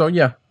looking. So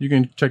yeah, you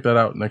can check that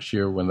out next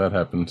year when that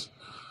happens.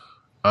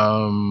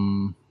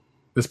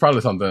 It's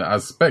probably something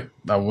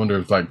I wonder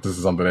if this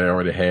is something they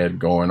already had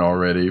going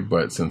already,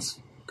 but since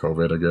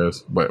COVID, I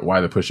guess. But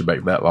why they push it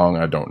back that long,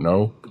 I don't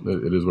know.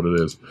 It is what it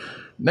is.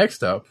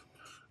 Next up,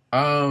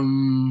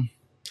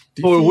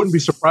 it wouldn't be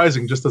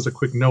surprising, just as a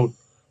quick note,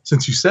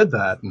 since you said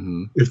that,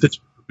 if this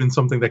had been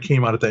something that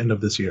came out at the end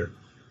of this year.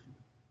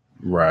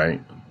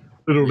 Right.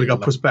 Literally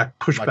got pushed back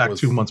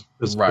 2 months.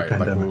 Right,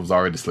 like it was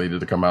already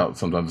slated to come out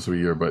sometime this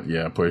year, but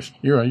yeah, pushed.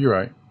 You're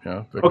right.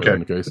 Yeah, that could have been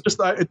the case. Just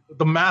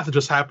the math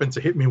just happened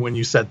to hit me when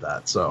you said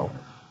that, so...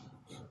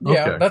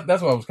 Yeah,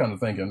 that's what I was kind of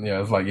thinking.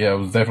 Yeah, it's it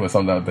was definitely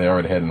something that they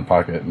already had in the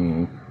pocket,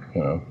 and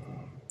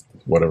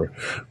whatever.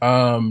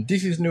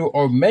 DC's new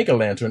Omega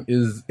Lantern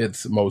is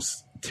its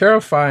most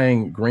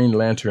terrifying Green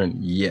Lantern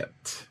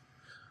yet.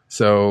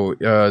 So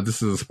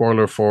this is a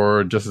spoiler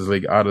for Justice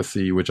League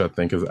Odyssey, which I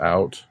think is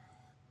out.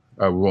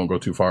 We won't go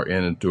too far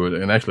into it,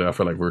 and actually, I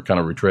feel like we're kind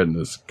of retreading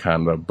this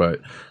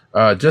but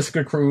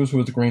Jessica Cruz, who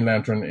was the Green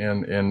Lantern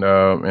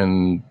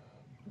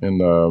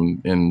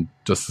in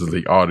Justice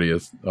League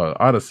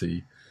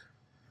Odyssey.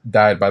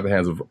 Died by the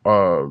hands of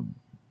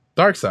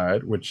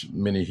Darkseid, which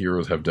many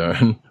heroes have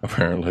done,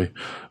 apparently.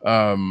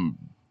 And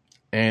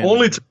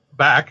only to come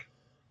back.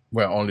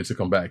 Well, only to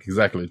come back,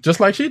 exactly. Just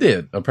like she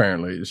did,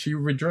 apparently. She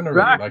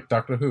regenerated like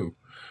Doctor Who.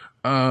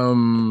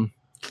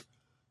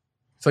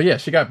 So yeah,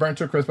 she got burnt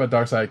to a crisp by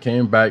Darkseid,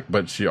 came back,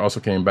 but she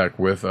also came back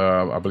with,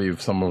 I believe,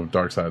 some of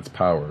Darkseid's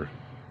power.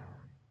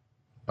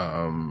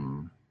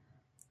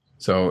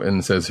 So, and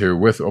it says here,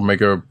 with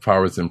Omega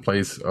powers in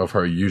place of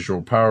her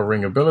usual power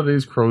ring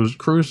abilities, Cruz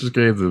just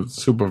gave the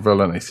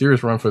supervillain a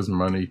serious run for his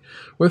money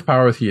with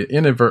powers he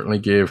inadvertently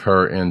gave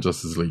her in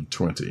Justice League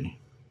 20.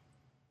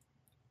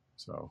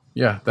 So,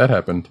 yeah, that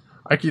happened.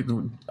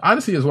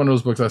 Odyssey is one of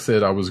those books I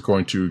said I was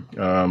going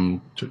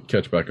to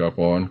catch back up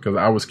on, because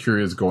I was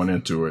curious going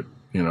into it,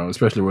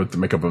 especially with the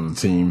makeup of the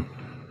team.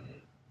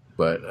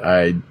 But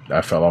I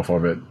fell off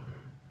of it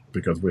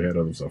because we had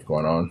other stuff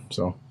going on.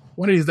 So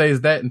one of these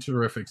days, that and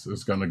Terrifics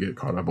is going to get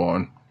caught up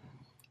on.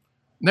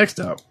 Next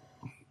up.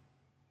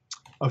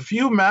 A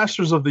few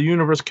Masters of the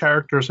Universe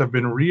characters have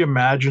been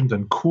reimagined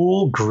in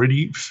cool,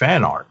 gritty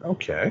fan art.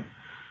 Okay.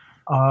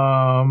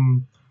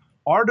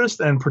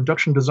 Artist and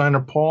production designer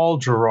Paul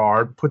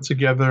Gerard put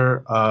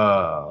together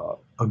a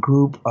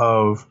group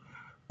of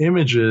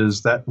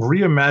images that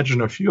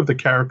reimagine a few of the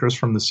characters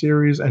from the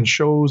series and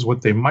shows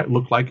what they might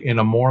look like in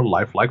a more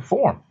lifelike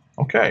form.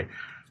 Okay.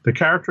 The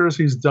characters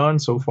he's done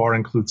so far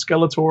include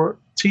Skeletor,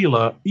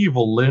 Teela,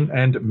 Evil Lyn,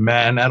 and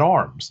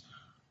Man-at-Arms.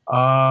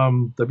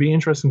 That'd be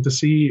interesting to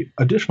see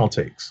additional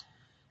takes.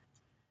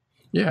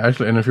 Yeah,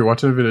 actually, and if you're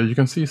watching the video, you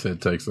can see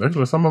said takes.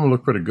 Actually, some of them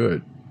look pretty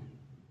good.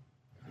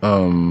 I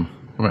mean,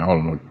 all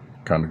of them look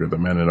kind of good. The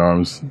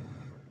Man-at-Arms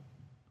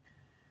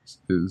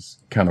is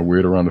kind of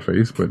weird around the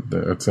face, but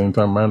at the same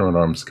time,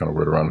 Man-at-Arms is kind of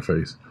weird around the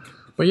face.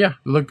 But yeah,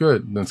 they look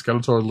good. Then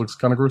Skeletor looks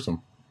kind of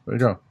gruesome. There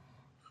you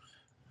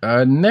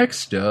go.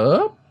 Next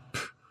up.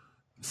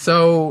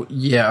 So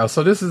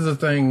this is the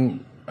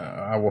thing.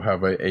 I will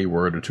have a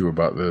word or two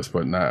about this,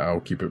 but I'll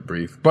keep it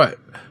brief. But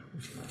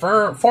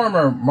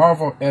former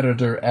Marvel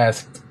editor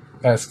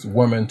asks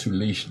woman to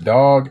leash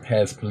dog,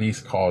 has police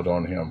called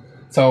on him.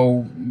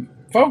 So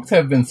folks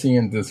have been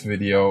seeing this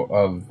video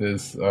of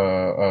this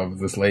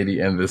lady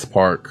in this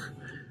park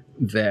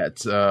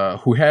that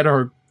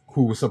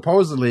who was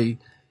supposedly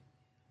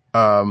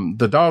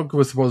the dog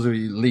was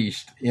supposedly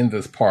leashed in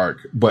this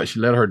park, but she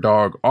let her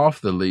dog off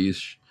the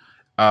leash.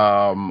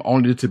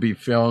 Only to be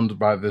filmed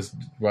by this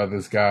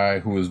guy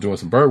who was doing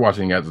some bird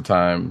watching at the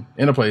time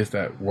in a place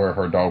where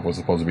her dog was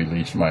supposed to be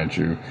leashed, mind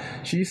you.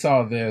 She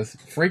saw this,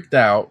 freaked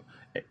out,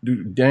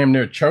 damn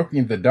near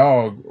choking the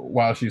dog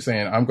while she's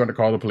saying, "I'm going to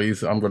call the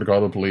police. I'm going to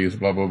call the police."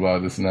 Blah blah blah.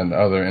 This and that and the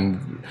other.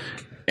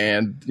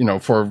 And you know,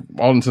 for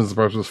all intents and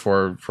purposes,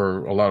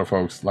 for a lot of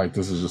folks, like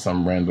this is just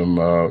some random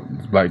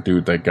black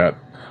dude that got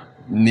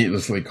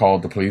needlessly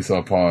called the police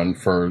upon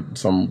for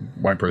some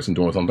white person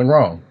doing something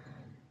wrong.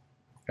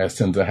 As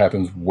tends to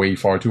happen way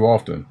far too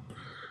often.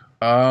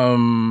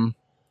 Come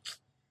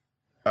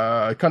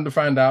to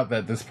find out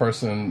that this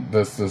person,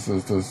 this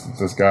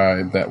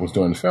guy that was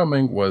doing the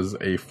filming was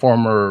a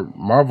former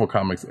Marvel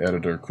Comics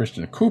editor,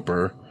 Christian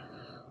Cooper,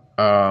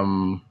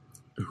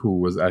 who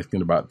was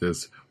asking about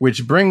this.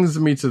 Which brings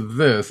me to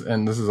this,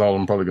 and this is all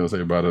I'm probably going to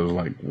say about it. Is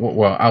like,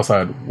 well,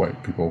 outside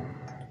white people,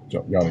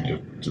 y'all need to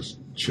just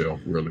chill,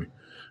 really.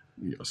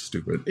 You're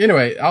stupid.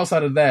 Anyway,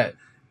 outside of that,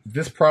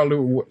 this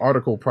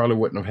article probably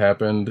wouldn't have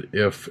happened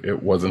if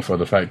it wasn't for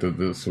the fact that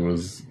this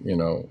was, you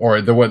know,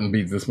 or there wouldn't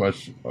be this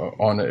much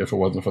on it if it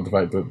wasn't for the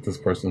fact that this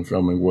person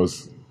filming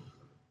was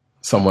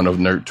someone of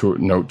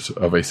note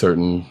of a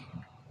certain,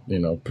 you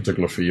know,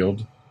 particular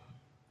field.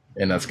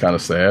 And that's kind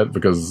of sad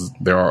because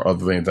there are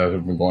other things that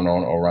have been going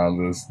on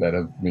around this that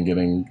have been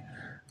getting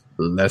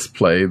less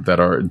play that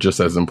are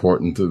just as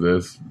important to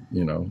this,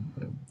 you know,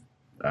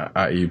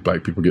 i.e.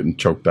 black people getting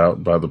choked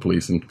out by the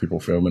police and people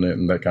filming it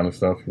and that kind of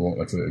stuff.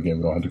 Like I said, again,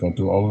 we don't have to go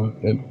through all of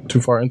it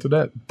too far into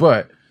that,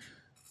 but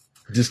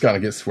just kind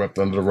of get swept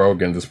under the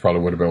rug, and this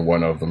probably would have been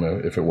one of them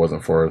if it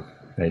wasn't for,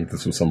 hey,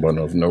 this was someone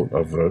of note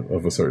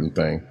of a certain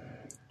thing.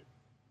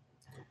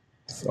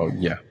 So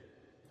yeah,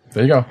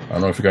 there you go. I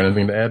don't know if you got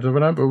anything to add to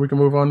that, but we can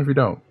move on if you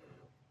don't.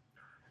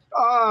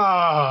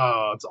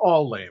 It's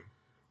all lame.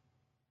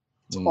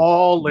 It's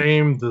all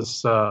lame.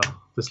 This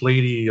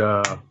lady,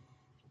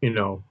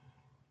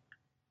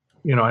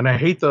 and I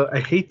hate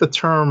the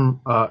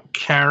term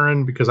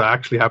Karen because I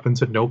actually happen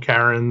to know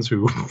Karens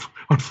who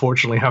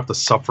unfortunately have to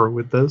suffer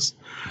with this.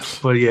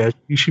 But yeah,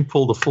 she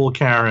pulled a full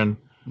Karen,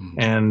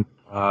 and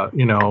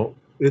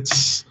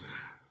it's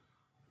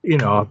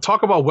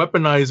talk about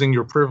weaponizing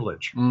your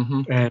privilege,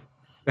 and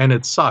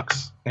it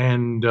sucks.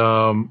 And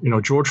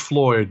George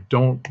Floyd,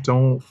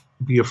 don't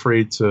be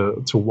afraid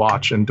to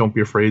watch, and don't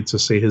be afraid to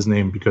say his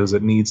name because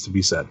it needs to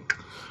be said.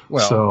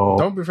 Well,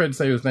 don't be afraid to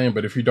say his name,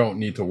 but if you don't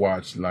need to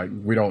watch, like,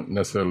 we don't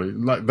necessarily,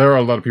 like, there are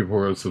a lot of people who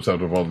are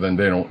susceptible, then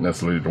they don't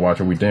necessarily need to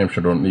watch, and we damn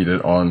sure don't need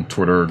it on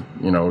Twitter,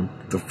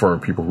 for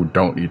people who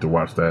don't need to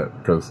watch that,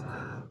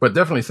 but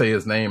definitely say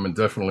his name and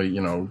definitely,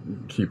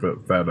 keep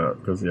that up,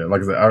 because, yeah,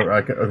 like I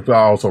said, I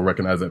also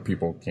recognize that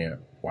people can't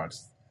watch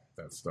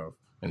that stuff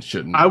and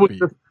shouldn't. I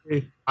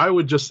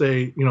would just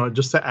say,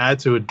 just to add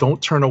to it,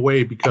 don't turn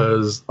away,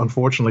 because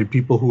unfortunately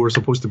people who are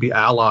supposed to be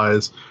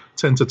allies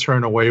tend to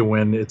turn away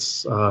when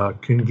it's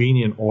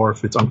convenient or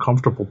if it's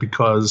uncomfortable,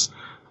 because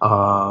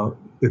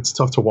it's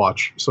tough to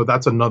watch. So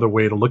that's another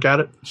way to look at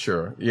it.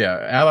 Sure.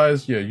 Yeah.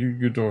 Allies. Yeah.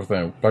 You do a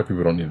thing. Black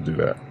people don't need to do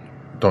that.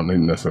 Don't need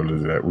necessarily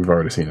do that. We've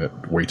already seen it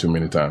way too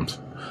many times.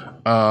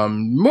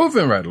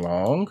 Moving right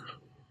along.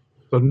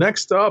 So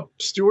next up,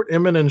 Stuart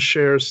Immonen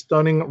shares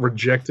stunning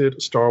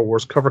rejected Star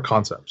Wars cover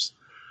concepts.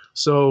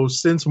 So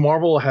since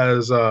Marvel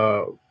has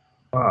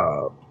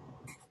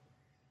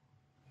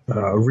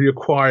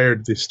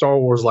reacquired the Star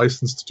Wars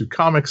license to do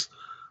comics,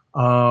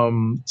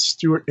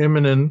 Stuart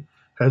Immonen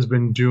has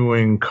been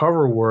doing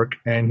cover work,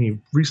 and he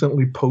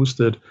recently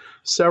posted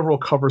several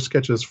cover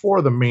sketches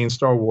for the main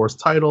Star Wars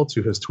title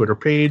to his Twitter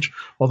page.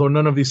 Although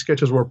none of these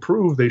sketches were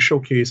approved, they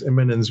showcase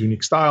Eminem's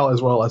unique style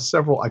as well as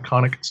several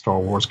iconic Star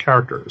Wars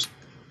characters.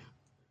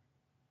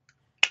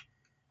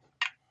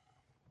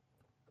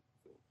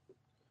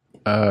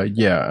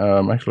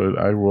 Actually,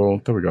 I will.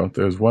 There we go.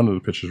 There's one of the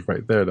pictures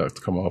right there that's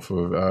come off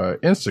of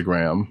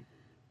Instagram.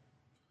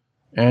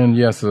 And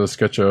yes, a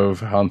sketch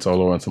of Han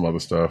Solo and some other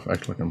stuff.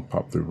 Actually, I can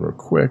pop through real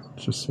quick,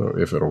 just so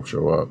if it'll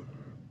show up.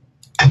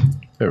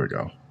 There we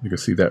go. You can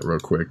see that real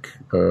quick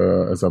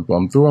as I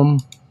plumb through them.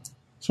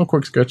 Some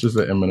quick sketches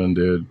that Eminem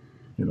did,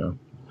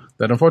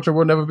 that unfortunately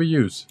will never be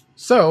used.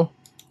 So,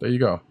 there you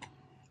go.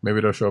 Maybe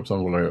they'll show up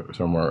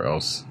somewhere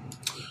else.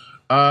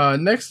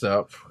 Next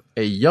up,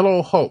 a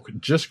yellow Hulk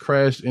just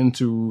crashed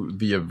into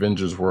the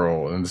Avengers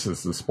world. And this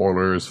is the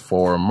spoilers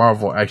for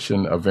Marvel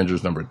Action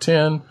Avengers number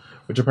 10,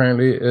 which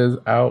apparently is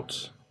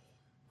out,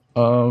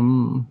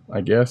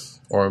 I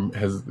guess, or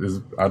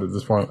is out at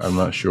this point. I'm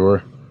not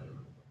sure.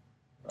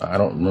 I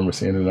don't remember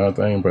seeing another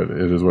thing, but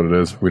it is what it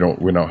is. We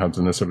don't have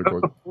to necessarily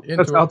go into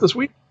That's out this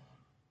week?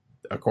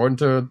 According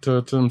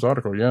to Tim's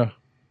article, yeah.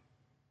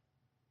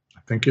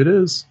 I think it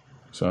is.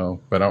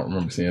 So, but I don't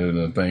remember seeing it in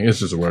the thing. It's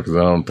just a word because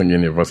I don't think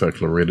any of us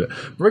actually read it.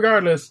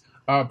 Regardless,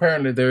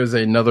 apparently there is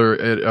another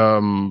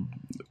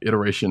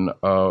iteration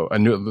of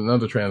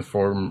another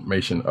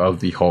transformation of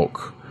the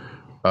Hulk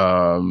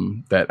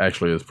that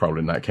actually is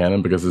probably not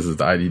canon because this is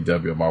the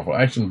IDW Marvel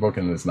Action book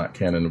and it's not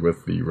canon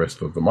with the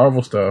rest of the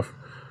Marvel stuff.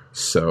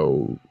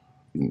 So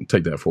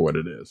take that for what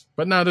it is.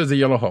 But now there's a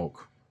yellow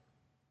Hulk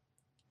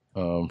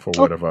for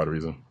whatever odd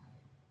reason.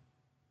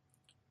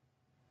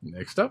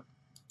 Next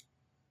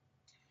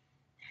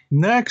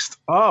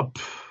up,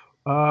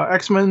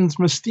 X-Men's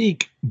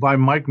Mystique by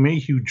Mike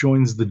Mayhew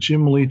joins the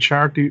Jim Lee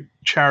charity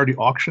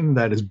auction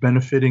that is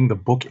benefiting the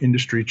Book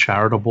Industry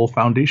Charitable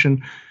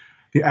Foundation.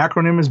 The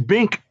acronym is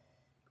BINC.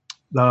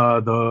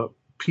 The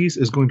piece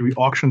is going to be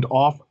auctioned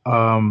off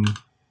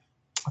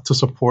to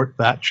support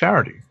that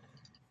charity.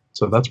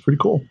 So that's pretty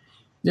cool.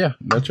 Yeah,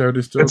 that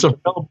charity still. It's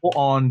available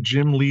on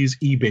Jim Lee's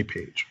eBay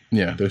page.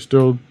 Yeah, they're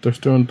still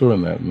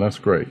doing that, and that's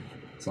great.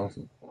 It's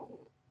awesome.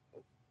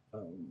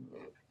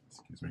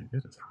 Excuse me,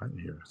 it is hot in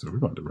here, so we're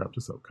going to wrap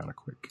this up kind of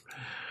quick.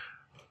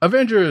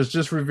 Avengers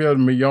just revealed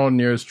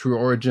Mjolnir's true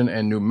origin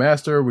and new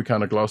master. We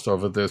kind of glossed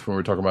over this when we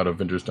were talking about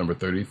Avengers number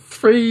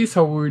 33,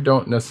 so we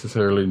don't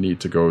necessarily need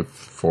to go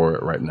for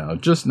it right now.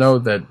 Just know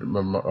that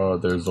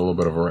there's a little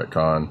bit of a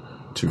retcon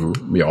to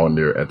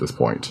Mjolnir at this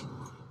point.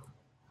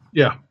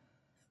 Yeah.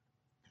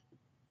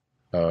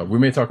 We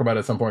may talk about it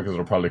at some point because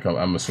it'll probably come.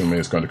 I'm assuming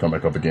it's going to come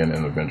back up again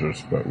in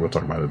Avengers, but we'll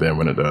talk about it then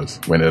when it does,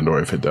 or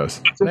if it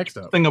does. Next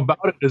up, the thing about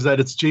it is that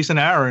it's Jason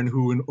Aaron,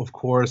 who, of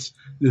course,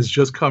 is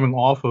just coming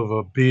off of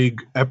a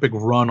big epic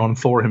run on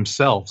Thor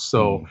himself.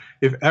 So,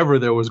 if ever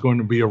there was going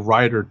to be a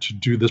writer to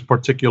do this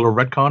particular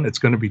retcon, it's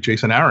going to be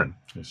Jason Aaron.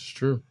 It's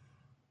true.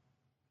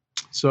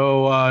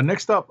 So,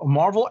 next up,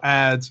 Marvel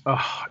adds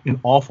in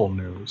awful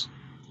news.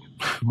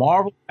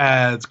 Marvel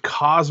adds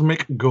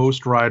Cosmic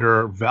Ghost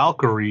Rider,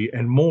 Valkyrie,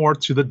 and more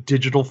to the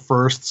digital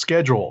first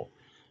schedule.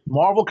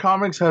 Marvel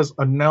Comics has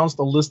announced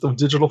a list of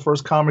digital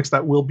first comics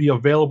that will be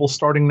available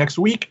starting next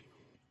week,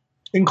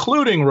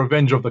 including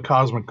Revenge of the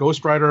Cosmic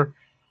Ghost Rider,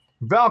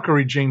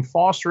 Valkyrie, Jane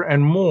Foster,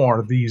 and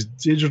more. These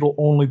digital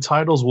only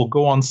titles will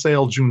go on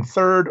sale June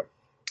 3rd,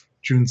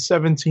 June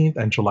 17th,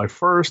 and July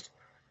 1st,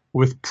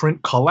 with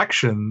print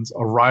collections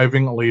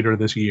arriving later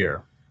this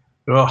year.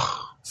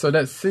 Ugh. So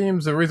that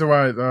seems the reason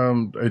why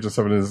Agent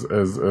 7 is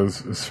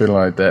feeling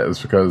like that is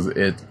because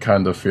it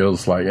kind of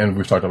feels like, and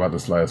we've talked about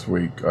this last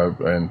week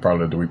and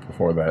probably the week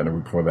before that and the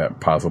week before that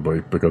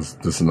possibly because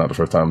this is not the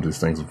first time these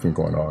things have been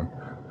going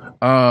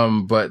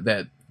on. But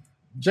that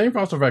Jane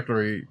Foster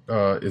Valkyrie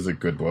is a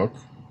good book.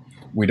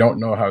 We don't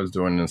know how it's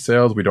doing in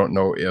sales. We don't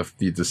know if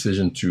the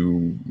decision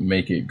to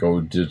make it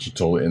go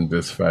digital in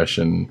this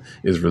fashion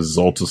is a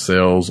result of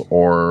sales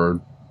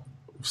or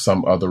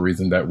some other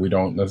reason that we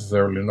don't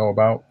necessarily know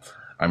about.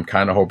 I'm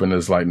kind of hoping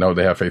it's like, no,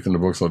 they have faith in the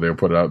book, so they'll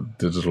put it out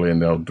digitally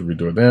and they'll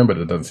redo it then, but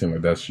it doesn't seem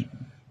like that's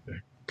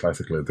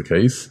classically the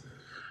case.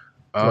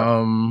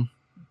 The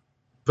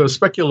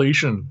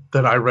speculation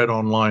that I read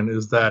online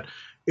is that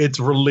it's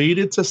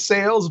related to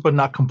sales, but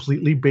not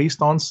completely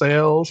based on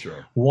sales.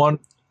 Sure. One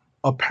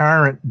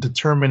apparent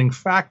determining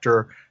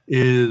factor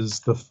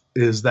is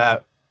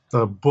that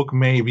the book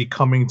may be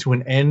coming to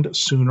an end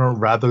sooner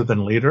rather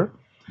than later.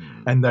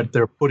 And that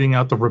they're putting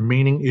out the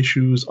remaining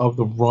issues of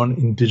the run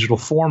in digital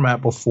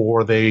format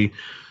before they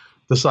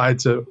decide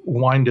to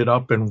wind it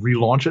up and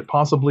relaunch it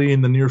possibly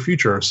in the near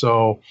future.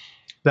 So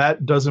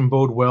that doesn't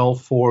bode well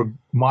for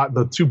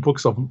the two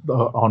books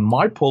on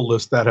my pull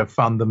list that have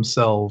found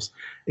themselves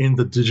in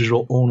the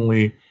digital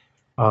only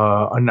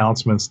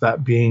announcements,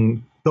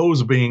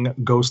 those being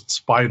Ghost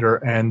Spider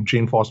and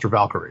Jane Foster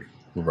Valkyrie.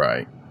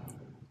 Right.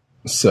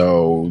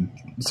 So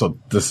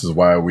this is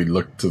why we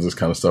look to this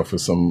kind of stuff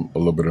with a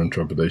little bit of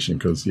trepidation,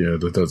 because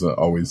that doesn't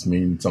always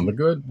mean something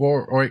good,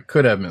 or it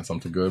could have meant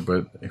something good,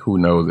 but who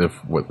knows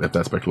if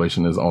that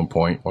speculation is on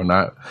point or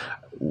not.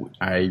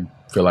 I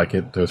feel like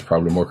there's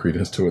probably more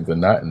credence to it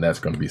than not, and that's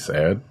going to be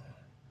sad.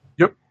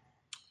 Yep.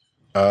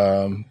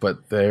 But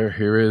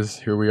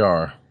here we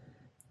are.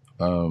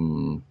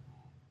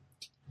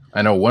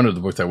 I know one of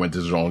the books that went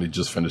digital only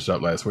just finished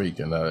up last week,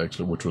 and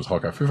which was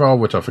Hawkeye Freefall,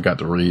 which I forgot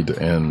to read,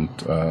 and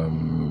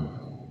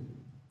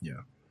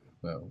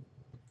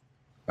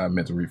I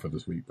meant to read for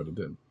this week, but it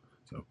didn't.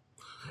 So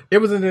it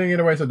wasn't ending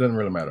anyway, so it doesn't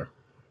really matter.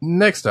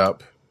 Next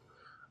up,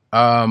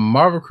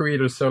 Marvel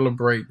creators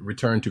celebrate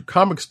return to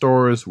comic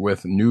stores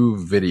with new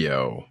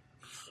video.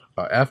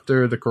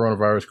 After the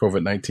coronavirus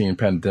COVID-19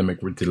 pandemic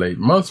delayed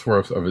months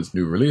worth of its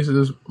new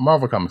releases,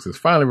 Marvel Comics is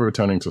finally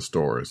returning to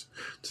stores.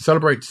 To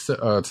celebrate,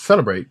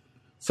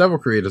 several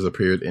creators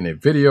appeared in a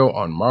video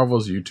on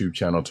Marvel's YouTube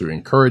channel to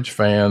encourage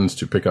fans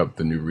to pick up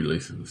the new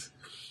releases.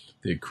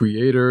 The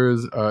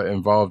creators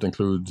involved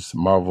includes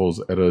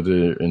Marvel's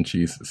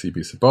editor-in-chief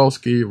C.B.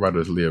 Cebulski,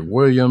 writers Leah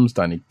Williams,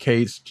 Donny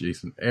Cates,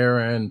 Jason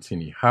Aaron,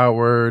 Tini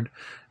Howard,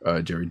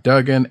 Jerry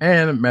Duggan,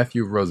 and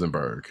Matthew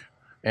Rosenberg.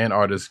 And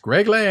artist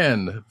Greg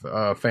Land,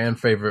 fan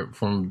favorite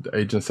from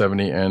Agent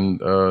 70 and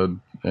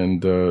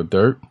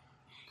Dirt.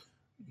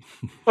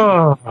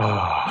 Ibn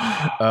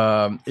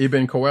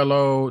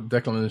Coelho,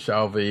 Declan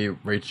Shalvey,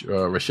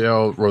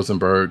 Rachelle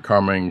Rosenberg,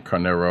 Carmen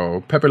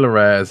Carnero, Pepe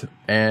Larraz,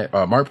 and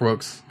Mark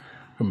Brooks,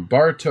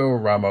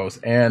 Humberto Ramos,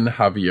 and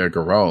Javier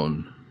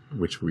Garron,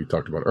 which we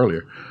talked about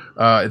earlier.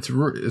 It's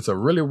a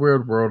really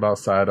weird world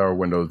outside our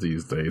windows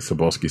these days,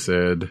 Cebulski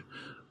said.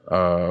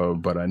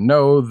 But I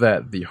know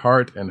that the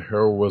heart and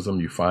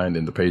heroism you find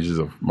in the pages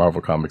of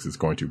Marvel Comics is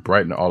going to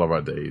brighten all of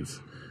our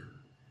days.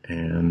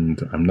 And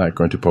I'm not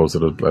going to pose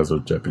it as a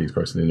Japanese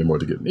person anymore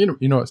to get... You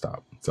know what?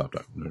 Stop. We're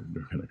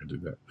not going to do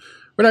that.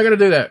 We're not going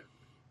to do that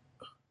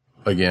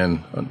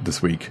again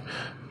this week.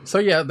 So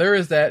yeah, there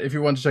is that. If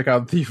you want to check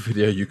out the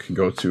video, you can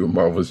go to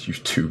Marvel's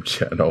YouTube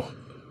channel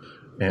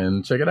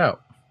and check it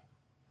out.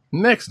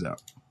 Next up.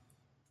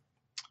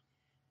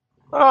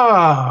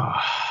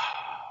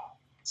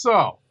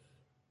 So,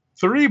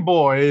 3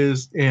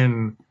 boys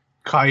in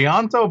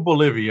Cayanta,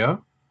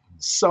 Bolivia,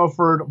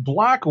 suffered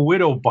Black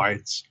Widow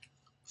bites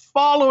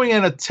following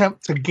an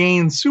attempt to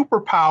gain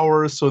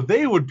superpowers so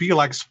they would be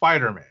like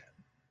Spider-Man.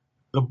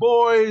 The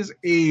boys,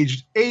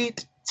 aged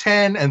 8,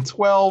 10, and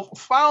 12,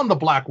 found the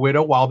Black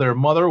Widow while their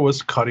mother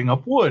was cutting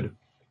up wood,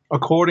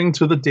 according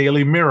to the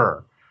Daily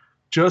Mirror.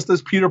 Just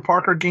as Peter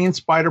Parker gained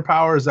spider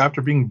powers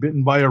after being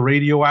bitten by a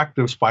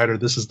radioactive spider,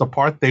 this is the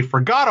part they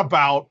forgot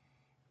about.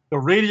 The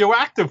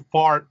radioactive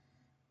part.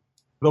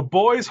 The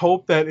boys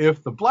hoped that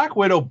if the Black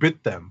Widow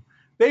bit them,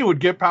 they would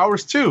get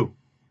powers too.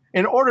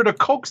 In order to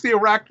coax the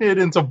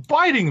arachnid into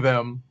biting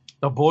them,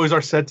 the boys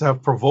are said to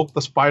have provoked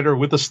the spider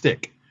with a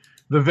stick.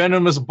 The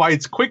venomous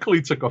bites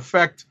quickly took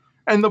effect,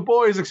 and the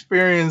boys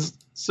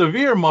experienced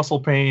severe muscle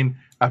pain,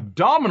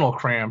 abdominal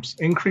cramps,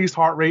 increased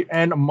heart rate,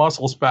 and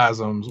muscle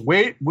spasms.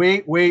 Wait.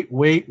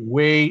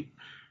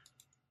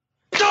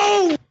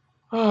 No!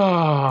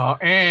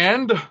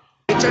 And...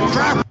 It's a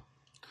trap!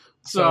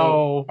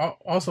 So,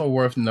 also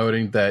worth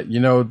noting that,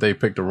 they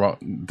picked the wrong...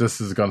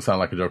 This is going to sound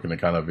like a joke, and it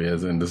kind of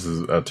is, and this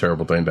is a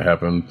terrible thing to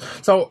happen.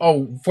 So,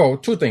 for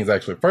 2 things,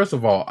 actually. First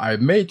of all, I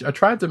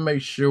tried to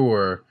make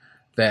sure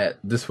that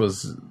this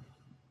was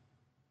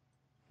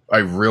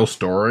a real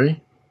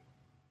story.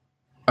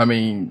 I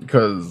mean,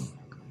 because,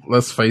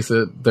 let's face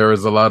it, there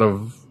is a lot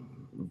of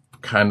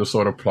kind of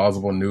sort of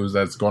plausible news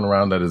that's going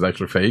around that is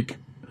actually fake.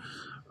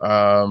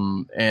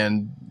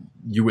 And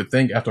you would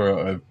think after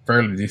a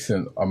fairly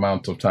decent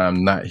amount of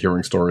time not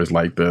hearing stories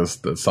like this,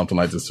 that something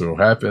like this still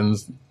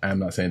happens. I'm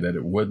not saying that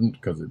it wouldn't,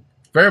 because it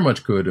very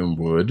much could and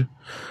would.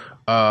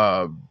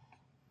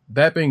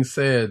 That being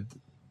said,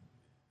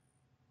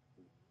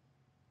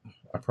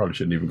 I probably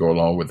shouldn't even go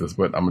along with this,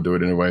 but I'm going to do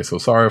it anyway. So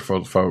sorry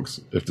for folks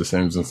if this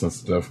seems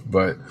insensitive,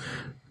 but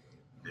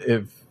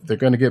if they're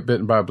going to get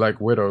bitten by a Black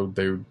Widow,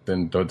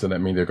 then doesn't that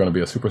mean they're going to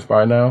be a super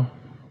spy now?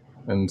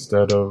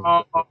 Instead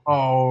of...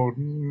 Oh,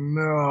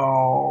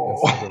 no.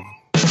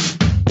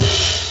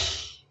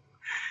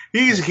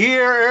 He's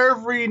here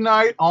every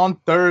night on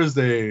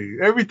Thursday.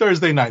 Every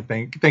Thursday night.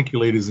 Thank you,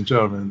 ladies and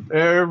gentlemen.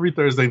 Every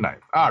Thursday night.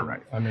 All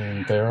right. I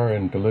mean, they are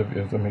in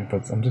Bolivia.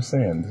 But I'm just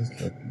saying.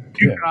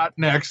 You got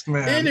next,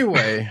 man.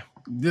 Anyway,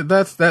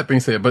 that's that being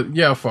said. But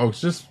yeah, folks,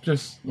 just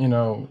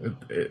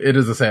it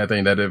is a sad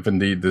thing that if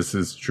indeed this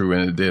is true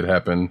and it did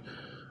happen,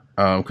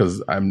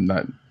 because I'm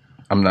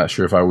not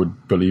sure if I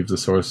would believe the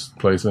source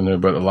place in there,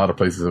 but a lot of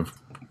places have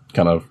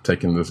kind of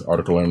taken this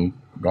article and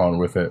gone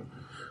with it.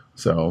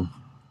 So,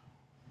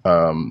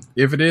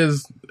 if it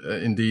is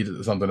indeed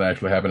something that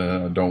actually happened,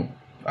 and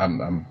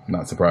I'm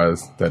not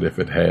surprised that if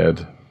it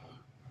had,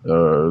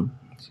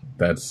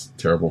 that's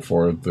terrible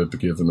for the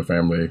kids and the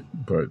family,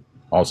 but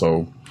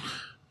also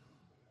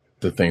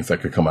the things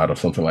that could come out of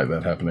something like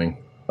that happening.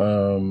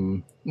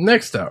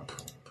 Next up,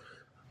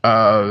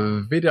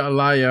 Vita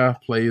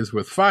Alaya plays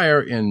with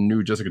fire in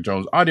new Jessica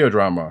Jones audio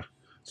drama.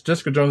 So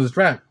Jessica Jones is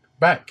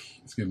back,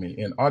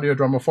 in audio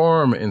drama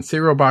form in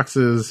cereal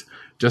boxes.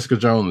 Jessica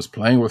Jones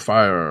playing with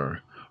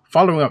fire.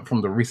 Following up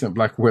from the recent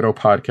Black Widow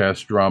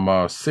podcast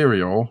drama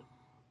Serial,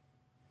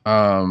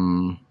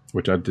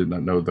 which I did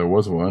not know there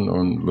was one,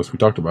 unless we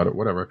talked about it,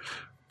 whatever.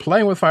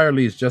 Playing with Fire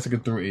leads Jessica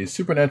through a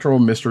supernatural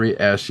mystery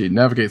as she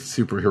navigates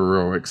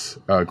superheroics,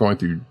 going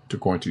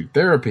to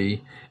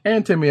therapy,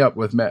 and teaming up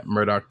with Matt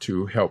Murdock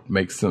to help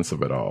make sense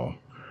of it all.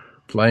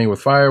 Playing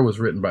with Fire was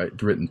written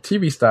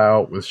TV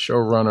style with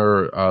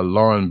showrunner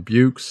Lauren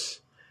Bukes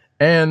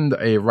and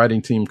a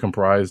writing team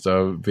comprised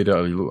of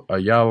Vita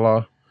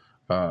Ayala,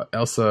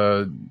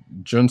 Elsa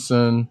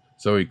Junson,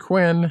 Zoe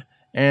Quinn,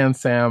 and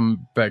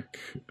Sam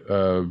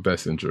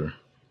Bessinger.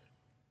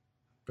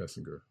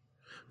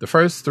 The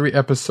first 3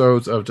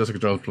 episodes of Jessica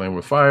Jones Playing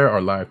with Fire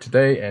are live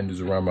today, and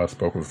Newsarama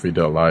spoke with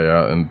Vita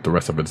Alaya, and the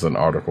rest of it is an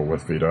article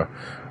with Vita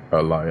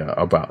Alaya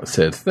about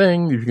said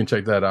thing. You can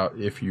check that out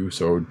if you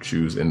so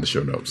choose in the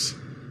show notes.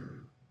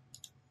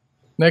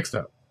 Next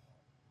up.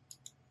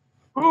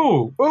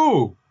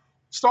 Ooh.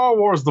 Star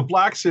Wars The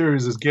Black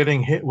Series is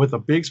getting hit with a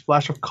big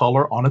splash of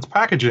color on its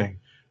packaging.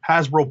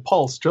 Hasbro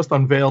Pulse just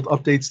unveiled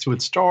updates to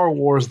its Star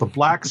Wars The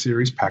Black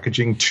Series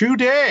packaging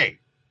today,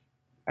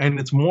 and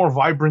it's more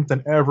vibrant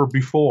than ever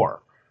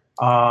before.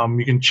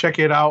 You can check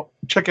it out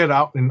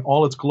in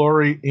all its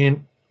glory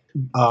in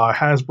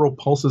Hasbro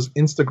Pulse's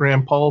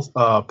Instagram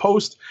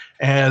post,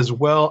 as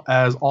well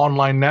as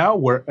online now,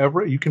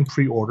 wherever you can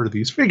pre-order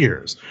these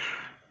figures.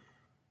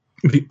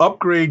 The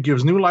upgrade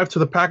gives new life to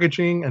the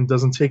packaging and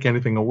doesn't take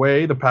anything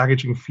away. The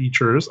packaging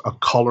features a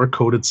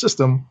color-coded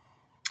system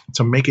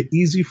to make it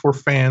easy for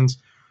fans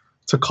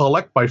to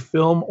collect by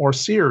film or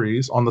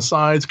series. On the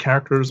sides,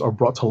 characters are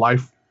brought to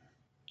life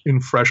in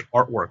fresh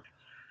artwork.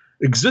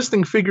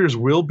 Existing figures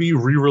will be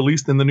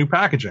re-released in the new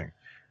packaging,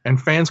 and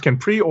fans can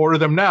pre-order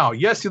them now.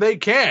 Yes, they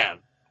can,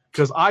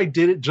 because I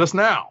did it just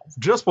now,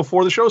 just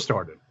before the show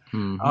started.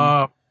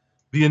 Mm-hmm.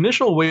 The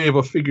initial wave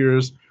of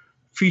figures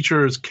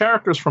features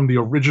characters from the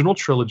original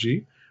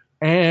trilogy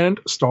and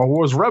Star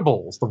Wars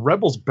Rebels. The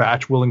Rebels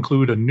batch will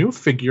include a new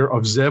figure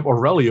of Zeb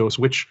Orrelios,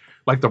 which,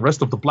 like the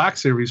rest of the Black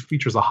Series,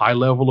 features a high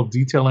level of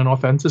detail and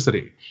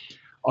authenticity.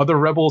 Other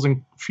Rebels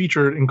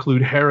featured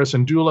include Hera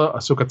Syndulla,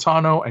 Ahsoka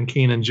Tano, and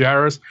Kanan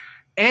Jarrus,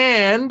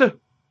 and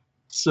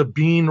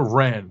Sabine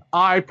Wren.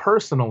 I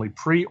personally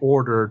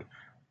pre-ordered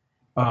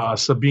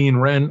Sabine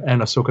Wren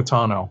and Ahsoka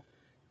Tano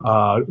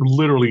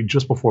literally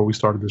just before we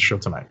started this show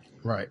tonight.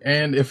 Right,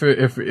 and if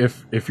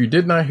you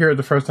did not hear it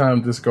the first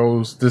time, this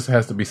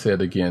has to be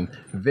said again.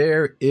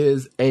 There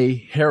is a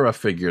Hera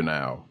figure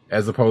now,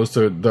 as opposed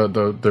to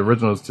the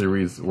original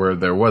series where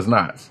there was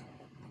not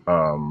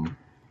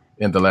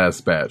in the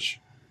last batch.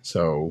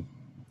 So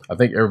I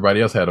think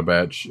everybody else had a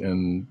batch,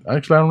 and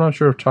actually I'm not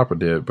sure if Chopper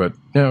did, but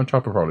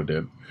Chopper probably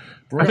did.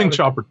 I think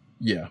Chopper.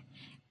 Yeah.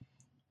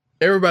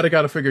 Everybody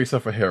got to figure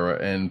except for Hera,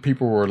 and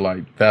people were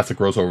like, that's a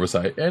gross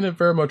oversight, and it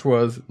very much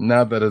was,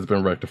 now that it's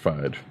been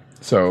rectified.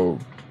 So,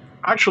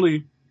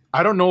 actually,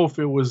 I don't know if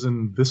it was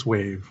in this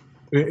wave.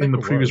 In the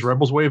previous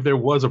Rebels wave, there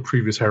was a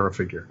previous Hera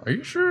figure. Are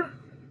you sure?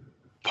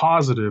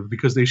 Positive,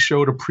 because they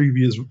showed a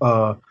previous.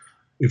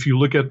 If you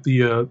look at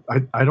the,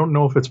 I don't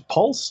know if it's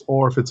Pulse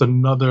or if it's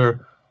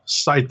another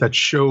site that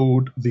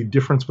showed the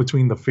difference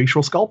between the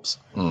facial sculpts.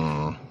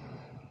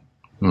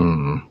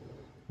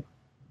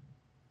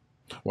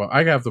 Well,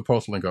 I have the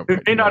Pulse link up.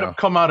 It may not have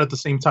come out at the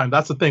same time.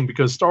 That's the thing,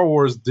 because Star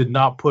Wars did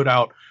not put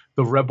out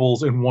the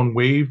Rebels in one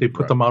wave. They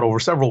put them out over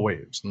several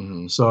waves.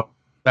 Mm-hmm. So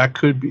that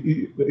could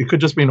be, it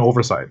could just be an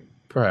oversight.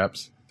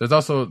 Perhaps. There's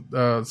also,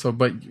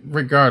 but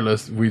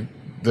regardless,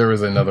 there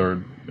is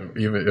another,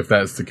 even if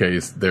that's the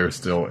case, there's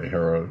still a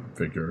Hera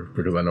figure,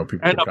 because I know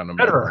people are kind of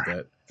mad about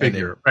that.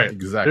 Figure, right.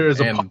 Exactly. There is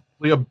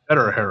possibly a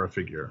better Hera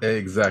figure.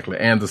 Exactly.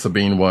 And the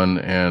Sabine one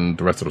and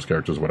the rest of those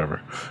characters, whatever.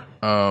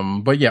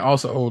 But yeah,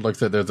 also, like I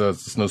said, there's a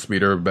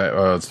Snowspeeder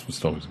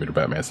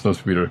Batman,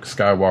 Snowspeeder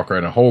Skywalker,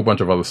 and a whole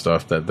bunch of other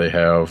stuff that they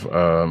have,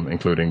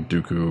 including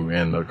Dooku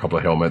and a couple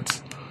of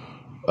helmets,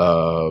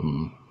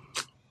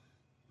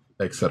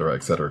 et cetera,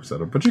 et cetera, et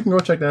cetera. But you can go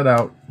check that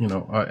out,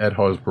 at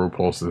Hasbro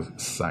Pulse's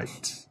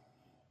site.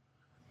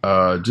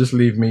 Just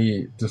leave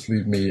me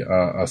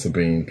a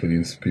Sabine,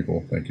 please,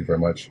 people. Thank you very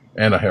much.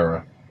 And a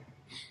Hera.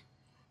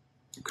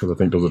 Because I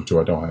think those are the two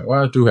I don't have.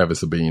 Well, I do have a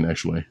Sabine,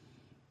 actually.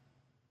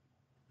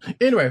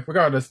 Anyway,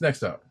 regardless,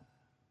 next up.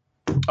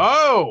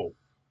 Oh!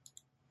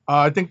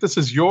 I think this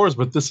is yours,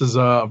 but this is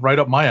right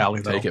up my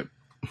alley, though. Take it.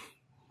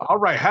 All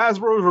right,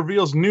 Hasbro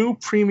reveals new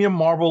premium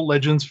Marvel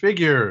Legends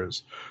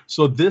figures.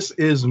 So this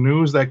is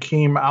news that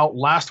came out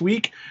last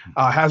week.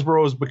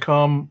 Hasbro has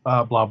become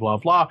blah, blah,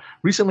 blah.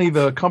 Recently,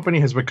 the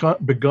company has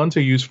begun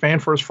to use Fan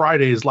First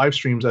Fridays live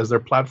streams as their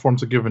platform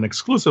to give an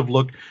exclusive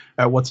look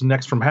at what's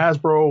next from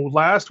Hasbro.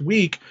 Last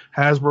week,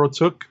 Hasbro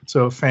took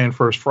to Fan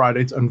First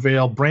Friday to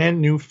unveil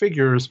brand new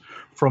figures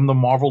from the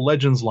Marvel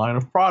Legends line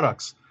of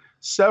products.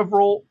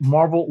 Several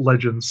Marvel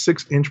Legends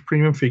 6-inch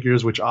premium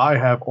figures, which I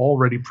have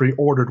already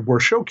pre-ordered, were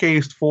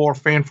showcased for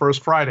Fan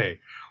First Friday.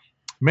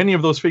 Many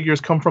of those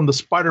figures come from the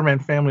Spider-Man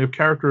family of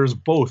characters.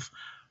 Both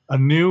a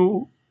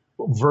new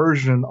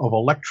version of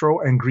Electro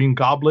and Green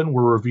Goblin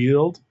were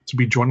revealed to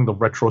be joining the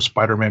retro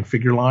Spider-Man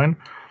figure line,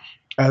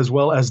 as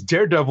well as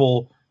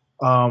Daredevil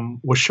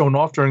was shown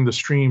off during the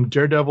stream.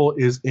 Daredevil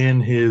is in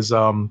his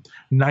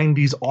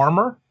 90s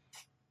armor.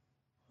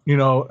 You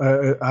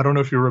know, I don't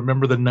know if you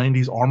remember the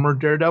 90s armor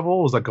Daredevil.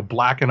 It was like a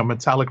black and a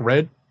metallic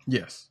red.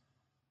 Yes.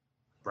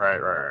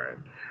 Right.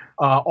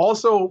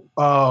 Also,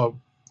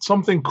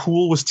 something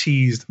cool was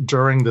teased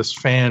during this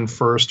Fan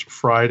First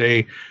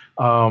Friday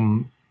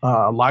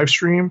live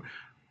stream.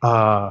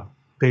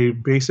 They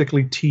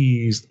basically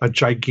teased a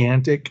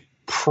gigantic,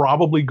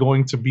 probably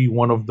going to be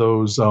one of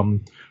those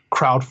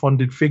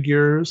crowdfunded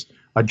figures,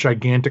 a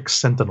gigantic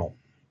Sentinel.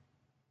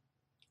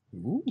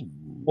 Ooh.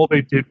 All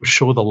they did was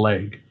show the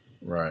leg.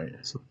 Right.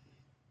 So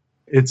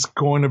it's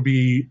going to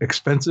be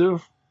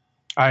expensive.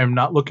 I am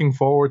not looking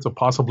forward to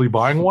possibly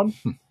buying one.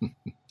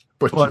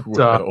 But you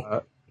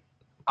will.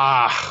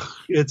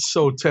 It's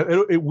so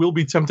it will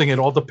be tempting. It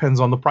all depends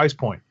on the price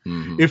point.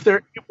 Mhm. If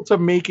they're able to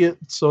make it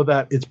so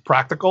that it's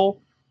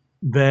practical,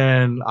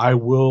 then I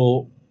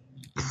will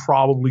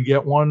probably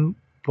get one.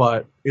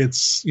 But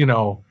it's, you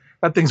know,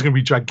 that thing's going to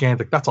be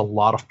gigantic. That's a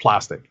lot of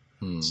plastic.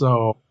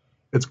 So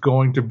it's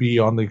going to be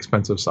on the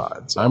expensive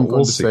side. So I'm going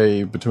we'll to see.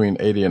 say between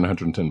 $80 and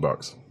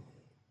 $110.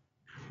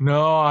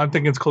 No, I'm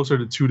thinking it's closer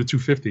to $200 to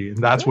 $250,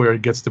 and that's where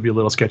it gets to be a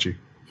little sketchy.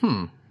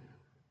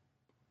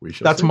 We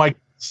shall That's see. my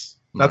guess.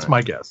 That's Right.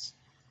 my guess.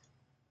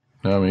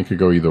 I mean, it could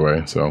go either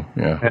way. So,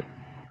 yeah.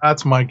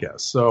 That's my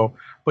guess. So,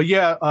 but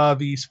yeah,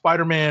 the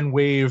Spider-Man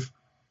wave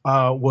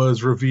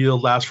was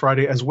revealed last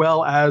Friday, as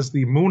well as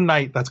the Moon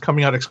Knight that's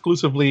coming out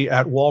exclusively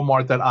at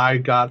Walmart that I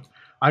got.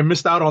 I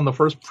missed out on the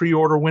first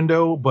pre-order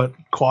window, but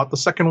caught the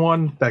second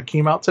one that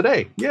came out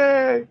today.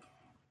 Yay!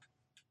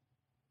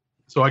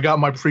 So I got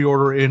my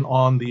pre-order in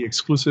on the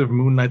exclusive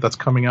Moon Knight that's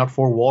coming out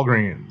for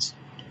Walgreens.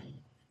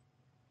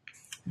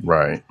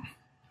 Right.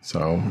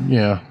 So,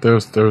 yeah,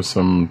 there's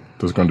going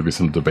to be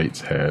some debates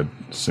had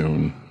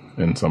soon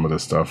in some of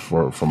this stuff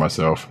for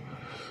myself.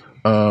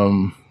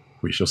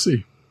 We shall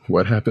see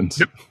what happens.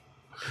 Yep.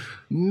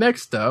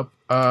 Next up,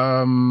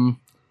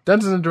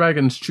 Dungeons and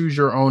Dragons Choose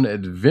Your Own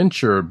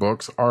Adventure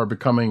books are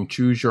becoming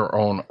Choose Your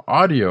Own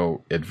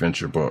Audio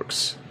Adventure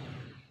books.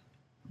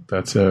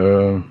 That's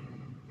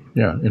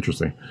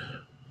interesting.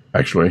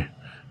 Actually,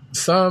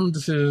 same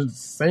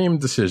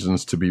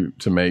decisions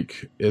to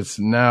make. It's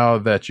now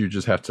that you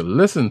just have to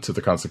listen to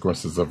the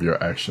consequences of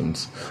your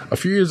actions. A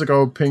few years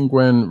ago,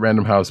 Penguin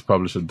Random House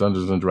published a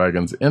Dungeons and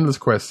Dragons Endless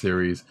Quest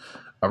series,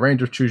 a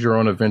range of Choose Your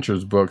Own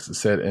Adventures books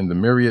set in the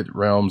myriad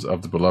realms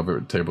of the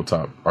beloved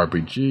tabletop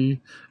RPG,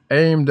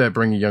 aimed at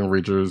bringing young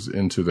readers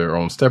into their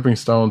own stepping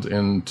stones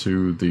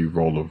into the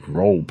role of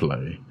role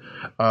play.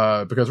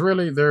 Because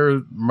really,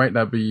 there might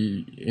not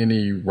be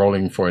any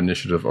rolling for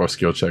initiative or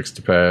skill checks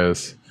to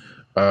pass.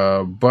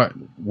 But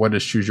what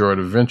is Choose Your Own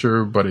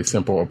Adventure but a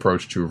simple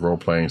approach to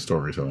role-playing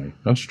storytelling?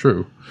 That's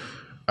true.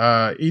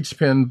 Each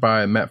penned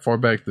by Matt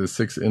Forbeck, the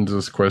 6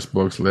 Endless Quest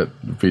books let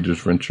readers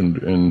venture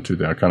into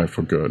the iconic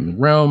Forgotten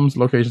Realms,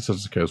 locations such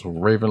as Castle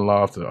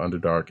Ravenloft, the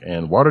Underdark,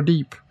 and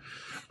Waterdeep.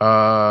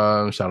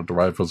 Shout out to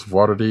Rivals of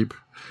Waterdeep.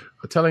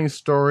 Telling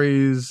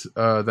stories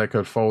that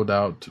could fold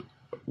out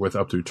with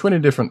up to 20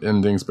 different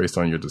endings based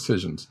on your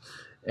decisions.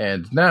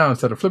 And now,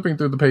 instead of flipping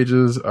through the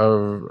pages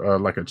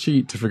of like a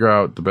cheat to figure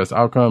out the best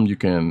outcome, you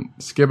can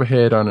skip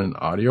ahead on an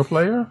audio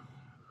player.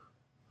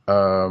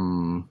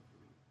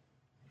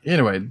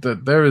 Anyway,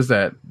 there is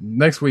that.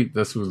 Next week,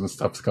 this was when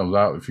stuff comes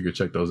out, if you could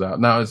check those out.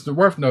 Now, it's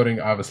worth noting,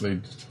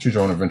 obviously, Choose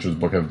Your Own Adventures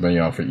book has been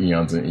out for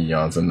eons and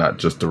eons, and not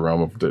just the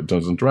realm of the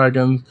Dungeons and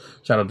Dragons.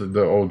 Shout out to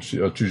the old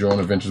Choose Your Own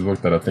Adventures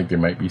book that I think they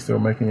might be still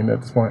making it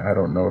at this point. I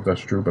don't know if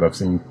that's true, but I've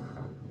seen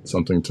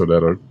something to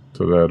that, or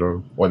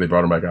they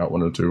brought them back out,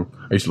 one or two.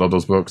 I used to love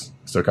those books.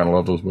 Still kind of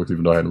love those books,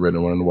 even though I hadn't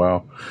written one in a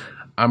while.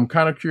 I'm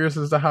kind of curious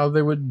as to how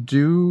they would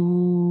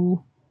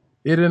do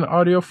it in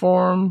audio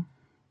form.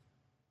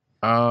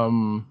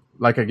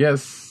 Like, I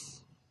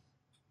guess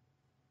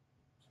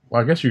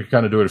you could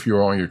kind of do it if you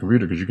were on your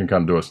computer, because you can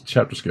kind of do a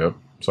chapter skip.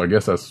 So I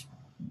guess that's,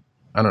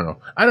 I don't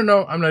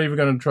know. I'm not even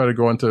going to try to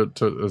go into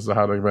as to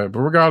how they make it.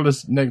 But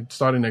regardless,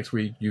 starting next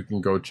week, you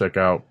can go check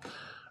out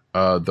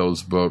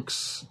those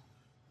books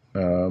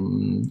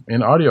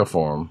in audio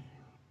form.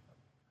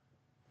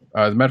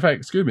 As a matter of fact,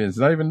 excuse me, it's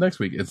not even next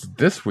week. It's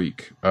this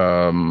week,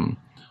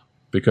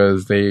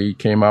 because they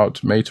came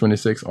out May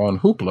 26th on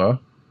Hoopla.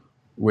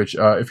 Which,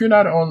 if you're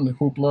not on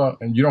Hoopla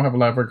and you don't have a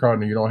library card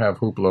and you don't have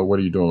Hoopla, what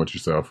are you doing with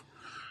yourself?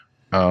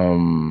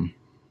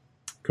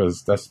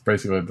 Because that's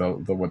basically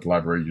what the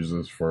library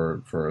uses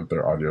for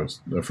their audios,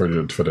 for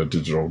the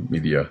digital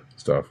media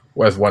stuff.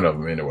 Well, that's one of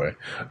them anyway.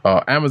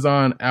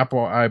 Amazon, Apple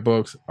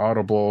iBooks,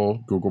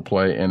 Audible, Google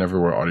Play, and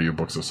everywhere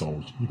audiobooks are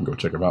sold. You can go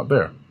check them out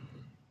there.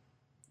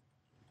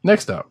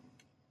 Next up.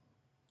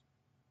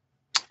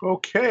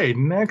 Okay,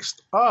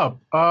 next up.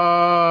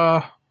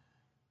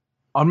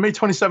 On May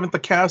 27th, the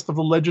cast of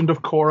The Legend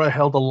of Korra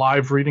held a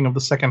live reading of the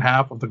second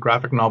half of the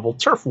graphic novel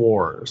Turf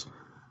Wars.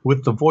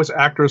 with the voice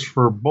actors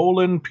for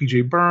Bolin,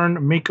 PJ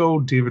Byrne, Mako,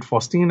 David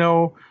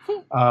Faustino,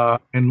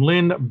 and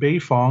Lin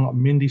Beifong,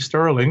 Mindy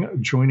Sterling,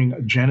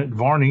 joining Janet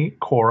Varney,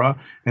 Cora,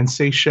 and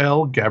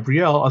Seychelle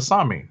Gabrielle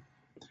Asami.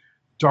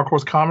 Dark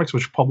Horse Comics,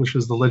 which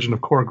publishes the Legend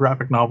of Korra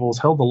graphic novels,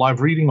 held a live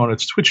reading on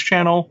its Twitch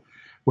channel,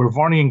 where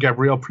Varney and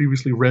Gabrielle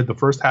previously read the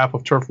first half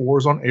of Turf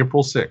Wars on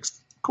April 6th.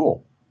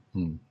 Cool.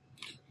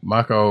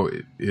 Mako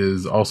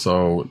is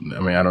also, I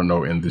mean, I don't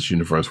know in this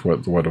universe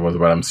what it was,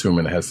 but I'm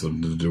assuming it has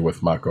something to do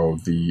with Mako,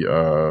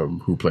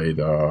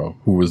 who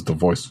was the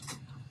voice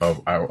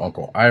of our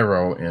Uncle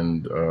Iroh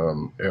in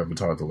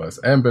Avatar The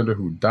Last Airbender,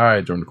 who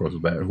died during the course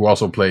of that, who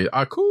also played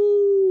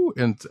Aku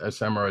in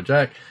Samurai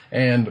Jack,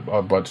 and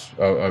a bunch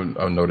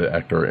a noted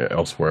actor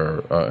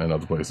elsewhere in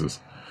other places.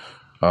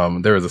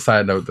 There is a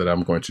side note that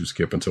I'm going to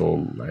skip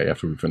until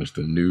after we finish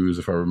the news,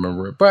 if I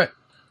remember it, but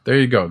there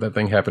you go. That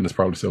thing happened. It's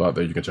probably still out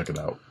there. You can check it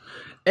out.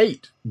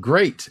 8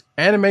 great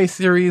anime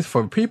series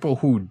for people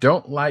who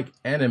don't like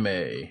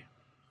anime.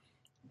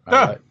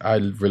 Yeah. I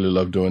really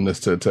love doing this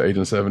to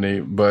Agent 70,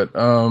 but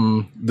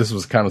this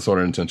was kind of sort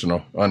of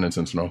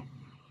unintentional.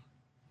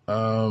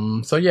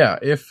 So yeah,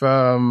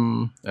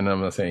 and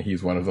I'm not saying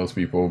he's one of those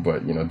people,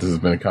 but this has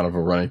been kind of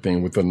a running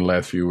thing within the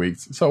last few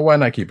weeks. So why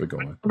not keep it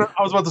going?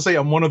 I was about to say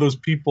I'm one of those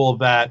people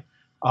that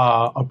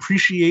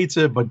appreciates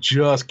it, but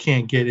just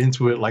can't get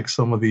into it like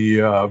some of the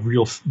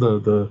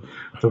the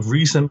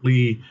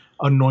recently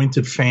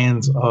anointed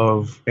fans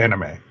of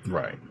anime.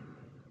 Right.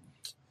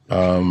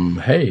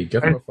 Hey,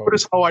 get and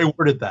notice how I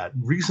worded that.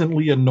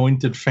 Recently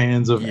anointed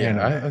fans of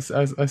anime.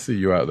 I see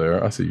you out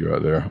there.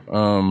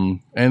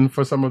 And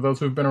for some of those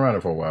who've been around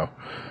it for a while.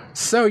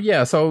 So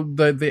yeah, so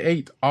the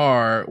 8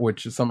 are,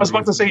 which is some. I was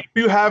about to say, if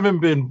you haven't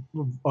been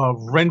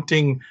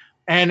renting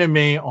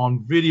anime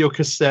on video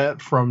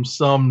cassette from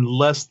some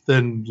less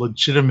than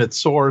legitimate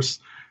source,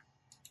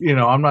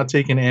 I'm not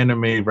taking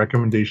anime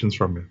recommendations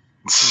from you.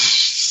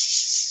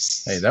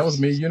 Hey, that was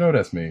me.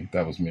 That's me.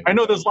 That was me. I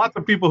know there's lots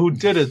of people who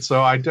did it,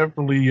 so I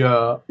definitely,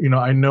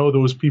 I know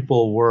those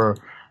people were,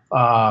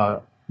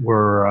 I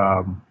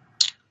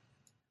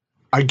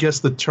guess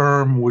the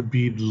term would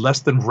be less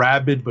than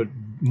rabid, but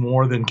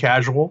more than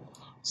casual.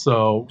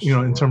 So,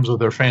 in terms of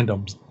their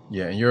fandoms.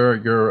 Yeah, and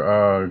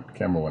your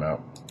camera went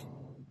out.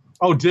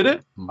 Oh, did it?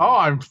 Mm-hmm. Oh,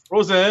 I'm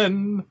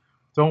frozen.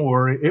 Don't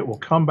worry. It will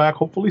come back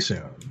hopefully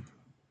soon.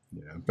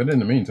 Yeah, but in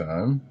the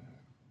meantime.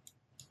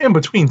 In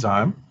between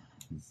time.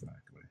 Exactly.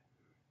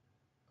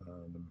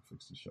 Let me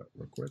fix the shot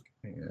real quick.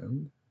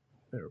 And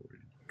there we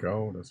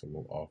go. That's a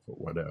little off,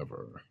 but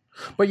whatever.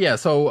 But yeah,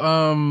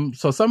 so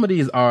some of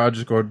these are, I'll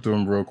just go through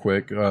them real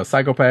quick.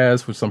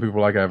 Psychopaths, which some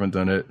people like, I haven't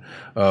done it.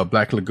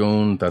 Black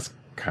Lagoon, that's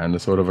kind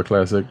of sort of a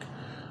classic.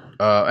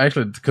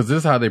 Actually, because this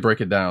is how they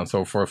break it down.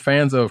 So for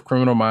fans of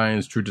Criminal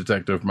Minds, True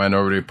Detective,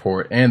 Minority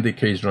Report, and the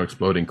occasional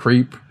Exploding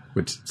Creep,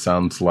 which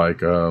sounds like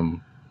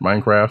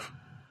Minecraft,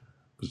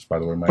 which, by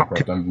the way,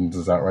 Minecraft Dungeons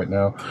is out right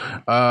now.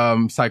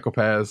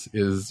 Psychopaths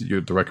is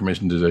the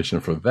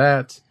recommendation for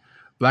that.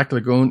 Black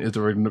Lagoon is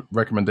the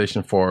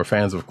recommendation for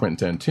fans of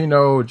Quentin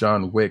Tarantino,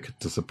 John Wick,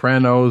 The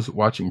Sopranos,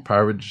 watching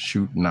pirates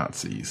shoot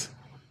Nazis.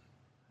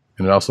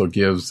 And it also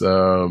gives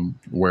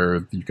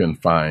where you can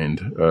find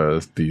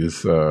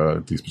these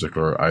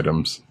particular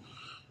items.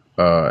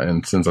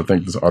 And since I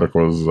think this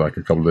article is like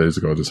a couple of days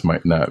ago, this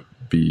might not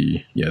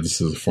be. Yeah, this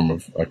is from a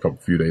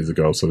few days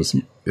ago. So this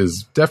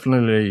is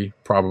definitely,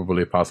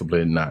 probably,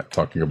 possibly not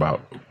talking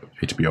about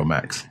HBO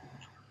Max.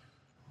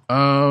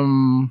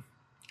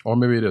 Or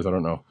maybe it is. I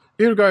don't know.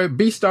 Either go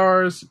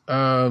Beastars.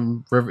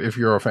 If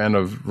you're a fan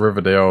of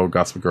Riverdale,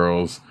 Gossip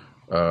Girls,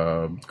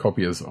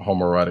 copious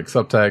homoerotic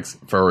subtext,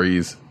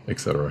 furries,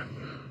 etc.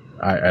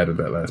 I added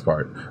that last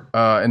part.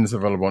 And it's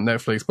available on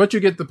Netflix, but you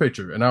get the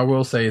picture. And I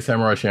will say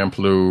Samurai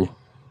Champloo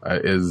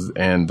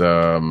and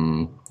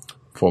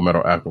Full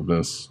Metal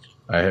Alchemist.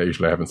 I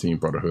usually haven't seen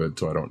Brotherhood,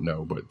 so I don't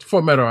know. But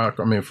for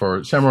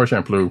Samurai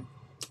Champloo,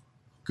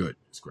 good.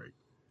 It's great.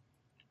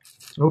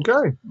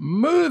 Okay.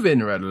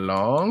 Moving right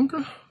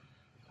along.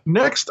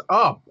 Next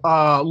up,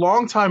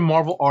 longtime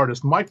Marvel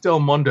artist Mike Del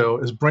Mundo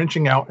is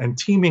branching out and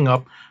teaming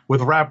up with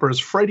rappers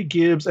Freddie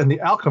Gibbs and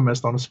The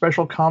Alchemist on a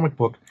special comic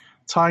book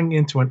tying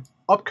into an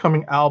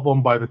upcoming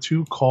album by the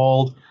two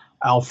called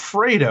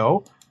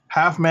Alfredo.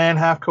 Half man,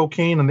 half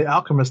cocaine, and The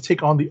Alchemist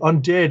take on the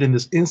undead in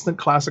this instant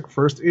classic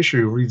first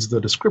issue, reads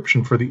the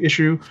description for the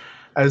issue.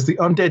 As the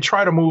undead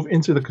try to move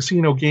into the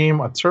casino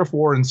game, a turf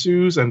war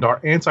ensues, and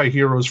our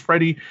anti-heroes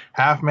Freddie,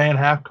 half man,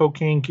 half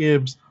cocaine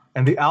Gibbs,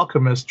 and The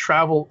Alchemist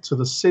travel to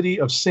the city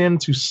of Sin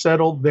to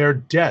settle their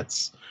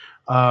debts.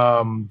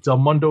 Del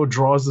Mundo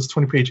draws this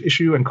 20-page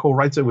issue and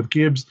co-writes it with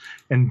Gibbs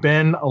and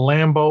Ben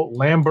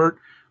Lambert.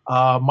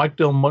 Mike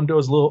Del Mundo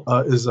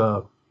is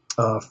a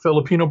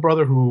Filipino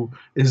brother who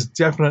is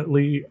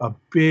definitely a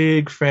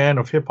big fan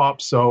of hip-hop,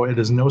 so it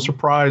is no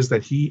surprise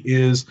that he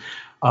is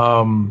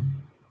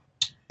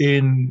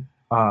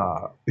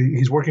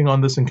he's working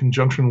on this in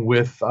conjunction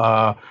with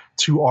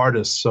two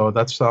artists, so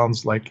that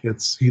sounds like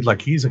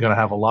he's going to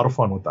have a lot of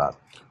fun with that.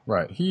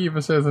 Right. He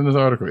even says in this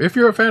article, if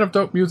you're a fan of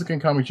dope music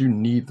and comics, you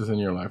need this in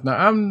your life. Now,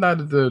 I'm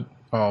not the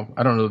Oh,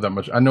 I don't know that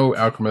much. I know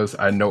Alchemist.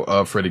 I know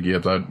of Freddie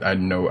Gibbs. I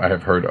know I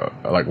have heard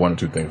like one or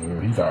two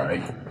things. He's all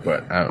right,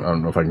 but I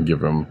don't know if I can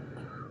give him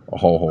a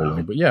whole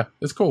link. But yeah,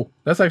 it's cool.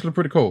 That's actually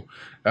pretty cool.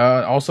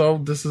 Also,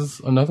 this is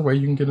another way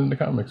you can get into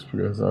comics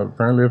because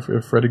apparently,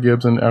 if Freddie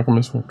Gibbs and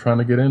Alchemist were trying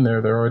to get in there,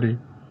 they're already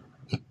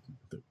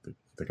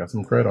they got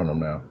some credit on them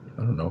now.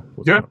 I don't know.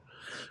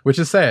 Which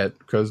is sad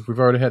because we've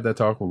already had that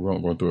talk. We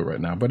won't go through it right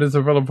now, but it's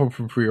available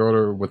for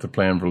pre-order with a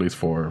planned release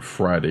for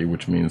Friday,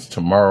 which means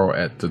tomorrow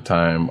at the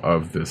time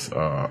of this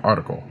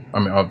article. I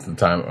mean, of the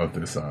time of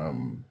this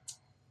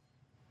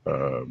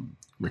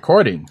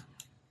recording.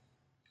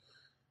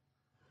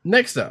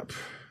 Next up,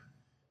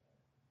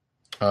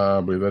 I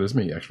believe that is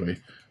me, actually.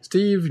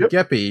 Steve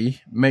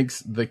Geppi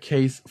makes the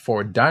case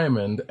for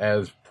Diamond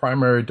as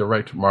primary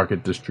direct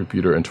market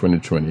distributor in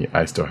 2020.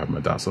 I still have my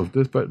doubts of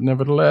this, but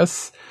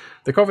nevertheless,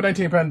 the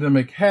COVID-19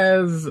 pandemic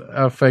has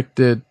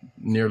affected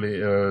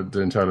nearly the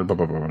entire...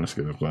 Let's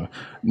get this.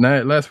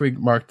 Last week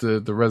marked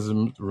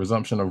the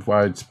resumption of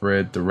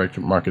widespread direct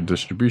market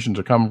distribution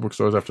to comic book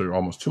stores after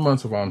almost 2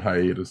 months of on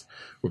hiatus,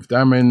 with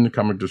Diamond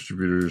comic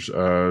distributors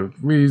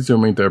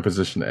resuming their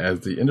position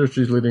as the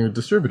industry's leading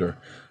distributor.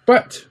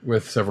 But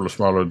with several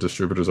smaller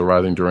distributors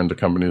arising during the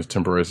company's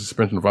temporary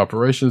suspension of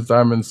operations,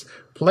 Diamond's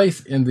place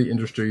in the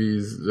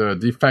industry's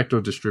de facto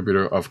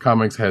distributor of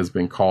comics has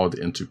been called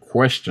into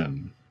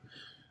question.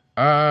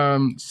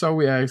 So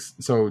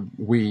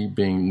we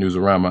being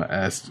Newsarama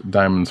asked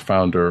Diamond's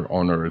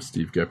owner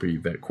Steve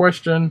Geppi that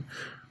question.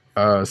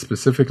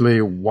 Specifically,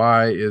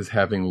 why is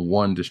having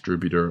one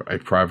distributor a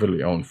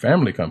privately owned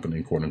family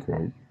company, quote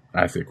unquote?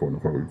 I say quote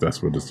unquote,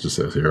 that's what it just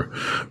says here.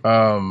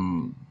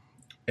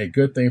 A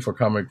good thing for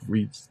comic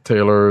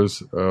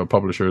retailers,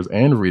 publishers,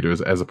 and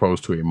readers, as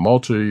opposed to a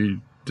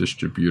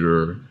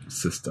multi-distributor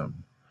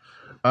system.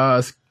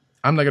 I'm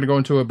not going to go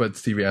into it, but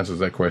Stevie answers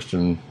that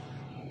question,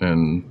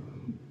 and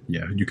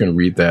yeah, you can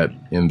read that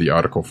in the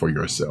article for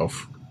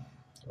yourself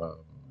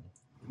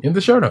in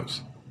the show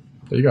notes.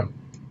 There you go.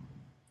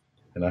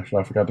 And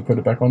actually, I forgot to put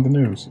it back on the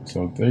news,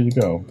 so there you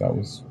go. That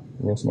was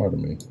real smart of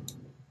me.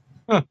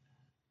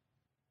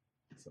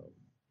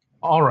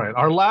 All right.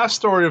 Our last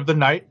story of the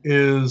night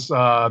is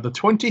the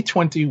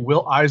 2020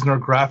 Will Eisner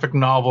graphic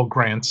novel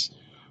grants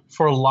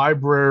for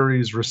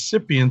libraries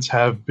recipients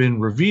have been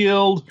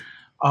revealed.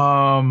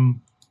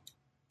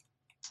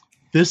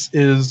 This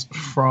is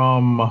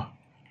from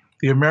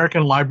the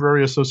American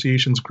Library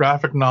Association's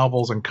Graphic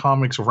Novels and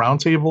Comics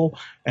Roundtable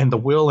and the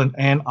Will and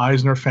Ann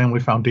Eisner Family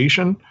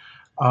Foundation.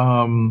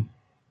 The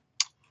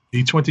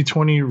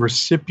 2020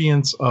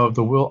 recipients of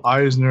the Will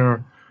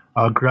Eisner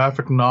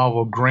graphic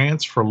novel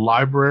grants for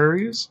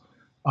libraries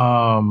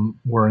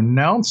were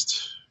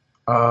announced.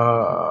 Hold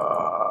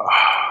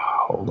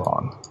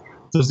on.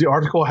 Does the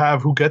article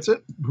have who gets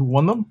it? Who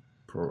won them?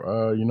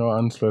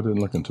 Honestly, I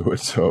didn't look into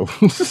it, so...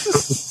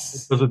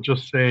 Does it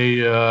just say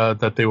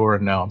that they were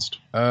announced?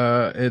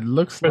 It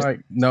looks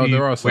like... No,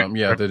 there are some.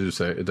 Yeah, they do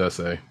say. It does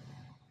say.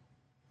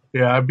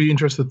 Yeah, I'd be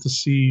interested to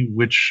see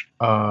which...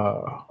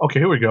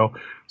 okay, here we go.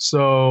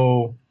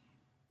 So...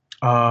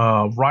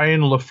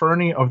 Ryan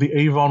LaFerny of the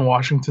Avon,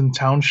 Washington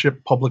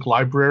Township Public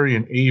Library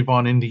in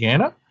Avon,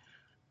 Indiana.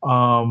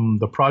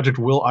 The Project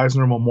Will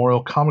Eisner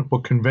Memorial Comic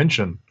Book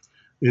Convention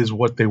is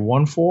what they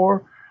won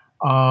for.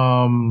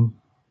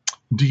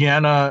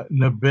 Deanna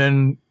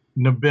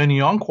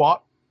Nabenionquit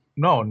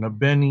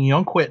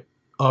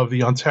of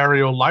the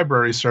Ontario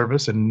Library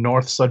Service in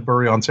North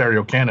Sudbury,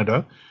 Ontario,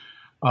 Canada,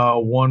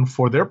 won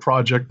for their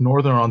project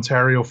Northern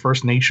Ontario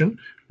First Nation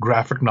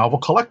Graphic Novel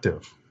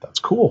Collective. That's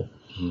cool.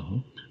 Mm-hmm.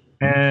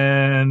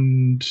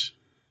 And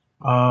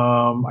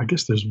I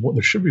guess there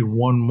should be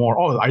one more.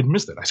 Oh, I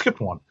missed it. I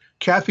skipped one.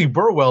 Kathy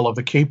Burwell of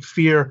the Cape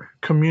Fear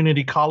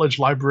Community College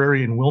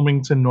Library in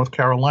Wilmington, North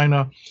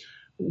Carolina,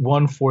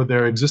 won for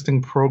their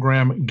existing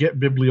program Get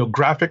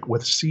Bibliographic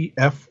with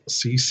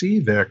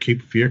CFCC, their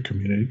Cape Fear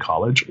Community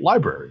College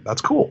Library.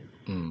 That's cool.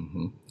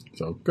 Mm-hmm.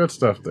 So good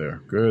stuff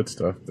there.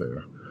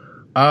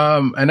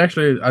 And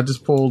actually, I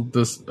just pulled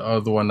this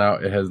other one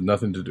out. It has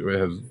nothing to do. It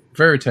has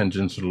very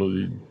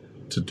tangentially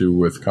to do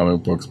with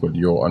comic books, but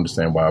you'll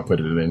understand why I put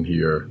it in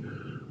here.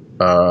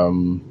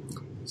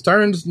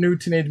 Stern's new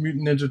Teenage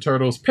Mutant Ninja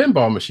Turtles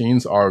pinball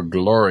machines are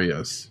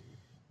glorious.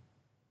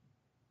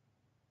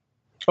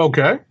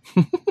 Okay.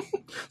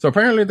 So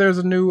apparently there's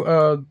a new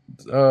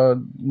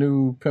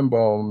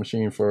pinball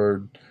machine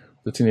for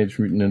the Teenage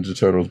Mutant Ninja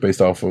Turtles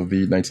based off of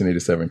the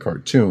 1987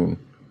 cartoon,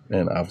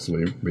 and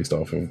obviously based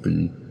off of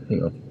the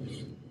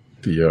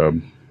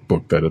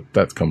book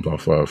that comes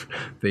off of.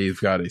 They've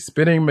got a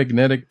spinning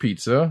magnetic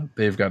pizza.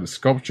 They've got a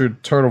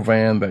sculptured turtle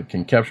van that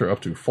can capture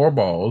up to 4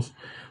 balls.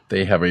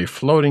 They have a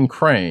floating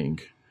crane.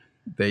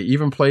 They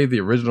even play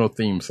the original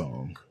theme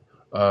song.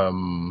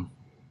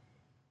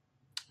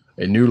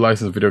 A new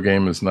licensed video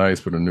game is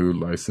nice, but a new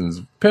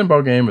licensed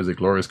pinball game is a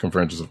glorious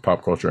convergence of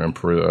pop culture and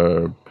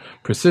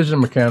precision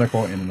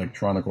mechanical and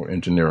electronical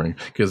engineering.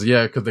 Because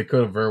they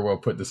could have very well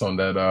put this on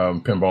that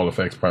Pinball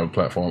Effects private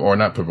platform, or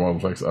not Pinball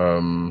Effects,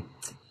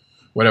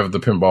 whatever the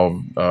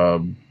pinball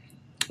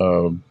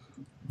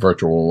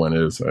virtual one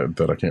is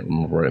that I can't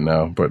remember right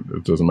now, but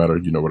it doesn't matter.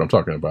 You know what I'm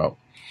talking about.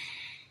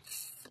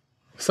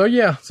 So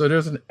yeah, so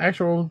there's an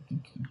actual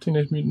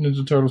Teenage Mutant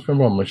Ninja Turtles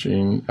pinball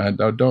machine.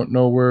 I don't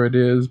know where it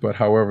is, but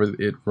however,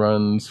 it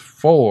runs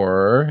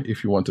for,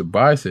 if you want to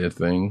buy said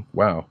thing,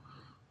 wow,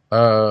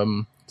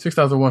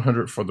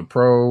 $6,100 for the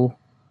Pro,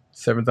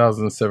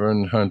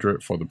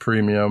 $7,700 for the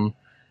Premium,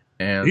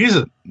 and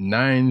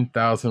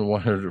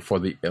 $9,100 for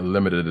the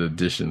limited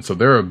edition. So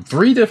there are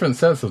 3 different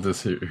sets of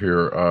this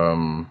here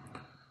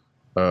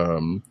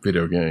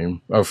video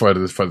game, for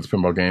this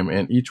pinball game,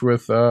 and each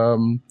with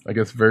I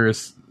guess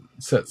various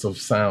sets of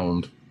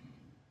sound.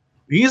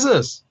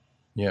 Jesus.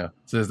 Yeah.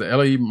 It says the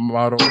LE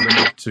model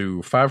limited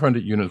to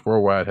 500 units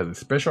worldwide, has a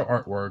special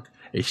artwork,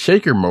 a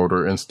shaker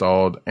motor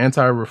installed,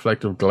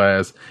 anti-reflective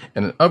glass,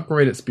 and an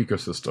upgraded speaker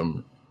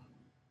system.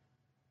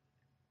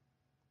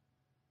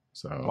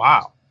 So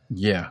Wow.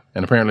 Yeah.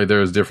 And apparently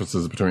there's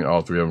differences between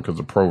all 3 of them because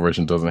the Pro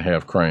version doesn't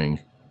have Krang.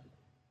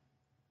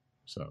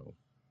 So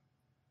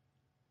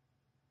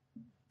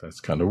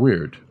that's kind of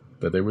weird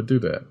that they would do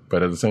that.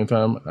 But at the same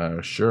time,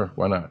 sure,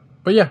 why not?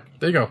 But yeah,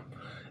 there you go.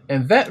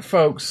 And that,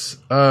 folks,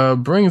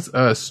 brings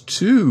us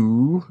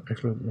to...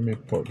 Actually, let me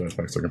pull that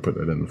back so I can put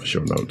that in the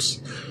show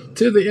notes.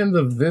 To the end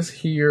of this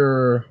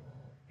here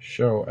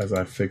show as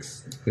I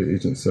fix the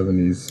Agent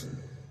 70's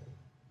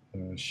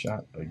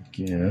shot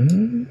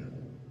again.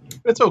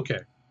 It's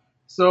okay.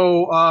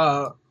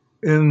 So,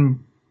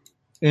 in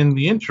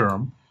the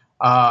interim,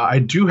 I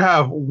do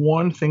have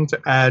one thing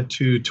to add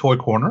to Toy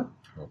Corner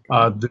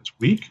this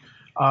week.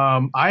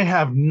 I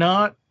have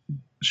not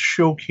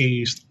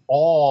showcased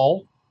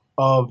all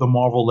of the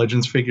Marvel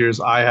Legends figures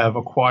I have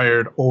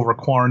acquired over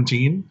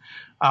quarantine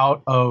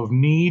out of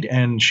need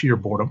and sheer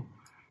boredom.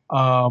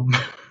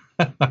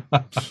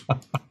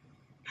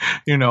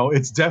 You know,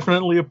 it's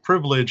definitely a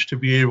privilege to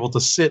be able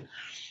to sit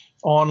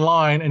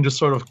online and just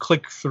sort of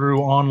click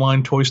through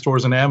online toy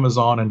stores and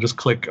Amazon and just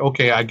click,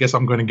 okay, I guess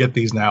I'm going to get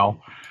these now,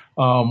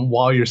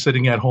 while you're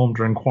sitting at home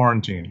during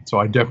quarantine. So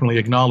I definitely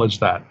acknowledge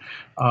that.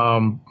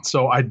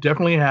 So I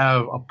definitely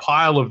have a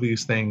pile of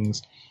these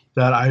things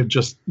that I've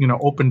just,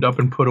 opened up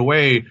and put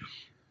away,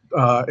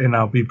 and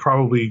I'll be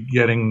probably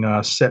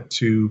getting set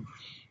to,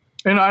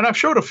 and I've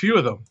showed a few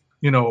of them,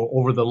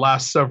 over the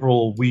last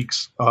several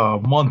weeks,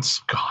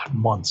 months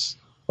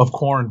of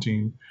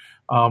quarantine.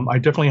 I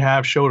definitely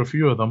have showed a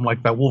few of them,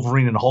 like that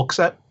Wolverine and Hulk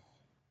set,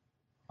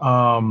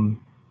 and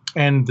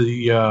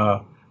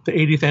the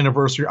 80th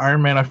anniversary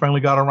Iron Man I finally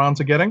got around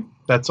to getting.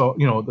 That's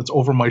that's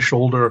over my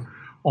shoulder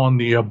on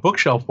the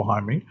bookshelf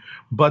behind me.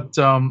 But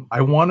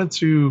I wanted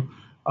to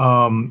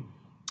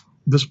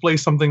display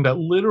something that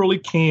literally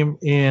came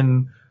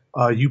in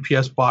a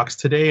UPS box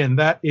today, and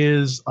that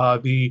is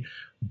the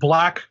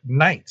Black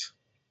Knight.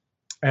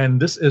 And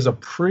this is a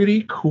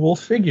pretty cool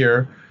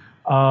figure.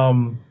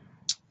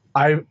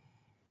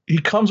 He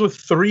comes with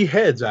 3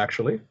 heads,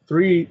 actually,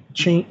 three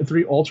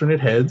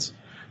alternate heads.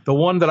 The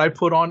one that I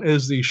put on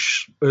is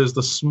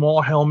the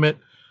small helmet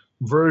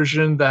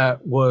version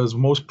that was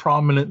most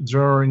prominent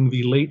during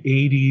the late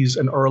 80s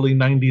and early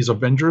 90s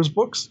Avengers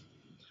books.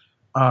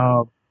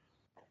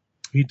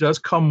 He does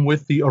come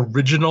with the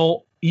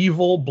original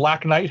evil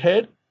Black Knight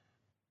head,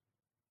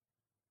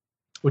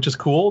 which is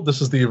cool.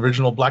 This is the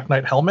original Black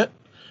Knight helmet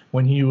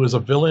when he was a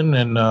villain,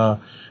 and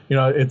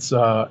it's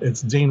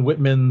Dane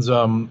Whitman's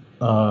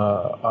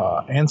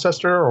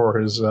ancestor or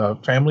his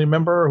family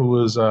member who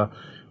was a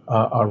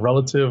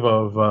relative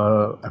of,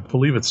 I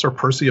believe it's Sir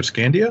Percy of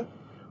Scandia.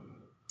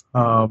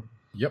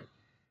 Yep.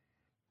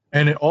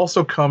 And it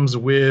also comes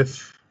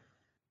with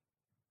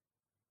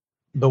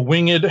the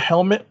winged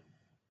helmet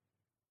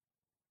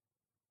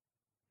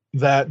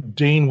that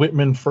Dane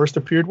Whitman first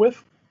appeared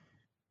with.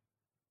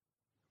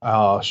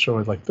 I'll show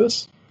it like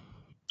this.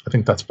 I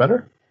think that's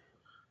better.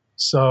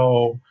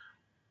 So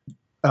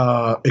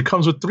it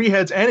comes with 3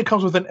 heads, and it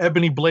comes with an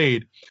ebony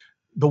blade.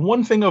 The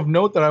one thing of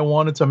note that I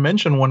wanted to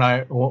mention when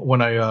I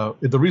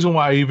the reason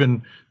why I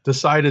even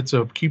decided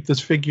to keep this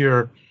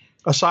figure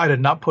aside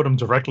and not put him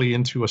directly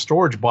into a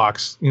storage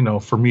box,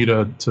 for me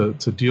to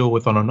deal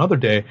with on another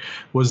day,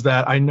 was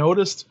that I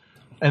noticed,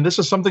 and this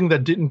is something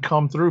that didn't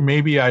come through.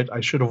 Maybe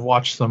I should have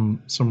watched some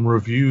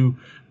review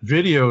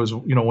videos,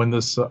 when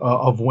this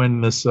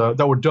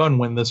that were done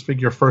when this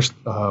figure first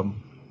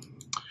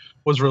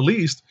was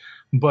released.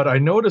 But I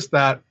noticed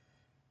that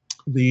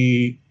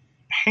the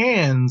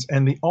hands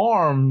and the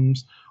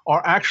arms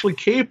are actually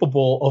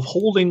capable of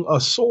holding a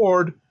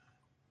sword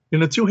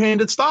in a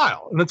two-handed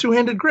style, in a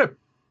two-handed grip.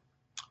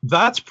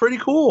 That's pretty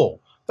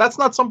cool. That's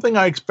not something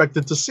I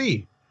expected to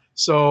see.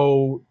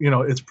 So,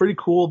 it's pretty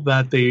cool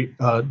that they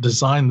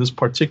designed this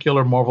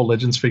particular Marvel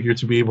Legends figure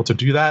to be able to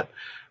do that.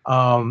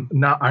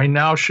 Now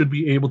I should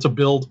be able to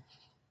build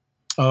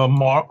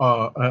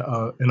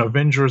an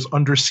Avengers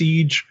Under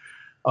Siege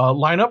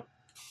lineup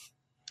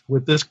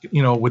with this,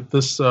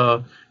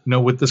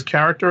 with this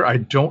character. I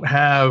don't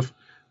have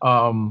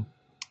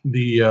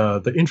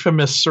the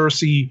infamous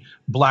Cersei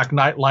Black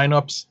Knight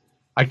lineups.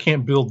 I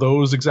can't build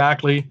those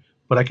exactly,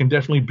 but I can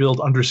definitely build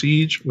Under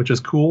Siege, which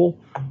is cool.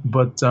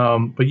 But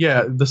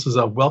yeah, this is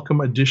a welcome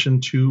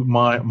addition to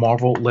my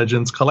Marvel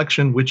Legends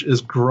collection, which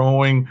is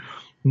growing,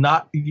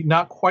 not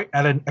quite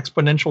at an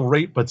exponential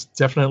rate, but it's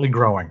definitely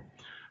growing.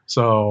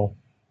 So,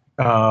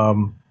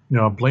 blame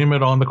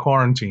it on the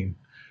quarantine.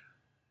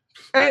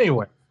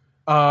 Anyway,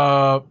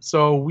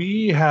 so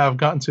we have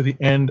gotten to the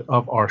end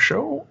of our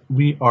show.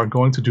 We are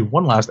going to do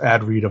one last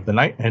ad read of the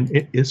night, and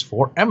it is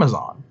for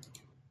Amazon.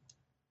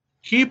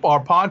 Keep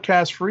our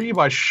podcast free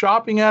by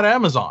shopping at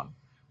Amazon.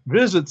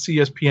 Visit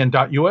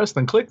cspn.us,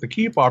 then click the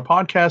Keep Our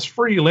Podcast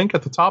Free link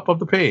at the top of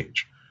the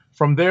page.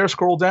 From there,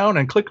 scroll down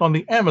and click on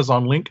the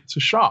Amazon link to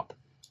shop.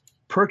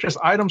 Purchase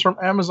items from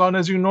Amazon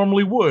as you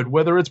normally would,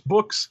 whether it's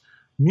books,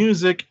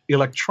 music,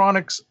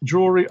 electronics,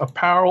 jewelry,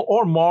 apparel,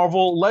 or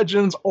Marvel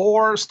Legends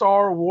or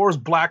Star Wars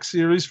Black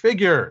Series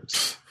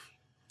figures.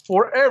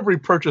 For every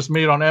purchase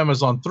made on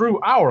Amazon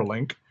through our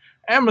link,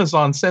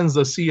 Amazon sends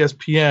the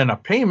CSPN a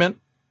payment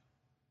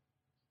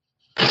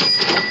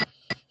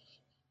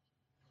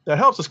that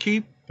helps us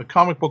keep the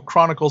Comic Book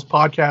Chronicles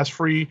podcast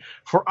free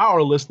for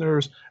our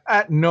listeners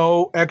at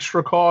no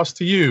extra cost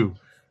to you.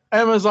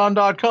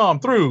 Amazon.com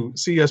through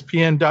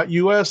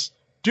CSPN.us.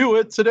 Do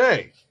it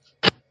today.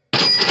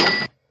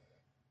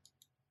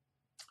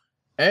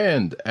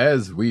 And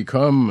as we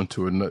come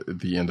to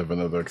the end of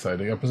another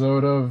exciting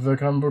episode of the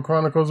Comic Book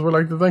Chronicles, we'd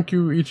like to thank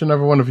you, each and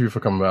every one of you, for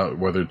coming out,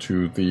 whether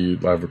to the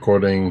live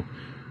recording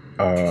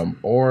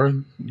or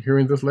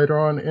hearing this later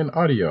on in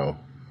audio,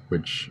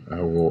 which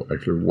I will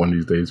actually one of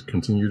these days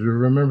continue to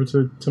remember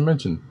to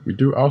mention. We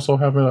do also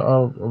have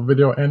a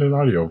video and an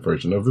audio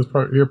version of this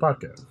here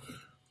podcast.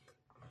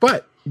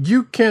 But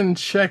you can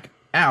check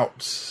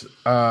out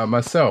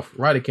myself,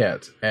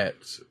 Roddycat,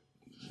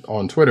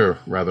 on Twitter,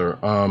 rather.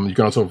 You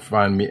can also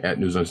find me at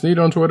News Need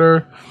on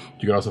Twitter.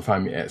 You can also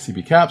find me at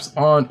CBCaps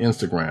on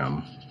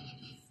Instagram.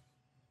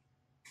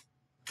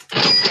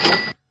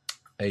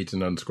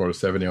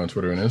 @_70 on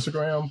Twitter and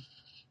Instagram.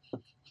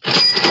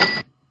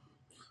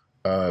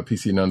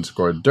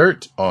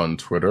 PC_dirt on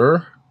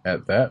Twitter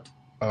at that.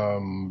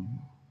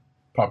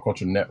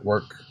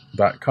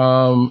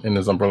 PopCultureNetwork.com and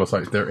his umbrella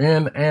sites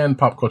therein, and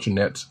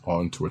PopCultureNet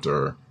on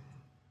Twitter.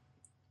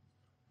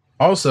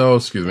 Also,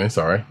 excuse me,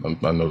 sorry,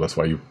 I know that's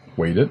why you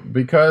waited,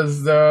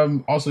 because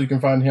also you can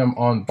find him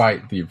on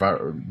Byte,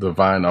 the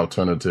Vine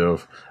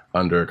alternative,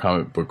 under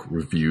Comic Book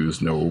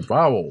Reviews, No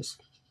Vowels.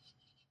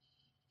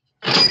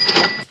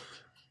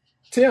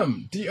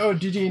 Tim,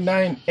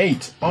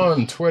 DOGG98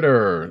 on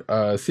Twitter,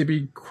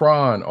 CB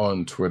Cron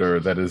on Twitter,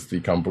 that is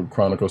the Comic Book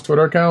Chronicles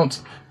Twitter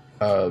account,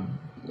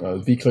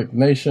 TheClick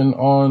Nation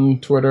on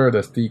Twitter,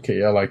 that's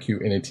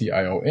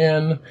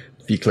TheKliqNation,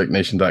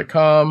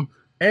 TheClickNation.com,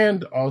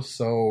 and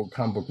also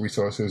Comic Book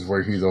Resources,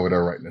 where he's over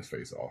there writing his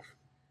face off.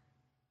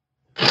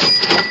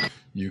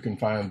 You can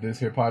find this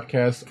here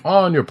podcast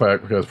on your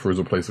podcast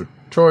perusal place of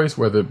choice,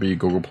 whether it be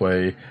Google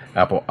Play,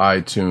 Apple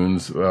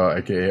iTunes,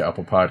 aka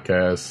Apple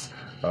Podcasts,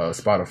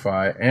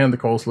 Spotify, and the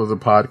Cold Slither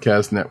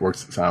Podcast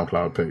Network's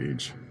SoundCloud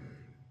page.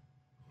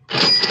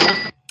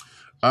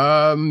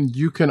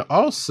 You can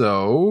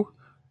also,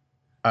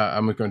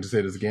 I'm going to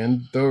say this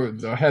again, though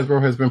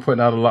Hasbro has been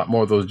putting out a lot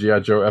more of those G.I.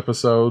 Joe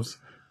episodes.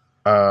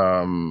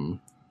 Have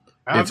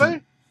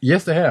they?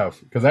 Yes, they have.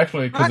 Because it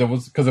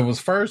was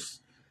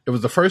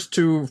the first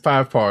 2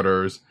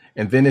 5-parters,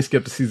 and then they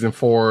skipped to season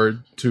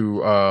 4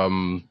 to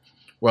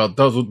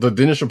the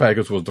initial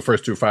package was the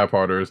first 2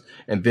 5-parters,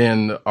 and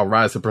then A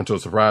Rise of Parental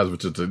Surprise,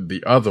 which is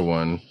the other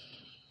one.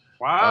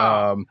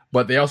 Wow.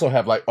 But they also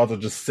have like other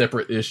just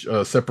separate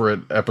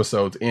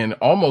episodes, in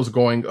almost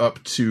going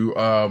up to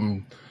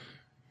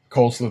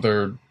Cold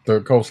Slither, the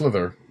Cold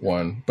Slither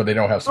one, but they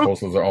don't have Cold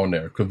Slither on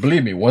there. Because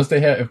believe me,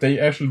 if they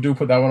actually do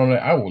put that one on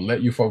there, I will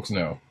let you folks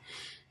know.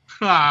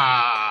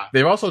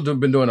 They've also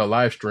been doing a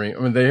live stream. I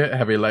mean, they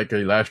have a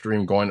live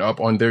stream going up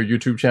on their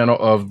YouTube channel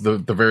of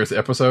the various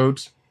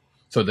episodes,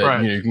 so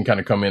that you can kind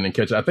of come in and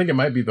catch it. I think it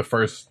might be the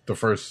first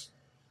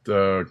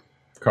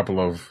couple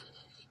of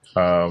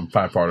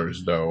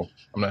 5-parters, though.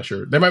 I'm not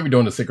sure. They might be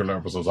doing the singular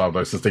episodes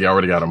although, since they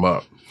already got them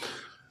up.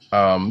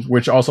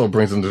 Which also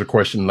brings into the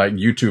question, like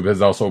YouTube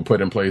has also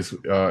put in place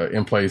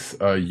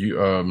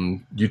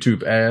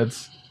YouTube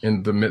ads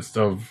in the midst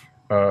of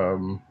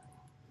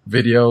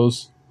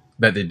videos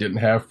that they didn't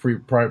have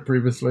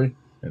previously,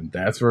 and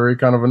that's very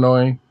kind of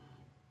annoying.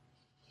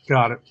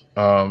 Got it.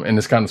 And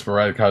it's kind of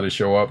sporadic how they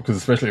show up, because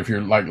especially if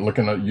you're like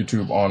looking at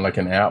YouTube on like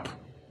an app,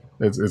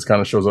 it's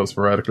kind of shows up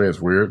sporadically. It's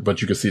weird,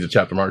 but you can see the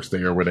chapter marks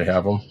there where they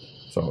have them,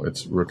 so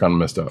we're kind of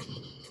messed up.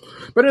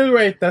 But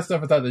anyway, that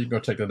stuff, I thought that you can go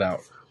check that out.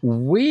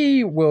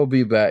 We will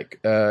be back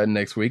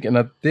next week, and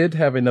I did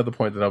have another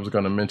point that I was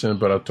going to mention,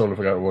 but I totally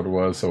forgot what it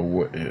was,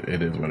 so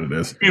it is what it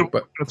is. You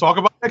want to talk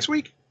about next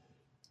week?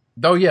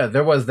 Oh, yeah,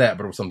 there was that,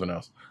 but it was something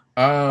else.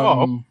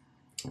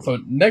 So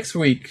next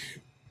week,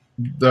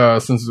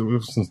 since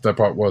that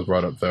part was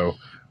brought up, though,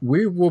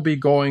 we will be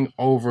going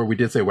over, we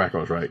did say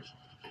wackos, right?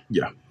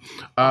 Yeah.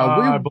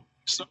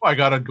 So I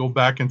gotta go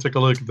back and take a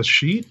look at the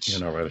sheet. You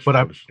know, right, but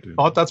I should.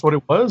 thought that's what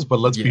it was. But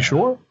let's be Yeah.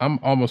 sure. I'm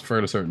almost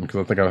fairly certain because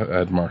I think I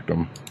had marked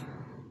them.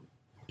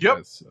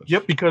 Yep.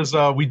 Yep. Because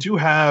we do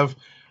have,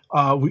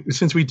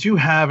 since we do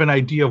have an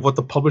idea of what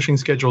the publishing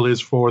schedule is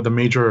for the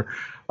major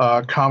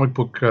comic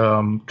book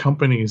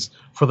companies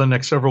for the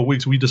next several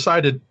weeks, we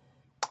decided,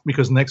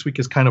 because next week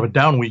is kind of a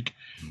down week,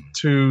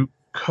 to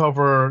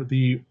cover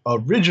the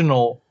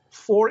original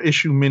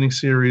 4-issue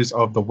miniseries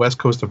of the West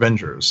Coast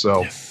Avengers.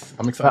 So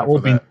I'm excited that will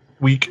for that. be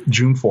week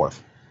June 4th.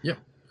 Yep.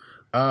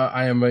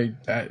 I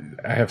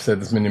have said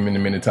this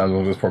many times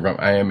on this program.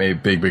 I am a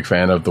big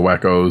fan of the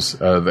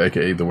Wackos,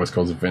 aka the West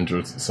Coast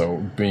Avengers. So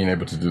being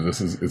able to do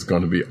this is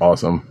going to be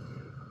awesome.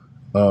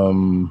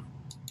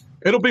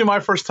 It'll be my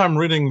first time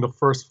reading the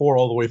first 4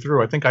 all the way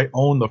through. I think I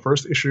own the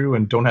first issue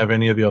and don't have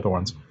any of the other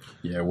ones.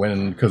 Yeah,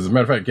 because as a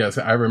matter of fact, yes,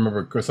 I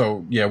remember.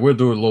 So yeah, we'll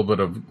do a little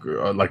bit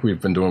of like we've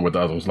been doing with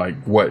others, like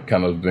what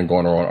kind of been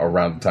going on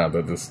around the time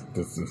that this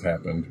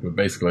happened. But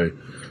basically,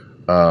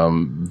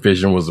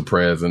 Vision was the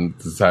prez and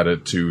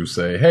decided to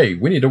say, "Hey,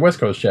 we need a West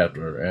Coast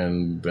chapter,"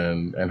 and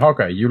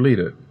Hawkeye, you lead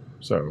it.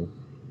 So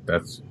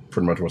that's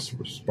pretty much what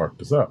sparked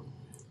this up.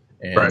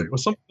 And Right. It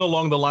was something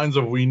along the lines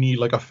of we need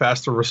like a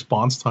faster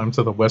response time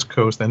to the West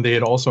Coast, and they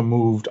had also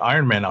moved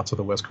Iron Man out to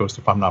the West Coast,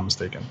 if I'm not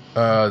mistaken.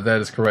 That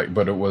is correct,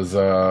 but it was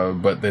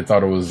but they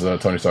thought it was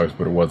Tony Stark's,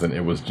 but it wasn't.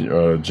 It was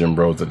Jim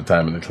Rhodes at the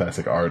time in the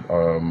classic art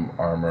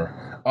armor.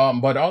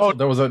 But also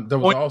there was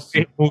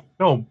also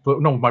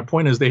no. My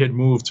point is they had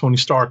moved Tony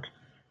Stark,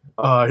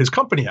 his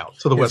company out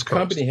to the West Coast.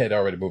 His company had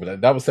already moved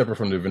that. That was separate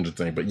from the Avengers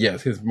thing. But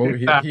yes, his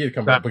he had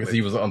come back because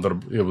he was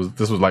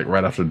this was like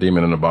right after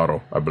Demon in a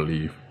Bottle, I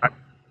believe.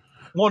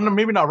 Well, no,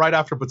 maybe not right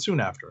after, but soon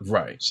after.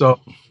 Right. So,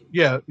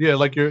 yeah.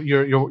 Like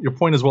your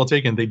point is well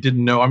taken. They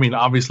didn't know. I mean,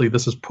 obviously,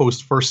 this is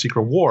post first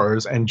Secret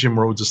Wars, and Jim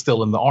Rhodes is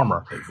still in the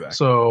armor. Exactly.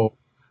 So,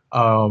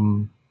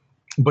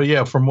 but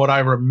yeah, from what I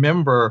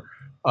remember,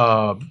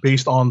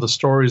 based on the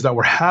stories that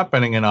were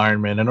happening in Iron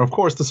Man, and of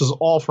course, this is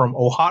all from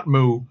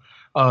Ohatmu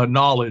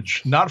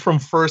knowledge, not from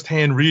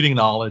firsthand reading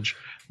knowledge.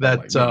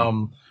 That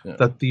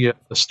that the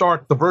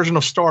Stark, the version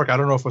of Stark, I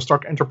don't know if it was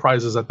Stark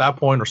Enterprises at that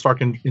point or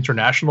Stark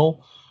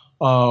International.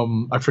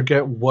 I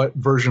forget what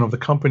version of the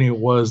company it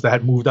was that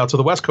had moved out to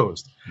the West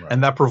Coast,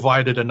 and that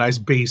provided a nice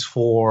base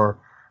for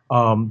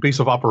base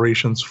of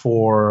operations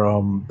for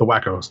the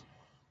Wackos.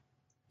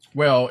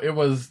 Well,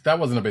 that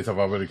wasn't a base of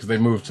operations because they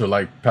moved to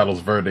like Palos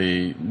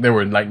Verde. They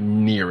were like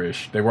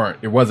nearish. They weren't.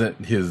 It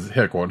wasn't his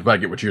headquarters. But I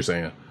get what you're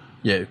saying.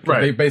 Yeah,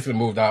 right. They basically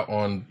moved out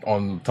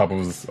on top of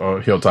his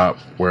hilltop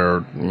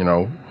where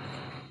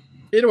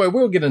Anyway,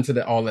 we'll get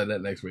into all that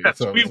next week.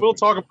 Yes, we will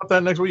talk about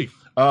that next week.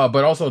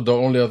 But also the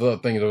only other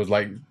thing that was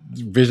like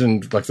Vision,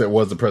 like I said,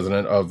 was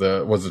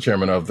the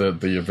chairman of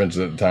the Avengers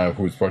at the time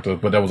who spoke to us.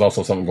 But there was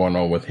also something going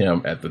on with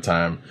him at the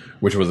time,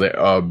 which was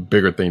a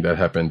bigger thing that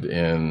happened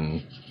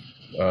in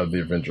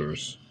the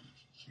Avengers.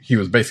 He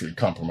was basically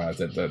compromised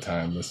at that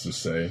time, let's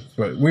just say.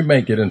 But we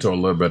may get into a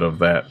little bit of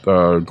that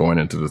going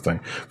into this thing.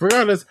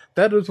 Regardless,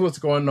 that is what's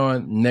going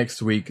on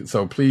next week.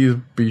 So please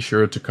be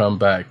sure to come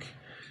back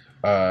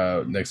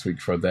next week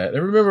for that.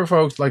 And remember,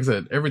 folks, like I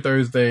said, every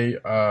Thursday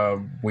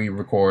we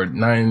record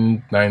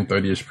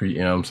 9:30ish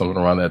p.m., something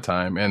around that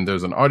time, and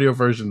there's an audio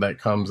version that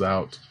comes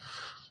out.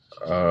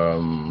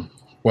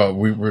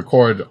 We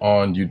record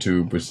on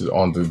YouTube, which is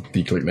on the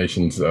Click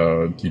Nation's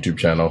YouTube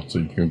channel, so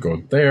you can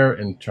go there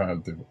and try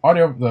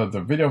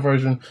the video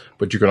version,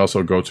 but you can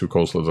also go to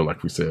Cold Slither,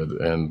 like we said,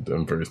 and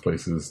various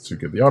places to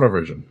get the audio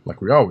version, like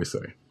we always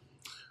say.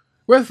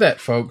 With that,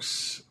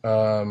 folks,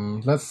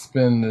 let's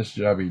spin this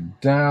jobby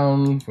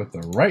down with the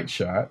right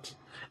shot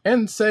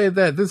and say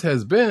that this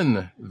has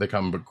been the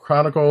Comic Book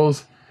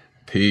Chronicles.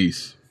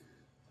 Peace.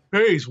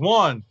 Peace.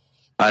 One.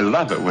 I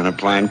love it when a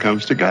plan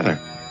comes together.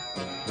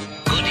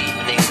 Good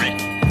evening,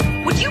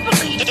 Rick. Would you believe